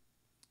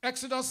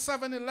 Exodus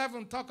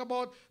 7:11 talk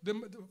about the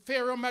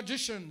Pharaoh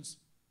magicians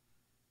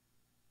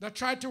that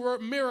tried to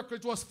work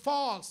miracles. It was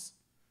false,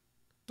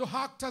 to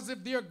act as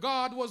if their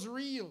God was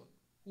real,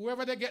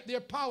 whoever they get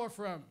their power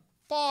from.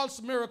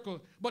 False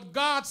miracle. But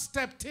God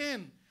stepped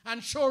in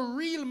and show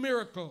real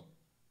miracle.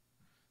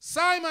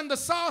 Simon the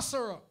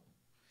sorcerer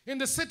in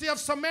the city of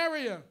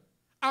Samaria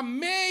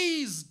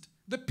amazed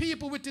the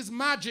people with his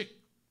magic.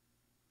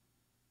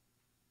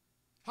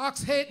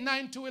 Acts 8,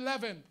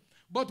 9-11.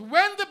 But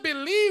when the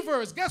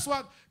believers, guess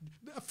what?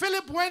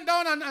 Philip went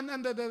down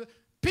and the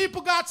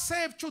people got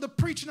saved through the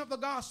preaching of the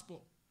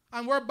gospel.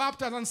 And were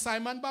baptized, and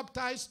Simon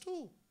baptized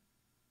too.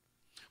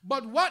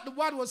 But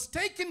what was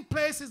taking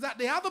place is that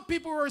the other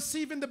people were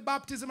receiving the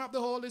baptism of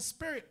the Holy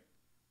Spirit.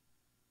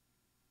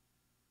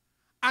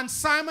 And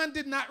Simon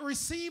did not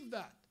receive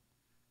that.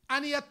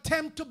 And he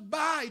attempted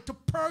to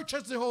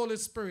purchase the Holy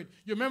Spirit.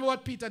 You remember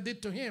what Peter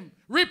did to him?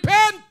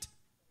 Repent!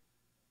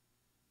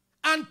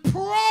 And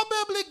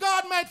probably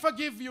God might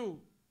forgive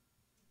you.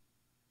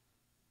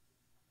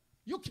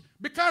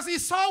 Because he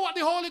saw what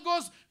the Holy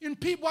Ghost in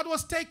people, what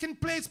was taking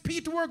place.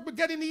 People were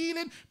getting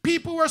healing.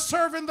 People were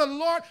serving the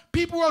Lord.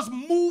 People was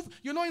moved.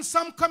 You know, in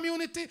some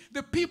community,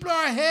 the people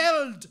are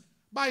held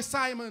by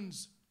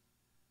Simons.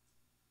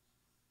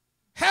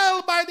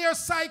 Held by their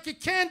psychic.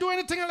 Can't do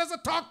anything unless I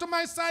talk to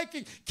my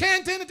psychic.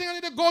 Can't do anything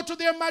unless I go to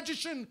their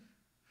magician.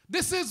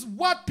 This is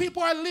what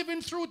people are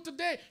living through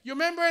today. You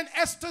remember in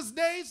Esther's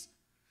days?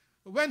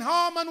 When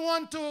Haman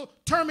wanted to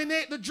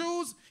terminate the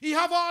Jews, he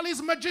have all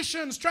his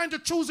magicians trying to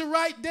choose the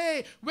right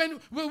day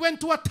when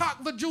to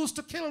attack the Jews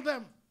to kill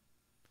them.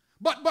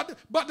 But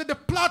the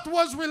plot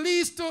was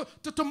released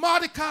to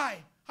Mordecai.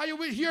 Are you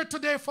here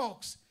today,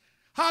 folks?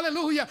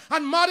 Hallelujah.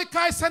 And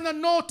Mordecai sent a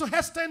note to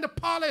Esther in the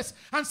palace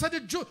and said,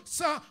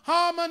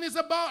 Haman is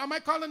about, am I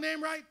calling the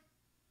name right?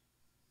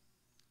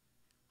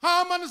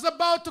 Haman is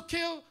about to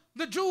kill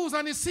the Jews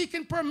and is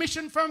seeking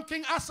permission from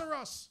King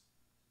Ahasuerus.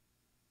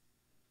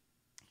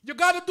 You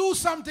got to do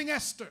something,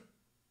 Esther.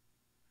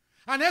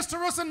 And Esther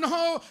said,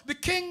 no,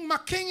 my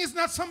king is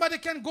not somebody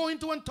can go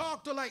into and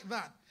talk to like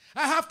that.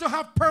 I have to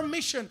have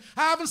permission.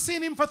 I haven't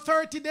seen him for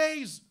 30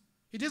 days.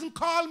 He doesn't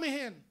call me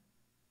in.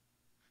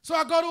 So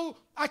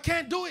I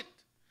can't do it.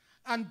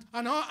 And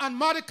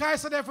Mordecai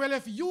said,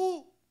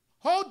 well,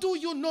 how do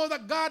you know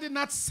that God did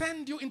not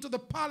send you into the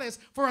palace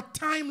for a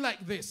time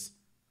like this?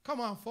 Come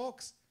on,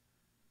 folks.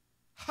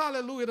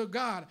 Hallelujah to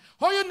God.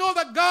 How you know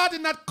that God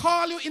did not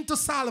call you into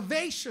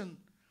salvation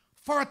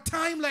for a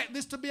time like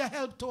this to be a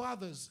help to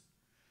others?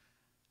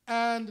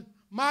 And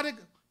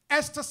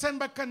Esther sent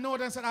back a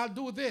note and said, I'll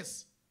do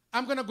this.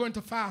 I'm going to go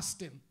into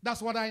fasting.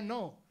 That's what I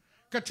know.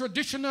 Because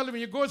traditionally,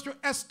 when you go through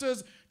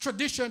Esther's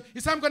tradition, he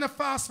said, I'm going to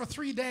fast for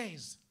 3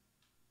 days.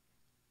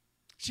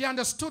 She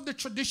understood the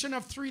tradition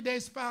of 3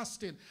 days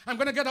fasting. I'm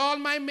going to get all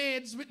my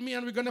maids with me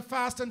and we're going to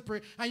fast and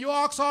pray. And you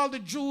ask all the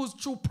Jews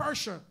through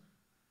Persia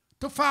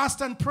to fast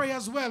and pray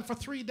as well for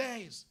 3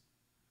 days.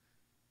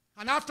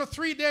 And after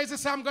 3 days, he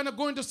said, I'm going to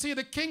go in to see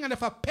the king, and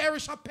if I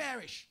perish, I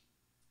perish.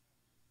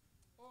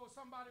 Oh,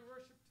 somebody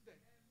worship today.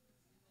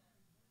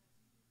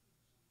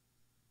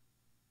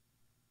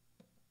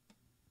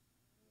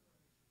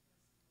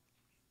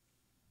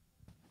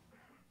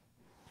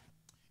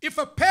 If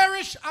I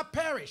perish, I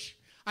perish.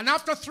 And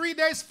after 3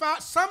 days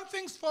fast, some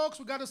things, folks,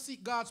 we got to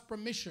seek God's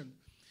permission.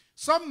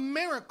 Some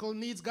miracle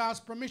needs God's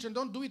permission.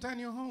 Don't do it on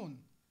your own.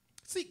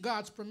 Seek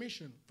God's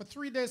permission for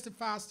 3 days to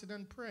fast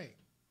and pray.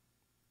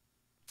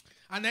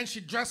 And then she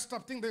dressed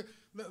up. I think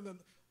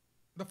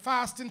the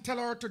fasting tell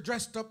her to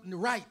dress up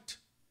right.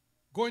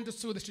 Going to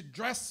see that she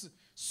dressed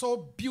so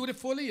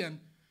beautifully and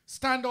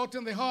stand out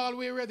in the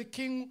hallway where the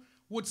king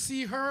would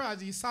see her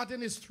as he sat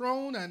in his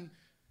throne, and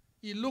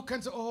he looked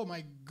and said, oh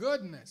my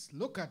goodness,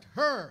 look at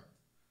her.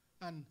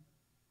 And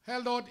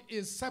held out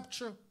his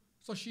scepter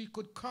so she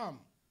could come.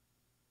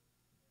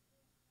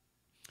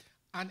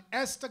 And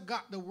Esther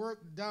got the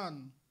work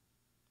done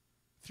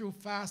through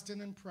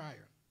fasting and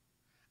prayer.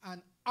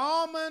 And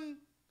almond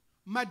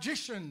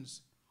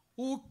magicians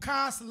who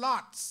cast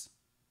lots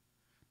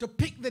to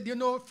pick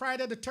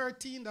Friday the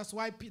 13th.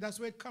 That's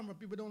where it comes from.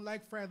 People don't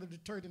like Friday the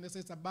 13th. They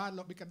say it's a bad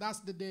luck because that's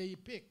the day he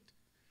picked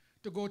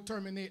to go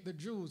terminate the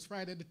Jews,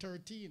 Friday the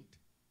 13th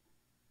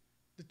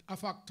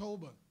of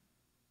October.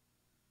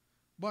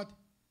 But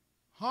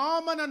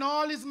Haman and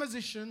all his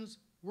magicians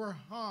were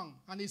hung,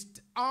 and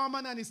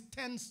Haman and his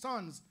 10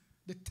 sons,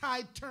 the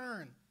tide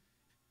turned.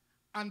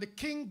 And the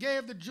king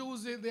gave the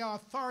Jews the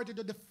authority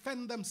to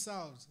defend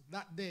themselves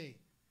that day.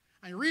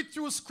 And read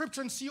through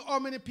scripture and see how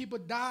many people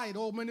died,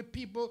 how many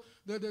people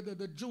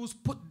the Jews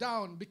put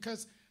down,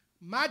 because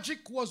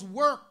magic was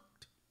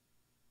worked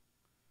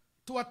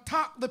to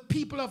attack the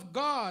people of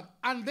God,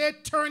 and they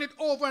turned it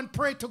over and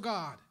prayed to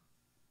God.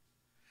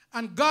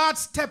 And God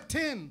stepped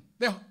in,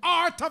 the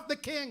heart of the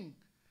king,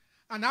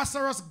 and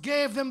Ahasuerus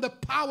gave them the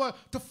power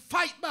to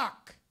fight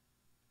back.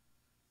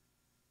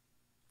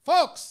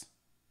 Folks,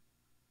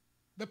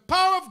 the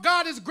power of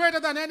God is greater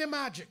than any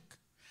magic.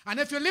 And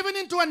if you're living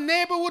into a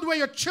neighborhood where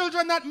your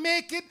children not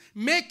making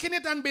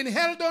it and being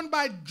held on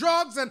by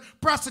drugs and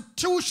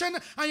prostitution,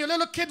 and your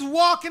little kids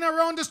walking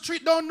around the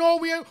street don't know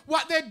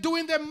what they're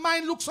doing, their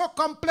mind looks so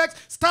complex,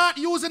 start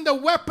using the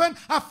weapon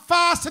of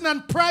fasting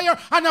and prayer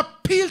and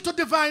appeal to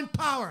divine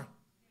power.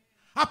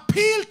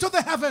 Appeal to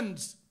the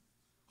heavens.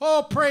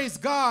 Oh, praise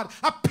God.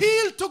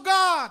 Appeal to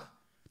God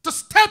to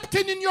step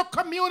in your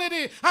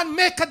community and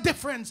make a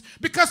difference,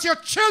 because your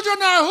children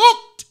are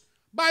hooked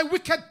by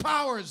wicked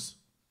powers.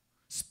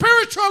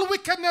 Spiritual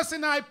wickedness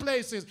in high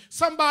places.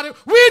 Somebody,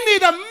 we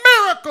need a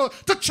miracle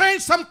to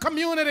change some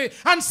community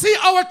and see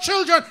our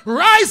children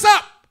rise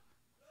up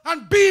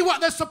and be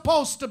what they're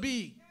supposed to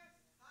be.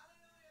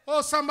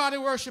 Oh, somebody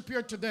worship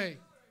here today.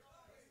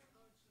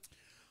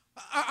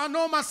 I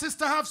know my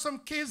sister have some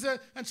kids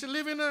and she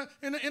live in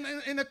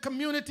a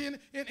community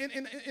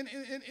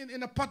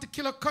in a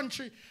particular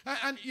country,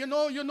 and you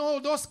know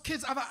those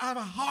kids have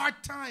a hard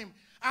time.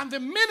 And the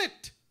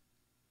minute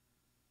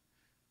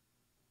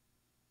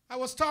I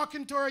was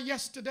talking to her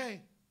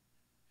yesterday,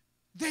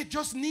 they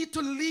just need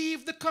to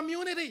leave the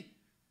community.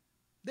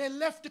 They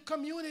left the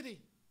community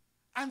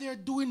and they're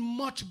doing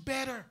much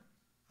better.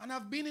 And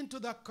I've been into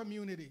that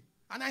community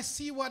and I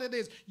see what it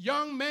is.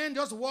 Young men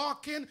just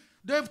walking.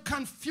 They're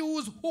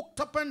confused, hooked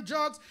up on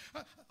drugs.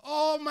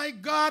 Oh my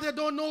God, they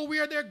don't know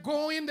where they're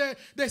going.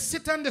 They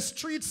sit on the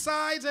street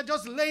sides. They're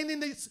just laying in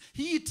the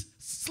heat,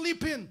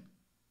 sleeping.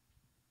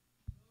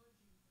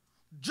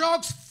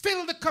 Drugs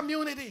fill the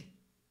community.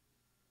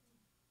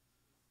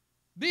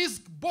 These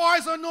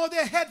boys don't know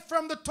their head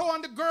from the toe,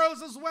 and the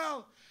girls as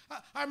well.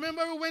 I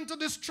remember we went to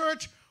this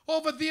church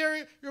over there.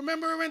 You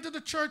remember we went to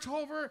the church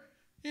over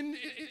in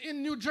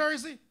New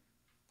Jersey?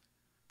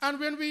 And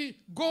when we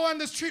go on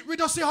the street, we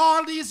just see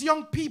all these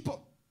young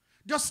people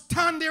just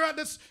stand there at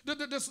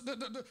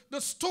the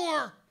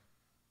store.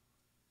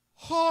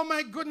 Oh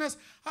my goodness.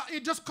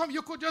 It just come,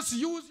 you could just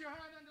use your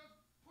hand and just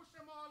push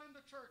them all in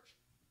the church.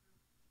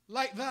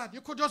 Like that.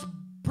 You could just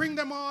bring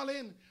them all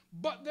in.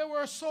 But they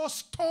were so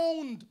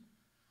stoned.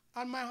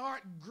 And my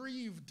heart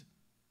grieved.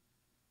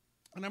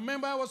 And I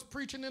remember I was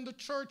preaching in the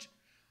church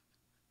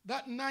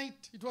that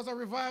night. It was a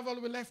revival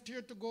we left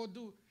here to go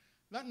do.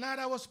 That night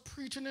I was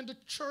preaching in the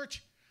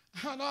church.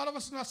 And all of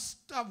a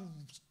sudden,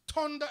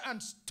 thunder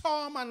and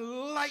storm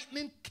and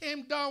lightning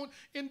came down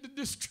in the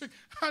district.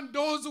 And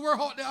those who were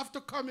out, they have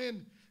to come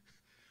in.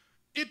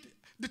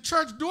 The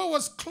church door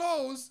was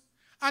closed.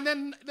 And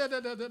then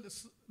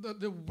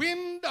the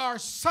wind or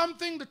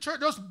something, the church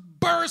just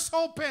burst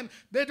open.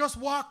 They just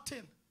walked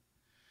in.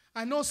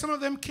 I know some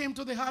of them came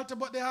to the altar,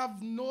 but they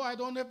have I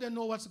don't know if they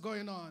know what's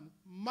going on.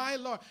 My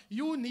Lord,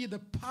 you need the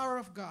power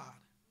of God.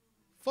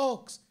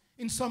 Folks,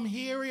 in some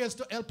areas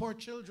to help our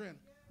children.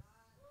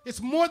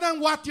 It's more than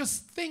what you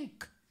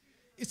think.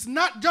 It's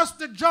not just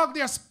the drug.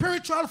 There are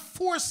spiritual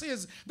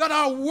forces that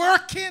are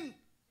working.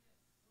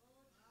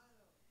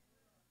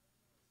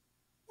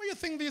 Where do you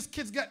think these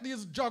kids get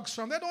these drugs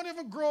from? They don't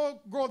even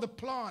grow the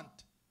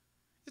plant.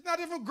 It's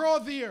not even grow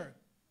there.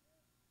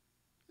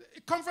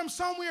 It comes from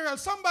somewhere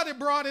else. Somebody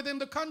brought it in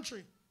the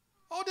country.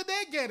 How did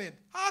they get it?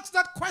 Ask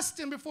that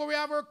question before we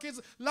have our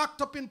kids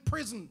locked up in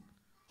prison.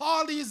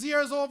 All these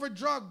years over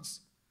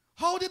drugs.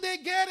 How did they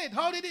get it?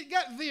 How did it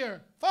get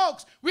there?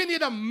 Folks, we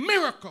need a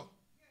miracle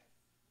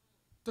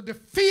to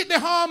defeat the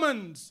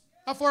hormones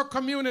of our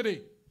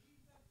community.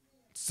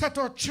 Set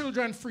our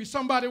children free.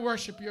 Somebody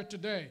worship here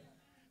today.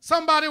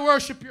 Somebody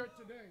worship here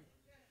today.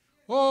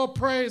 Oh,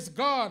 praise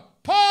God.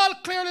 Paul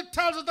clearly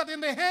tells us that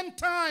in the end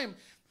time,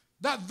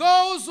 that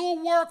those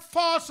who work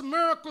false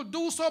miracles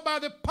do so by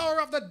the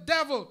power of the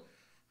devil.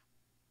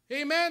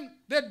 Amen.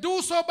 They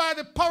do so by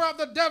the power of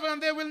the devil,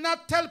 and they will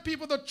not tell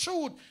people the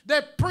truth.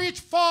 They preach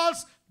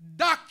false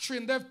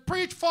doctrine. They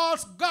preach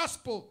false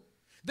gospel.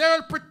 They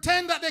will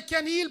pretend that they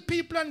can heal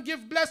people and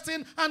give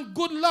blessing and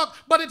good luck,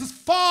 but it is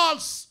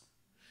false.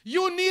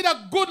 You need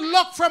a good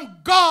luck from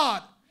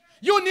God.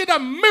 You need a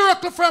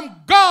miracle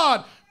from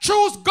God.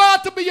 Choose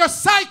God to be your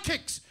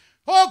psychics.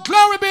 Oh,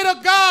 glory be to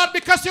God,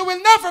 because you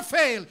will never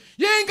fail.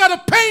 You ain't got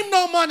to pay him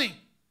no money.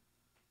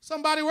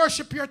 Somebody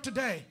worship here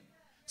today.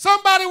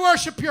 Somebody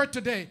worship here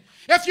today.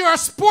 If you're a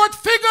sport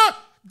figure,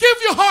 give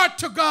your heart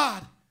to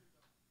God.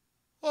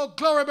 Oh,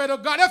 glory be to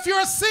God. If you're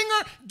a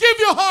singer, give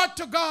your heart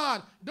to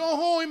God. Don't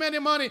owe him any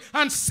money,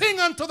 and sing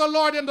unto the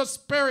Lord in the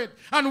Spirit,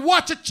 and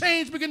watch a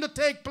change begin to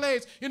take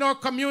place in our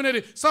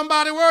community.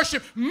 Somebody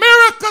worship.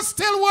 Miracles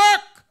still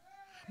work.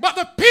 But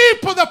the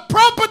people, the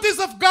properties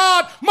of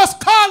God, must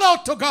call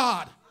out to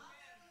God.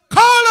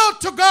 Call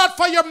out to God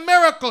for your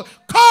miracle.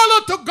 Call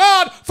out to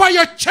God for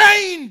your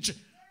change.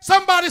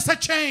 Somebody say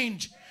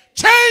change.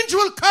 Change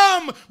will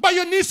come, but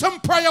you need some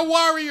prayer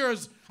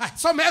warriors,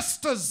 some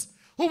Esthers,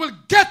 who will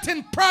get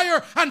in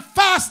prayer and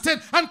fasting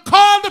and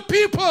call the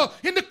people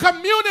in the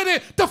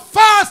community to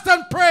fast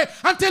and pray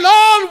until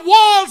all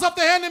walls of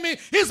the enemy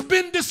is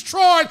been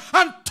destroyed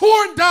and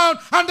torn down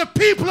and the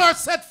people are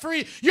set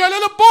free. Your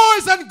little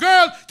boys and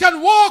girls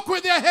can walk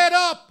with their head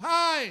up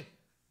high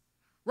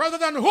rather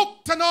than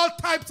hooked on all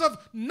types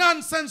of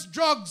nonsense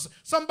drugs.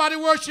 Somebody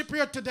worship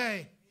here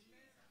today.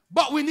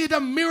 But we need a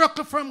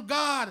miracle from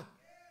God,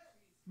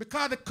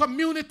 because the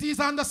community is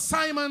under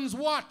Simon's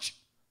watch.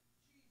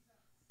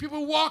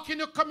 People walk in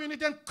your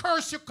community and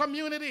curse your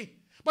community.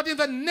 But in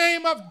the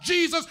name of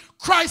Jesus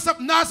Christ of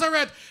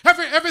Nazareth,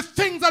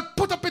 everything that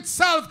put up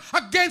itself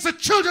against the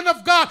children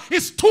of God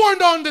is torn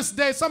down this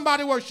day.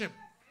 Somebody worship.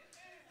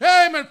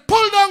 Amen.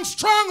 Pull down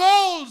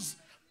strongholds,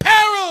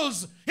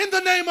 perils in the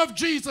name of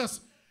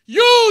Jesus.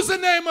 Use the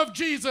name of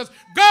Jesus.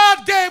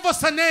 God gave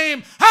us a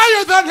name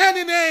higher than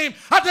any name.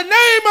 At the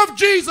name of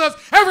Jesus,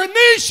 every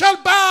knee shall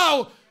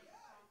bow.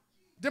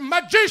 The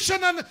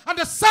magician and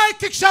the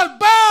psychic shall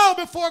bow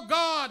before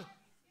God.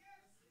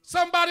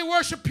 Somebody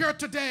worship here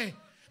today.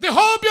 The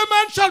Hobian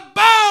man shall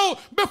bow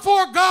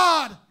before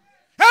God.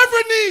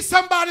 Every knee,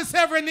 somebody say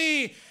every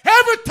knee.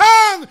 Every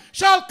tongue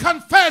shall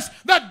confess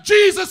that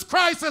Jesus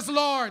Christ is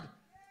Lord.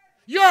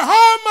 Your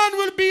Haman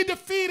will be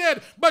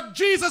defeated, but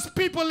Jesus'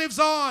 people lives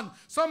on.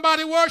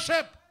 Somebody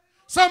worship.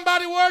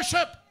 Somebody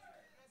worship.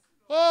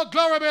 Oh,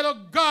 glory be to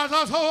God.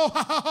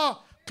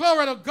 Oh,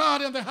 glory to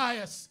God in the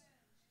highest.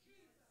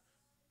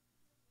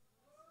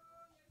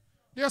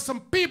 There's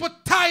some people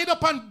tied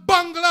up and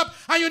bungled up,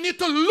 and you need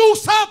to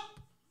loose up.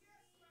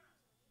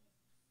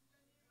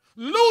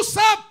 Loose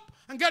up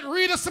and get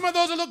rid of some of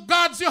those little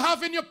gods you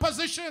have in your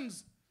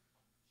positions.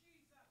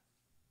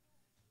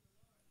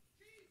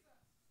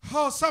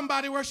 Oh,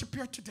 somebody worship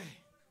here today.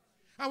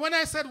 And when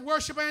I said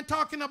worship, I ain't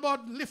talking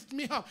about lift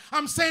me up.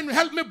 I'm saying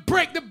help me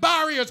break the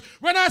barriers.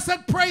 When I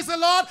said praise the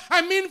Lord,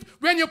 I mean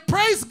when you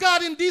praise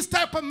God in this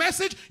type of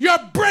message, you're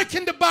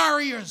breaking the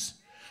barriers.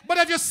 But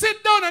if you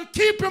sit down and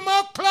keep your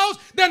mouth closed,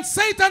 then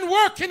Satan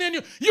working in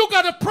you. You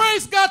got to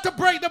praise God to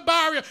break the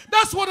barrier.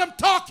 That's what I'm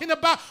talking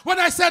about when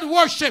I said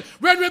worship.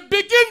 When we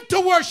begin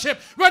to worship,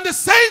 when the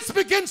saints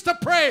begins to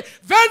pray,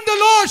 then the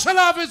Lord shall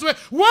have his way.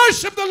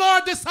 Worship the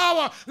Lord this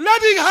hour.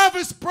 Let him have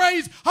his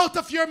praise out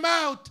of your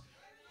mouth.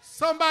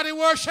 Somebody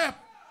worship.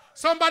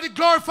 Somebody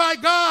glorify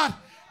God.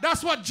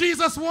 That's what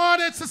Jesus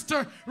wanted,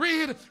 Sister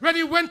Reed, when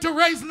he went to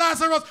raise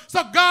Lazarus,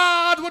 so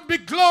God would be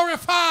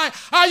glorified.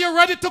 Are you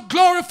ready to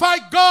glorify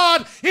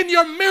God in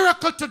your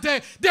miracle today?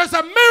 There's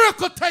a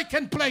miracle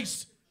taking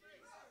place.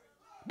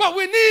 But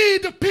we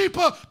need the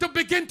people to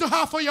begin to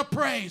offer your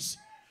praise.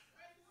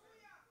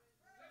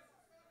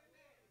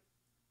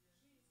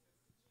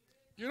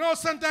 You know,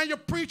 sometimes you're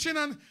preaching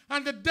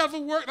and the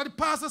devil works, and the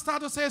pastor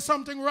starts to say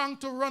something wrong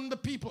to run the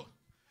people.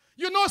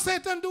 You know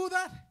Satan do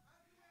that?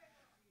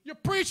 You're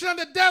preaching and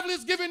the devil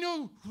is giving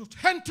you,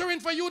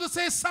 entering for you to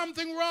say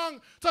something wrong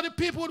so the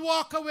people would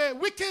walk away.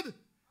 Wicked.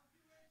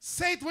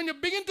 Satan, when you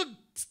begin to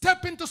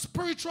step into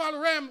spiritual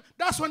realm,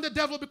 that's when the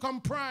devil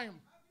becomes prime.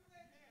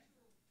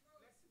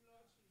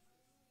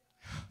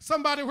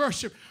 Somebody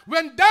worship.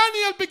 When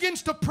Daniel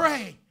begins to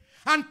pray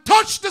and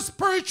touch the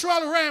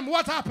spiritual realm,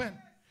 what happened?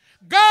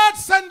 God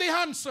sent the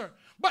answer.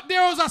 But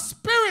there was a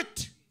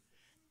spirit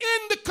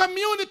in the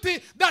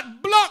community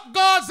that blocked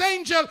God's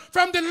angel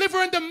from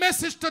delivering the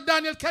message to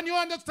Daniel. Can you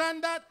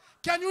understand that?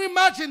 Can you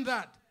imagine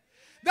that?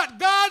 That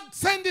God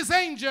sent his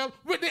angel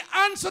with the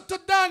answer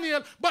to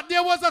Daniel, but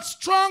there was a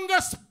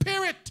stronger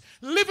spirit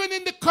living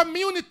in the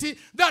community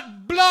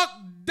that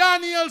blocked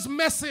Daniel's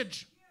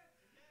message.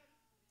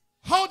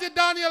 How did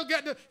Daniel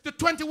get the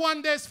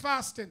 21 days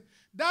fasting?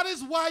 That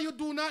is why you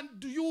do not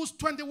use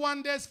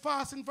 21 days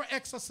fasting for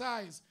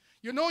exercise.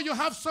 You know, you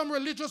have some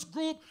religious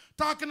group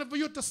talking for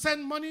you to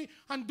send money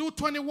and do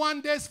 21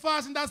 days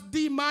fasting. That's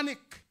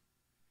demonic.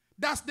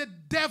 That's the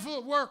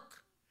devil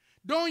work.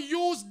 Don't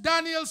use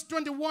Daniel's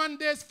 21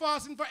 days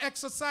fasting for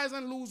exercise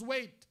and lose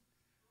weight.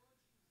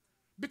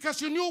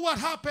 Because you knew what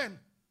happened.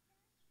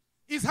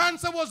 His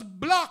answer was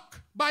blocked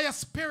by a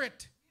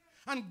spirit.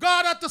 And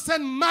God had to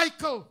send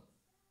Michael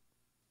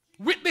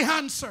with the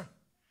answer.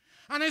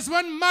 And it's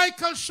when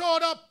Michael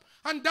showed up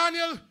and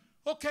Daniel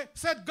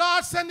said,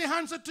 God sent the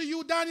answer to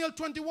you, Daniel,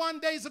 21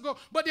 days ago.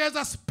 But there's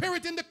a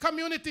spirit in the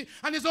community,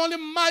 and it's only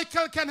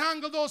Michael can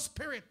handle those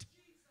spirits.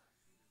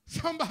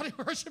 Somebody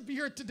worship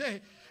here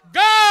today.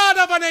 God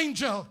of an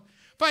angel,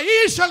 for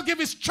he shall give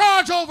his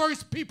charge over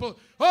his people.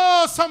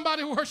 Oh,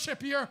 somebody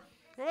worship here.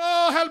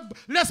 Oh, help.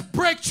 Let's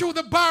break through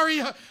the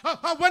barrier.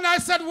 When I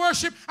said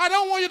worship, I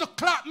don't want you to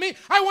clap me.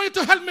 I want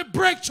you to help me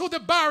break through the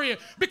barrier.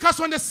 Because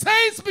when the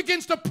saints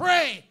begins to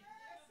pray,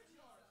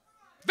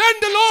 then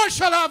the Lord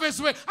shall have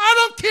his way. I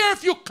don't care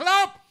if you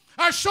clap.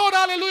 I shout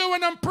hallelujah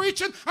when I'm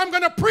preaching. I'm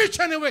going to preach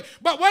anyway.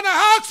 But when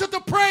I ask you to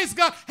praise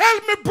God,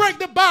 help me break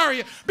the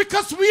barrier.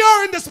 Because we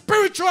are in the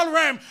spiritual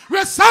realm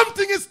where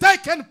something is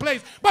taking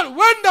place. But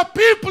when the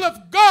people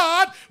of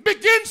God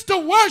begins to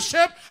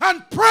worship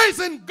and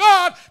praising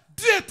God,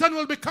 Satan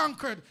will be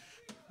conquered.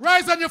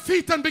 Rise on your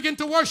feet and begin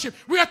to worship.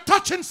 We are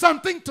touching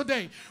something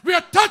today. We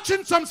are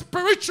touching some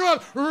spiritual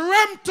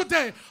realm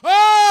today.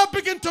 Oh,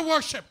 begin to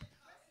worship.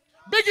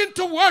 Begin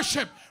to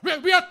worship.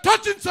 We are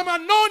touching some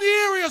unknown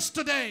areas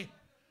today.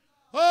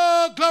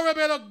 Oh, glory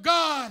be to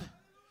God.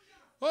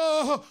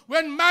 Oh,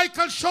 when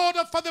Michael showed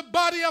up for the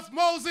body of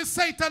Moses,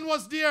 Satan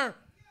was there.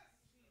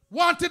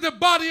 Wanted the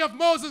body of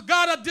Moses.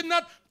 God did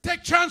not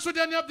take chance with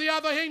any of the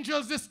other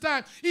angels this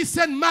time. He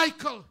sent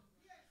Michael.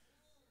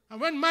 And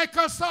when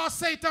Michael saw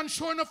Satan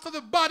showing up for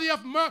the body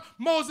of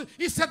Moses,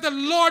 he said, the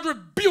Lord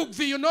rebuked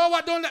thee. You know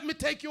what? Don't let me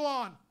take you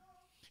on.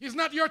 It's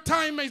not your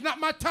time, it's not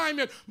my time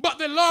yet. But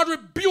the Lord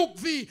rebuked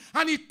thee,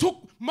 and he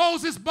took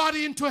Moses'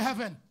 body into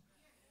heaven.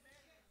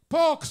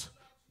 Folks,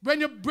 when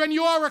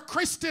you are a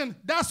Christian,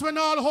 that's when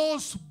all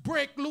holes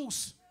break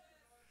loose.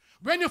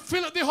 When you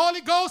fill up the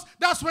Holy Ghost,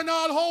 that's when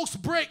all hosts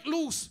break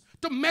loose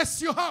to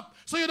mess you up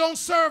so you don't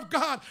serve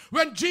God.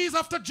 When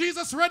after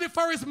Jesus ready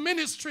for his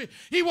ministry,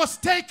 he was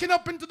taken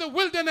up into the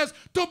wilderness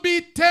to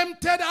be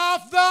tempted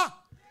of the...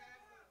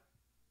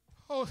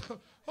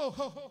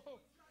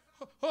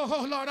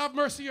 Oh, Lord, have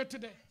mercy here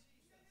today.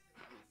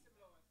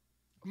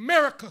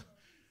 Miracle.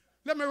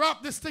 Let me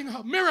wrap this thing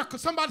up. Miracle.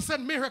 Somebody said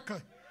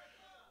miracle.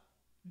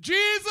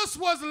 Jesus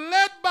was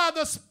led by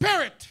the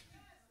Spirit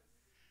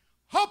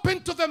up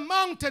into the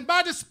mountain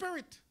by the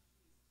Spirit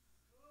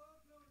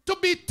to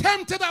be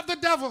tempted of the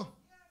devil.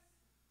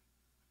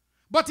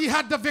 But he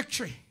had the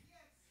victory.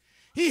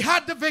 He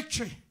had the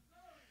victory.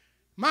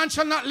 Man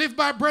shall not live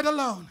by bread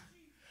alone,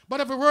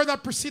 but every word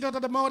that proceedeth out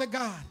of the mouth of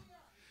God.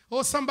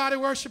 Oh, somebody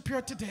worship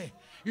here today.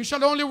 You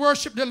shall only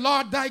worship the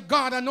Lord thy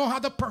God and no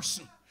other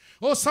person.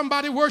 Oh,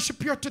 somebody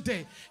worship here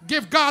today.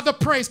 Give God the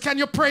praise. Can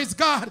you praise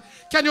God?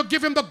 Can you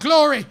give him the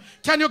glory?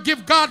 Can you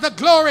give God the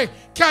glory?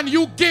 Can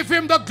you give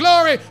him the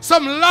glory?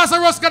 Some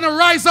Lazarus going to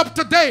rise up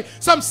today.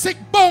 Some sick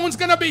bones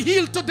going to be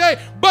healed today.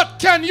 But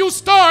can you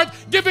start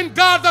giving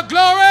God the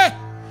glory?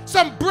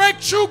 Some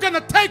breakthrough going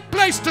to take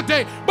place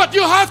today. But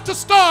you have to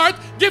start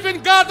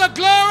giving God the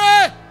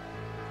glory.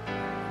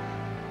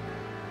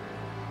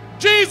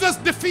 Jesus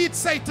defeats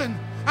Satan,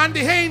 and the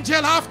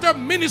angel after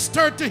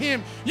ministered to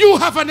him. You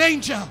have an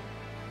angel,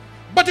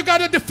 but you got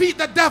to defeat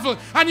the devil,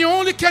 and you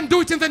only can do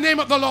it in the name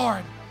of the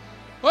Lord.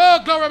 Oh,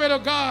 glory be to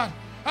God.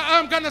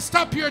 I'm going to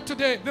stop here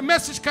today. The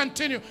message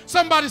continues.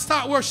 Somebody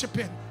start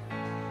worshiping.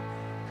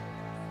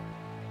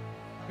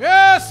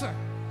 Yes, sir.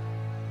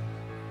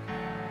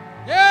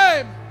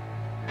 Yeah.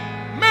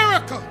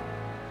 Miracle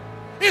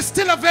is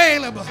still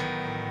available.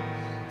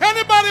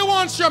 Anybody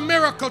wants your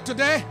miracle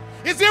today?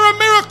 Is there a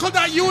miracle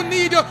that you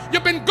need?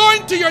 You've been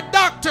going to your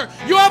doctor.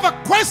 You have a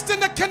question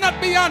that cannot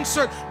be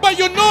answered. But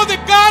you know the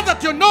God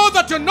that you know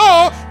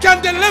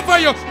can deliver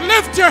you.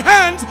 Lift your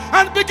hands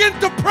and begin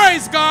to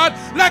praise God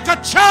like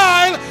a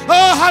child.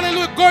 Oh,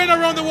 hallelujah. Going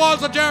around the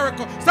walls of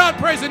Jericho. Start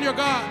praising your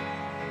God.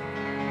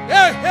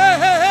 Hey, hey,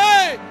 hey,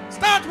 hey.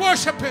 Start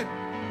worshiping.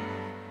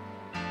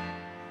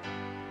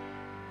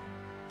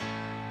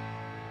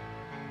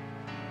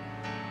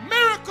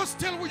 Miracles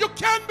still. You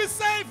can be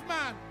saved,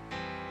 man.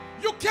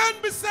 You can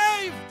be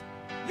saved.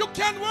 You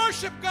can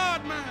worship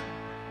God, man.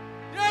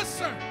 Yes,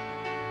 sir.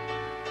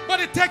 But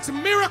it takes a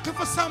miracle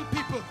for some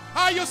people.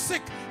 Are you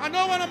sick? I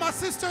know one of my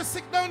sisters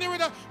sick down here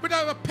with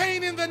a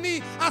pain in the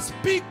knee. I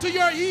speak to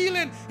your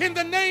healing in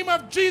the name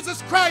of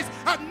Jesus Christ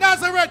of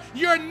Nazareth.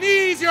 Your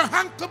knees, your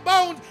ankle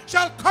bones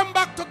shall come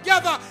back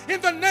together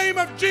in the name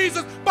of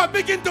Jesus. But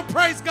begin to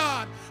praise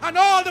God. And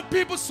all the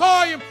people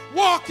saw him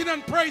walking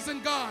and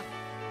praising God.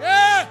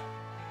 Yeah.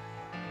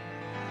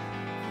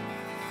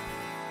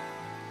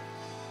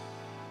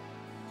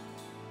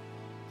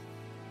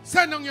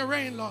 Send on your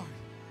rain, Lord.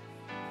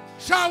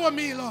 Shower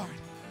me, Lord.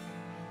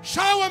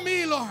 Shower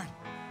me, Lord.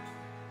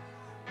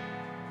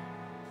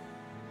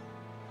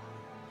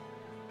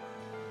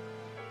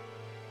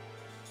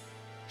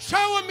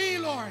 Shower me,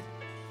 Lord,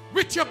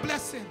 with your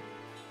blessing.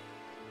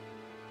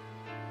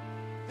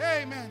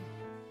 Amen.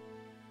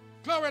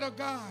 Glory to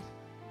God.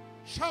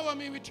 Shower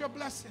me with your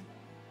blessing.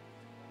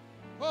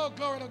 Oh,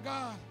 glory to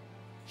God.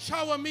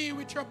 Shower me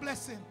with your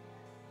blessing.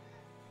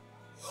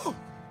 Woo.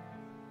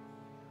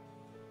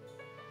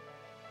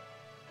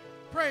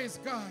 Praise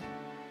God.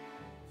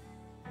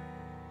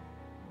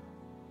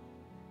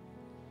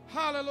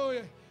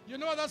 Hallelujah. You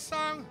know that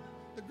song,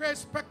 The Great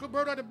Speckled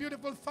Bird, or The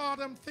Beautiful Thought?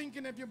 I'm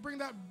thinking if you bring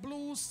that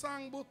blue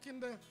songbook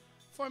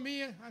for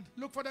me and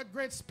look for that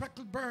great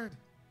speckled bird.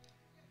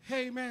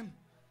 Amen.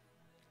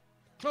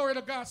 Glory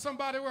to God.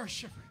 Somebody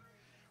worship.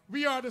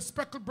 We are the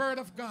speckled bird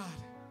of God.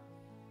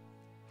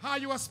 Are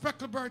you a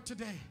speckled bird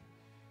today?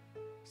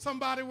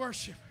 Somebody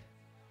worship.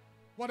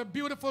 What a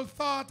beautiful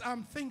thought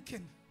I'm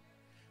thinking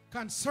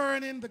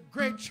concerning the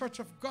great church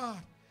of God.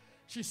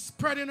 She's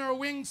spreading her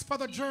wings for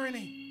the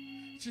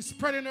journey. She's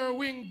spreading her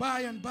wing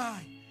by and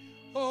by.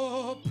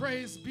 Oh,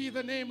 praise be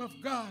the name of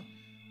God.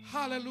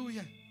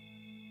 Hallelujah.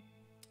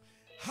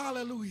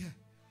 Hallelujah.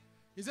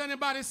 Is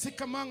anybody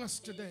sick among us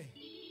today?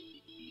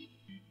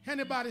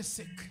 Anybody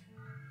sick?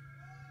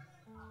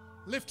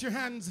 Lift your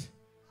hands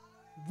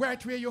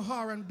right where you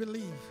are and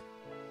believe.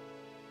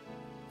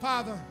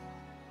 Father,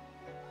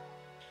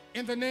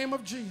 in the name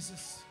of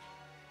Jesus,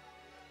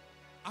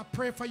 I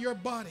pray for your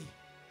body,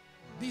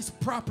 these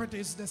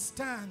properties that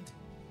stand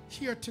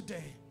here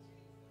today.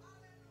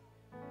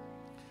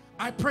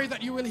 I pray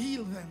that you will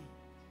heal them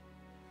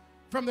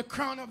from the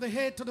crown of the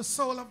head to the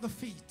sole of the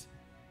feet.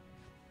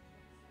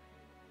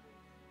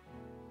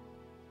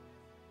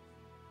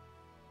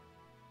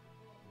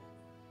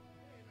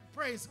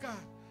 Praise God.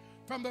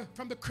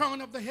 From the crown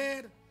of the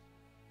head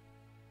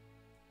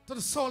to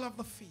the sole of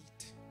the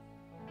feet.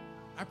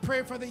 I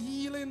pray for the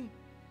healing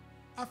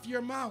of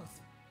your mouth.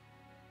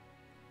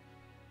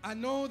 I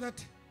know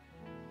that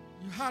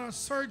you had a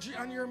surgery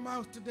on your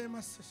mouth today,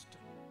 my sister.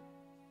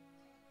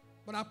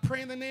 But I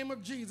pray in the name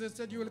of Jesus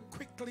that you will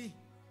quickly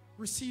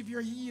receive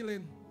your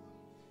healing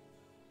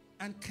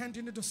and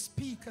continue to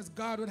speak as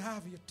God would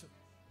have you to.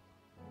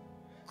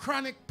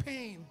 Chronic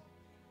pain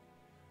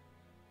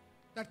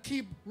that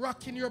keep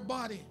rocking your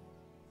body,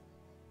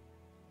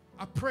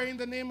 I pray in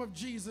the name of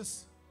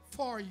Jesus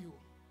for you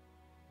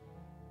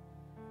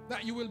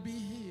that you will be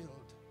healed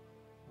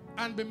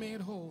and be made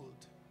whole.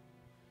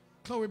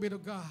 Glory be to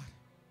God.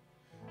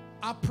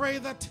 I pray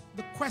that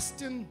the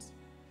questions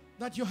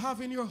that you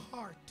have in your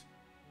heart,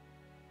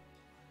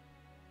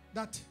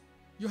 that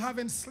you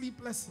having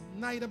sleepless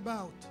night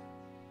about,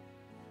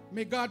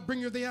 may God bring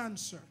you the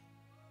answer.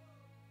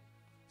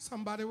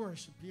 Somebody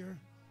worship here.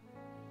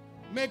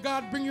 May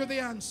God bring you the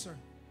answer.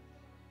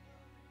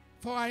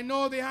 For I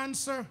know the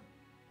answer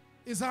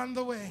is on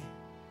the way.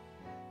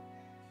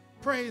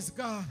 Praise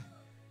God.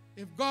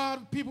 If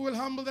people will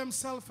humble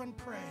themselves and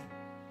pray,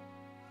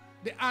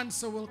 the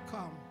answer will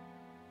come.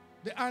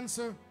 The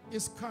answer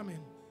is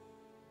coming.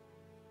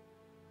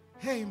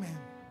 Amen.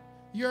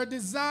 Your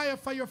desire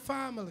for your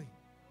family,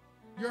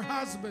 your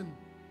husband,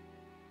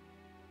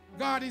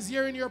 God is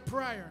hearing your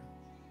prayer,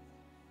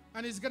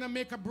 and He's going to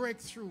make a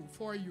breakthrough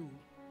for you.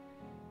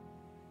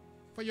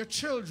 For your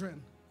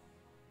children,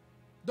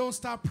 don't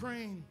stop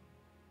praying.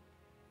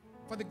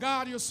 For the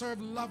God you serve,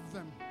 love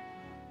them,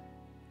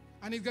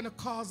 and He's going to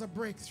cause a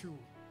breakthrough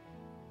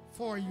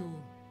for you.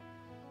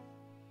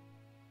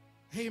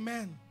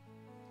 Amen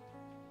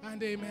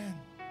and amen.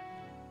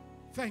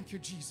 Thank you,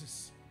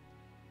 Jesus.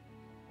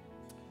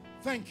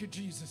 Thank you,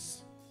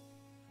 Jesus.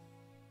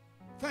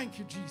 Thank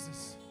you,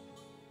 Jesus.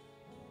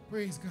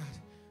 Praise God.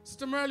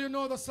 Sister Merle, you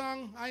know the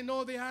song, I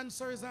Know the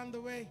Answer is on the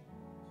Way?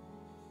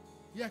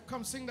 Yeah,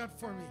 come sing that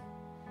for me.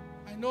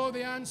 I know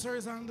the answer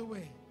is on the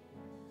way.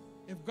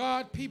 If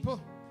God,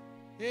 people,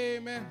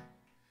 amen.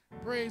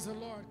 Praise the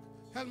Lord.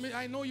 Help me.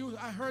 I know you,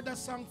 I heard that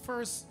song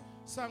first,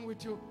 sung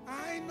with you.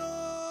 I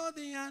know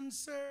the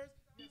answer.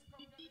 Yes, come,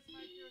 get this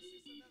mic here,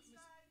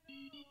 sister.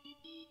 Get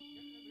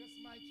this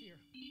mic here.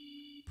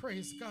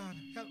 Praise God.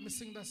 Help me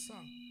sing that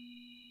song.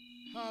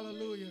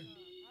 Hallelujah.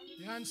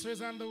 The answer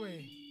is on the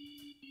way.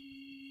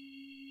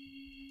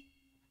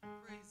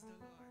 Praise the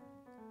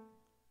Lord.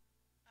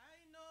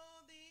 I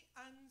know the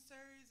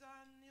answer is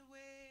on the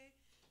way.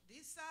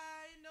 This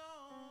I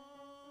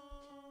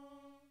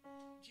know.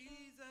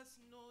 Jesus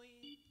knew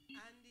it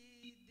and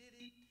He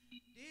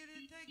did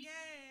it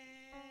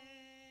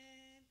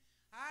again.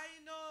 I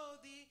know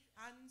the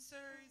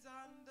answer is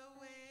on the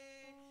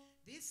way.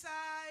 This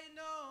I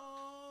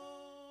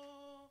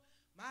know.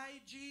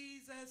 My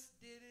Jesus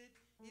did it.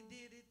 He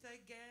did it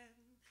again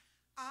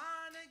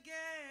and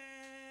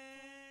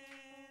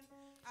again.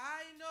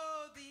 I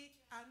know the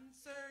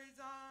answer is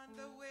on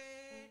the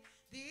way.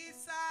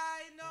 This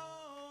I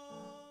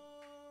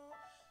know.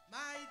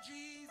 My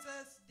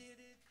Jesus did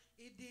it.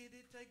 He did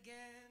it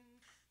again.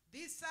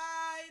 This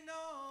I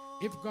know.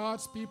 If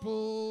God's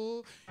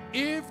people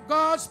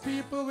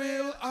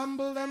will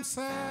humble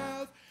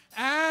themselves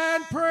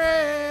and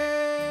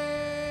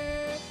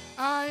pray,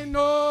 I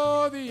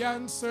know the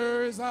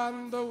answer is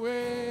on the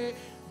way.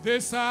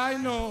 This I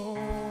know.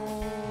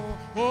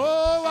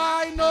 Oh,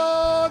 I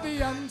know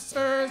the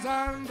answer is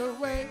on the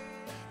way.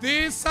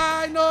 This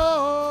I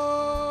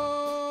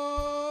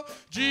know.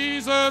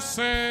 Jesus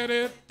said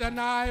it and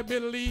I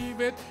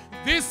believe it.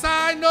 This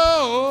I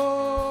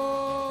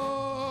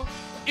know.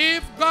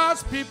 If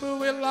God's people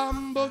will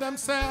humble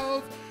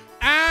themselves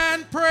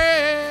and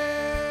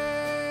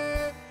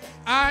pray,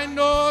 I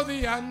know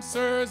the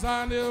answer's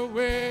on the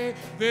way.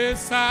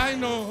 This I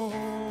know.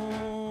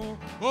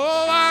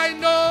 Oh, I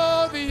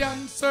know the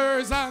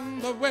answer's on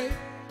the way.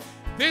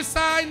 This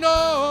I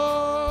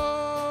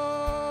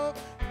know.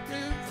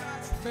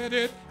 Jesus said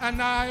it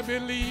and I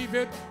believe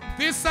it.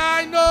 This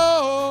I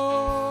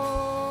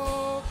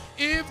know.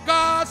 If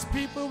God's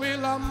people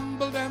will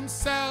humble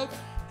themselves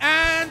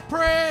and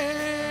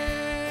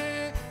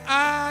pray,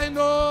 I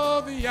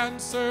know the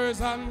answer's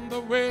on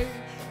the way.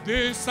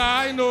 This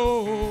I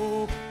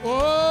know.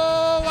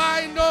 Oh,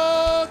 I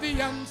know the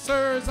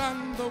answer's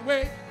on the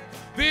way.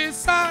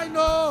 This I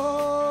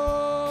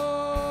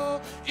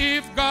know.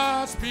 If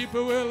God's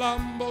people will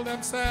humble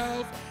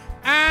themselves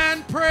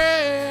and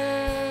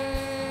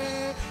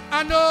pray,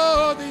 I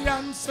know the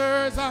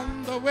answer's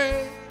on the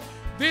way.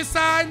 This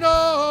I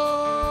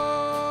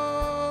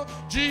know.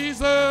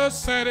 Jesus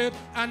said it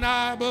and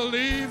I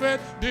believe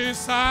it.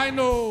 This I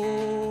know.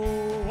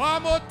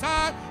 One more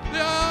time.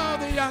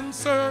 The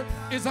answer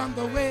is on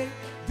the way.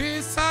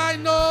 This I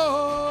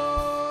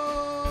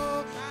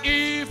know.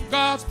 If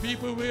God's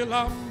people will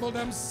humble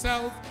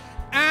themselves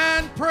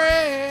and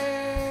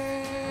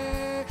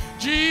pray,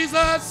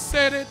 Jesus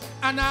said it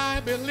and I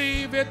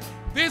believe it.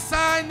 This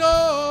I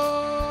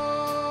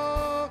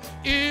know.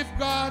 If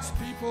God's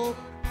people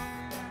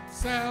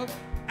self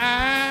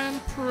and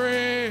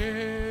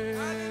pray.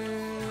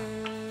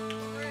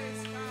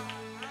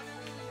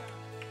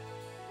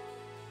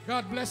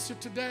 God bless you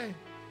today.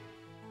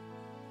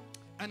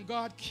 And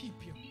God keep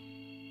you.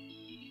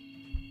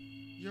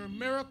 Your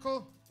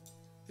miracle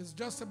is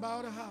just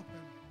about to happen.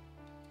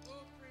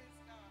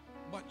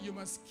 But you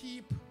must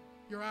keep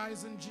your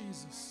eyes on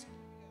Jesus.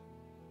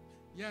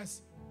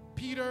 Yes,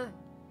 Peter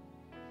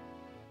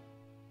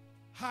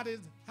had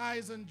his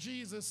eyes on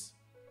Jesus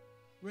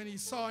when he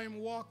saw him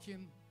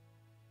walking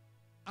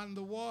on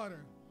the water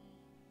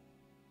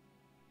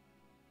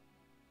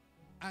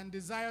and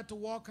desired to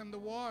walk on the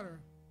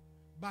water.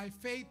 By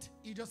faith,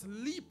 he just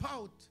leaped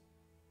out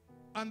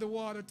on the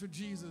water to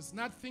Jesus,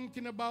 not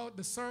thinking about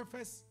the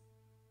surface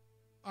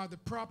or the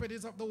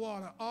properties of the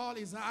water. All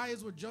his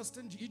eyes were just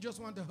in, he just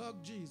wanted to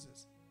hug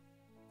Jesus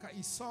because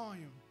he saw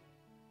him.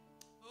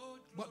 Oh,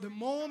 But the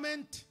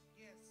moment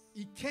yes.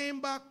 he came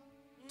back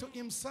to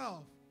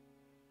himself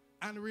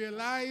and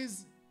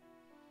realized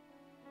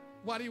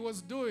what he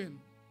was doing,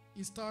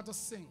 he started to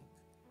sink.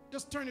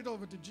 Just turn it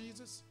over to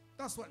Jesus.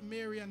 That's what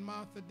Mary and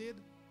Martha did.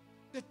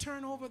 They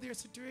turned over their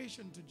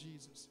situation to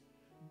Jesus.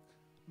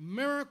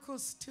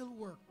 Miracles still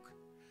work.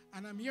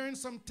 And I'm hearing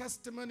some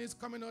testimonies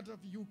coming out of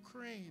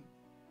Ukraine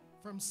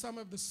from some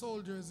of the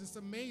soldiers. It's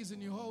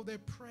amazing how they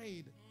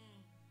prayed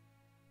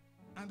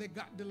and they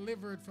got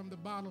delivered from the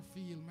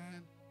battlefield,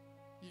 man.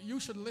 You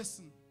should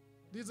listen.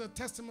 These are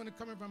testimonies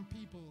coming from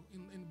people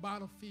in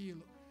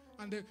battlefield.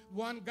 And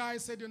one guy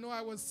said,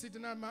 I was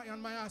sitting on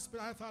my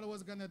hospital. I thought I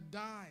was going to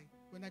die.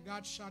 When I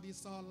got shot, he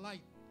saw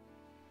light.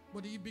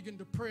 But he began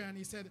to pray, and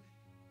he said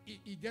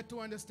he get to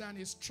understand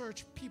his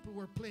church people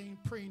were praying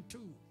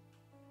too.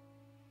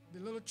 The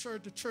little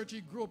church, the church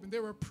he grew up in, they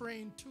were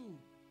praying too.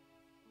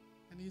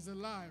 And he's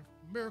alive.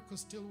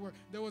 Miracles still work.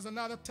 There was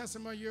another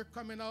testimony here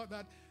coming out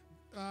that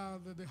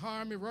the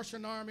army,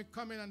 Russian army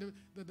coming, and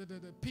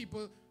the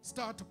people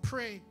start to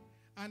pray,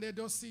 and they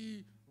just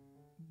see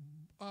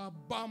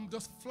bombs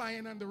just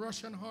flying on the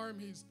Russian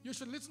armies. You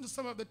should listen to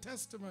some of the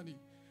testimony.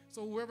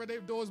 So wherever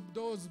those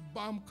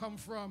bombs come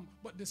from,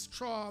 but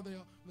destroy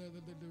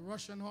the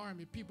Russian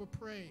army, people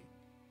pray.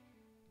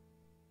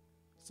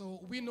 So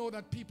we know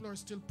that people are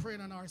still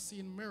praying and are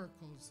seeing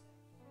miracles,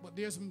 but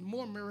there's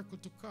more miracle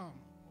to come.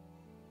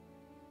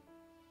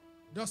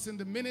 Just in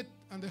the minute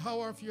and the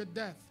hour of your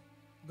death,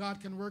 God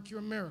can work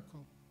your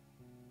miracle.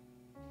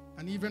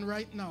 And even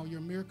right now,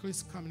 your miracle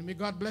is coming. May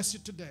God bless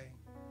you today.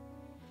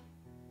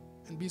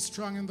 And be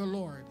strong in the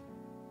Lord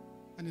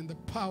and in the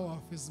power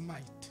of his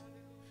might.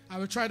 I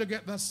will try to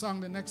get that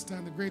song the next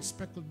time, The Great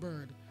Speckled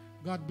Bird.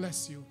 God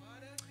bless you.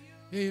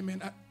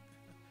 Amen.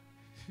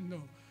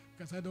 No,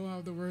 because I don't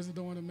have the words. I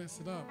don't want to mess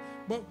it up.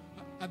 But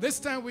at this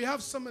time, we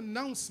have some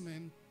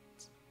announcements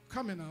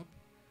coming up.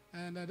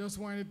 And I just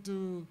wanted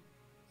to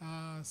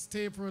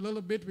stay for a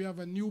little bit. We have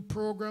a new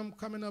program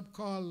coming up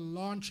called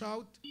Launch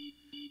Out.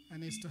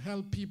 And it's to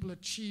help people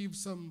achieve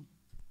some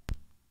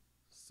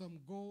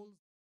goals.